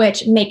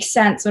 which makes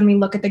sense when we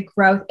look at the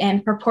growth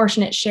in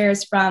proportionate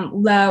shares from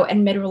low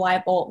and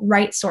mid-reliable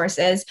right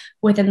sources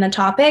within the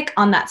topic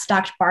on that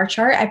stacked bar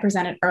chart I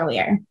presented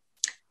earlier.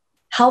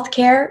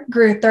 Healthcare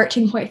grew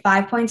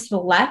 13.5 points to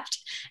the left,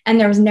 and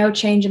there was no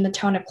change in the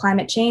tone of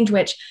climate change,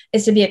 which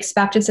is to be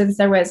expected since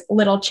there was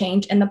little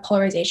change in the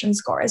polarization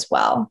score as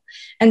well.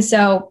 And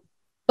so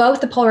both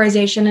the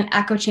polarization and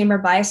echo chamber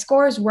bias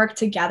scores work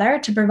together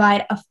to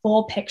provide a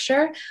full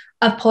picture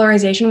of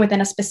polarization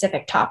within a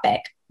specific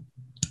topic.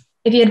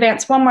 If you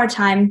advance one more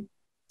time,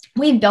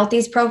 we built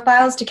these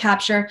profiles to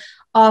capture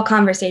all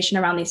conversation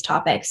around these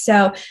topics.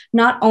 So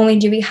not only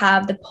do we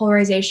have the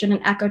polarization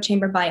and echo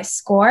chamber bias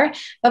score,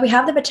 but we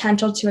have the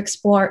potential to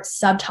explore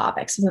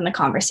subtopics within the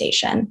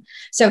conversation.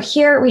 So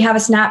here we have a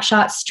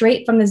snapshot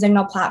straight from the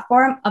Signal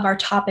platform of our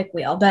topic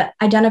wheel that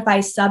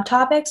identifies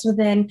subtopics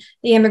within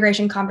the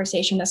immigration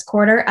conversation this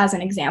quarter as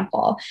an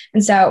example.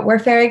 And so we're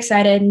very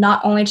excited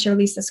not only to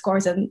release the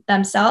scores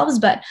themselves,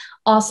 but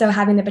also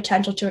having the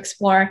potential to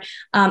explore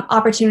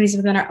opportunities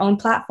within our own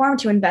platform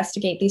to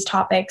investigate these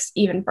topics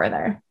even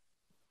further.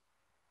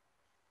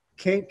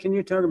 Kate, can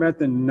you talk about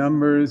the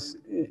numbers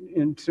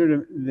in sort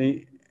of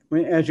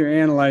as you're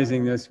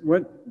analyzing this,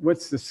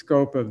 what's the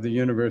scope of the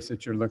universe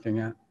that you're looking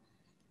at?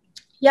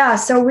 Yeah,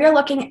 so we're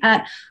looking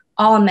at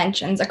all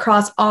mentions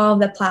across all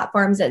of the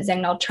platforms that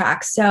Signal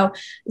tracks. So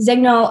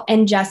Signal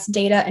ingests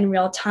data in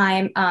real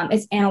time. Our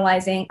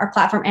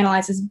platform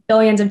analyzes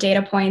billions of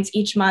data points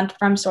each month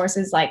from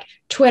sources like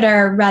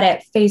Twitter,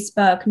 Reddit,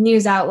 Facebook,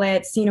 news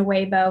outlets, Sina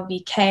Weibo,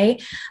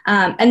 VK.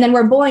 And then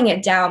we're boiling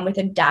it down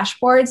within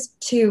dashboards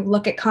to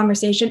look at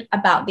conversation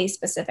about these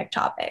specific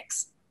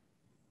topics.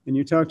 And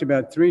you talked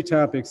about 3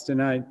 topics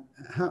tonight.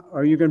 How,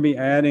 are you going to be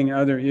adding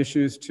other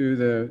issues to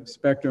the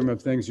spectrum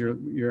of things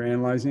you're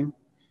analyzing?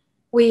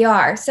 We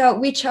are. So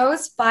we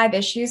chose 5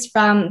 issues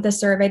from the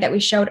survey that we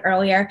showed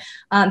earlier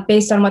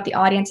based on what the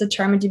audience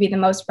determined to be the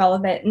most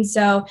relevant. And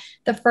so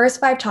the first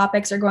 5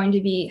 topics are going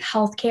to be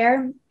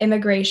healthcare,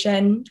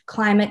 immigration,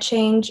 climate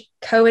change,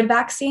 COVID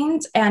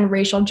vaccines, and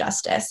racial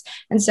justice.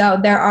 And so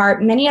there are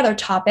many other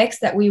topics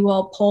that we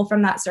will pull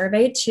from that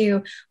survey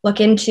to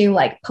look into,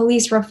 like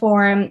police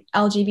reform,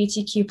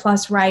 LGBTQ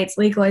plus rights,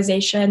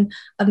 legalization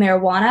of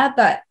marijuana,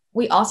 but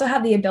we also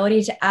have the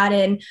ability to add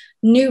in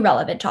new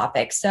relevant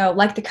topics. So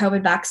like the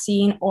COVID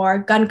vaccine or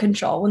gun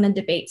control, when the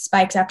debate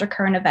spikes after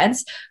current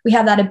events, we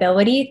have that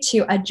ability to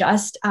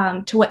adjust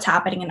to what's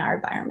happening in our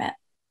environment.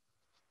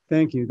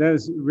 Thank you. That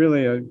was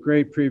really a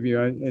great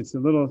preview. It's a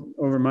little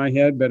over my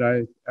head, but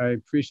I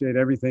appreciate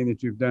everything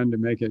that you've done to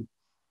make it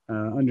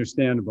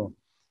understandable.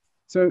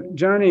 So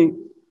Johnny,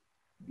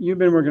 you've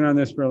been working on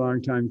this for a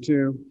long time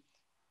too.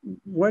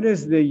 What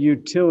is the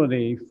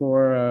utility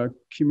for a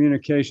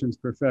communications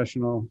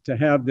professional to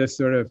have this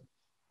sort of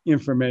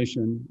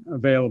information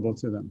available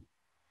to them?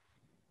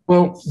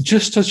 Well,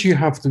 just as you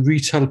have the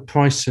retail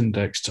price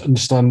index to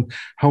understand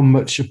how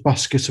much a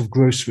basket of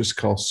groceries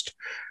cost,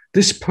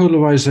 this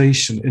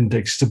polarization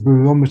index is a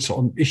barometer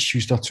on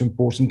issues that are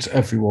important to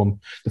everyone.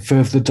 The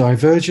further the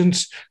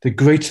divergence, the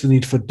greater the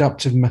need for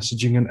adaptive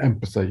messaging and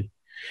empathy.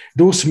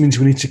 It also means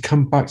we need to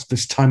come back to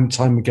this time and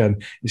time again.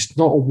 It's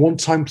not a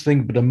one-time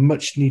thing, but a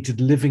much-needed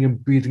living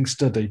and breathing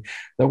study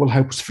that will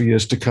help us for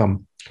years to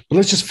come. But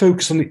let's just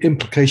focus on the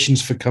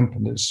implications for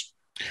companies.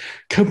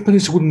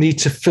 Companies will need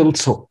to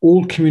filter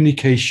all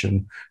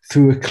communication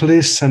through a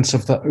clear sense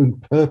of their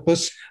own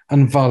purpose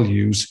and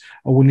values,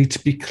 and will need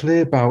to be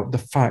clear about the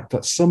fact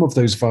that some of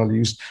those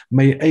values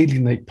may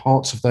alienate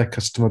parts of their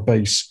customer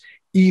base,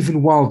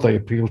 even while they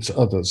appeal to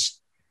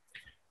others.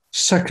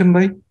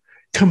 Secondly,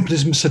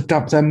 companies must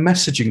adapt their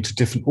messaging to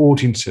different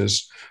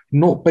audiences,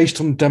 not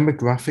based on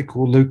demographic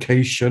or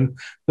location,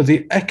 but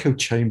the echo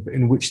chamber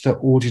in which their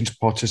audience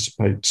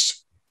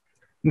participates.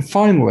 And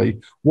finally,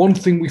 one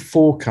thing we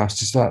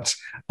forecast is that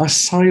as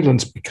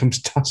silence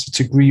becomes tacit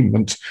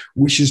agreement,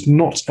 which is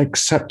not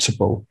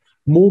acceptable,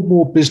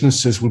 more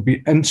businesses will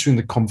be entering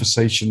the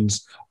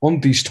conversations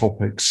on these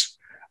topics,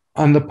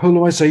 and the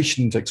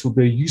polarization index will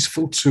be a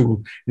useful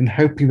tool in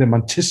helping them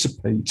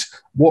anticipate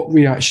what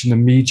reaction the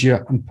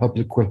media and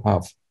public will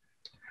have.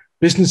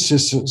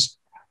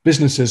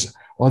 Businesses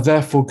are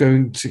therefore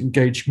going to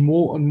engage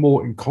more and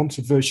more in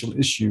controversial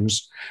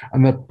issues,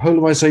 and the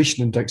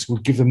polarization index will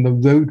give them the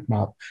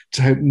roadmap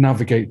to help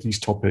navigate these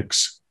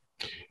topics.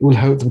 It will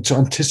help them to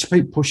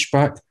anticipate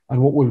pushback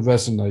and what will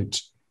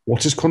resonate,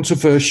 what is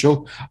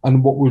controversial,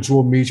 and what will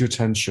draw media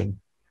attention.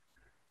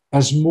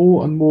 As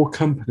more and more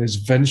companies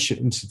venture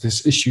into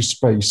this issue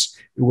space,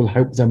 it will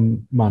help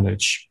them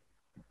manage.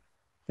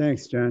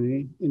 Thanks,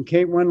 Johnny. And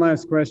Kate, one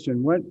last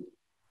question.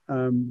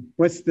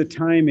 What's the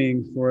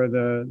timing for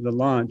the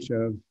launch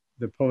of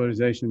the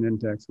polarization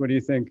index? What do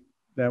you think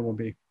that will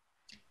be?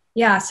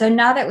 Yeah, so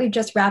now that we've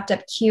just wrapped up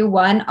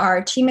Q1,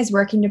 our team is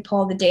working to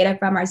pull the data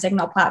from our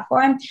Signal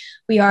platform.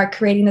 We are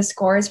creating the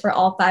scores for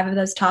all 5 of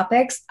those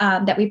topics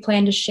that we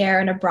plan to share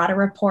in a broader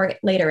report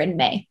later in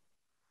May.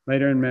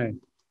 Later in May.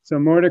 So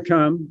more to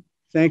come.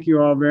 Thank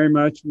you all very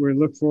much. We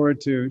look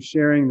forward to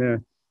sharing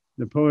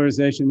the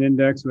polarization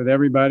index with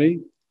everybody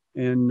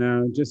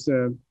in just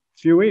a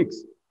few weeks.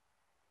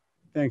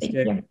 Thanks,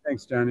 Kate.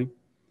 Thanks, Johnny.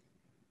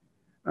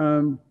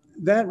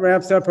 That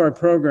wraps up our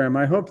program.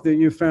 I hope that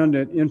you found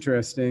it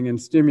interesting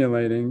and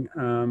stimulating.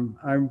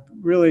 I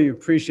really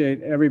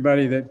appreciate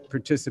everybody that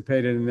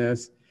participated in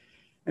this,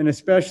 and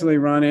especially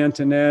Ron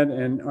Antoinette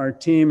and our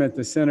team at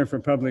the Center for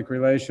Public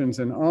Relations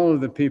and all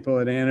of the people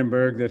at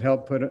Annenberg that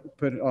helped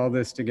put all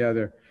this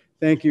together.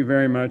 thank you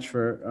very much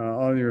for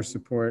all your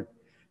support.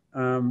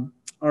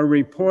 Our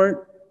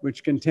report,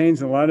 which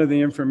contains a lot of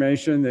the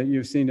information that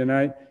you've seen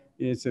tonight,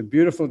 it's a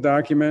beautiful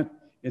document.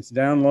 It's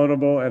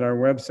downloadable at our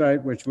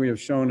website, which we have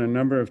shown a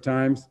number of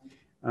times.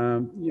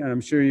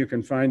 I'm sure you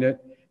can find it.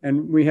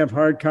 And we have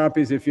hard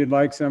copies if you'd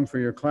like some for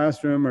your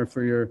classroom or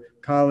for your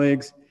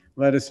colleagues.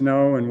 Let us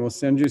know and we'll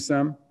send you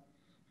some.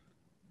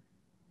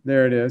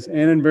 There it is,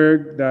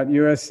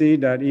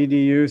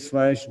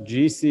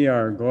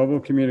 annenberg.usc.edu/GCR, Global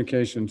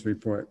Communications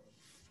Report.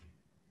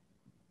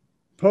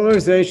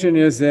 Polarization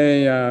is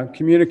a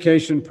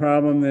communication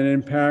problem that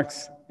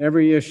impacts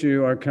every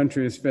issue our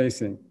country is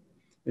facing.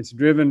 It's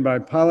driven by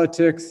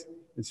politics,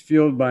 it's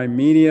fueled by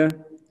media,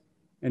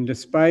 and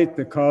despite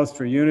the calls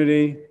for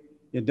unity,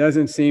 it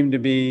doesn't seem to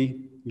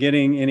be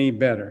getting any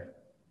better.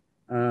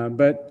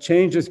 But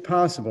change is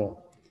possible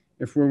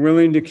if we're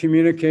willing to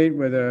communicate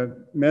with a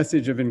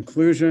message of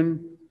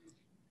inclusion,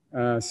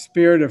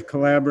 spirit of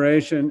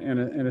collaboration,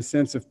 and a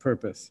sense of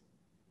purpose.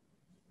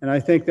 And I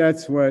think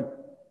that's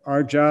what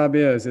our job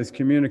is as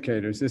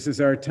communicators. This is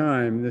our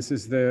time, this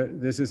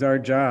is our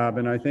job,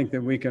 and I think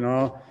that we can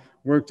all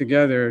work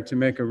together to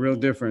make a real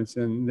difference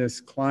in this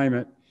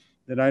climate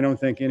that I don't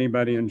think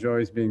anybody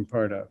enjoys being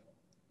part of.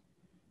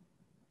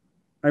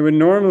 I would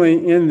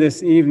normally end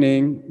this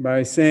evening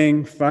by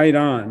saying, fight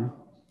on.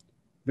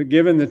 But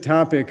given the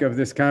topic of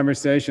this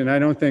conversation, I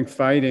don't think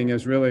fighting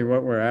is really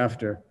what we're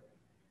after.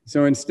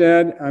 So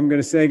instead, I'm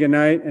going to say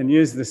goodnight and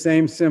use the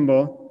same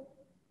symbol,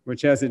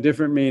 which has a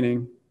different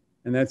meaning,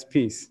 and that's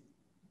peace.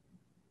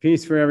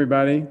 Peace for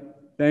everybody.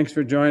 Thanks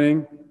for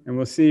joining, and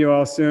we'll see you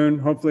all soon,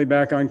 hopefully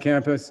back on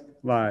campus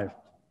live.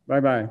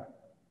 Bye-bye.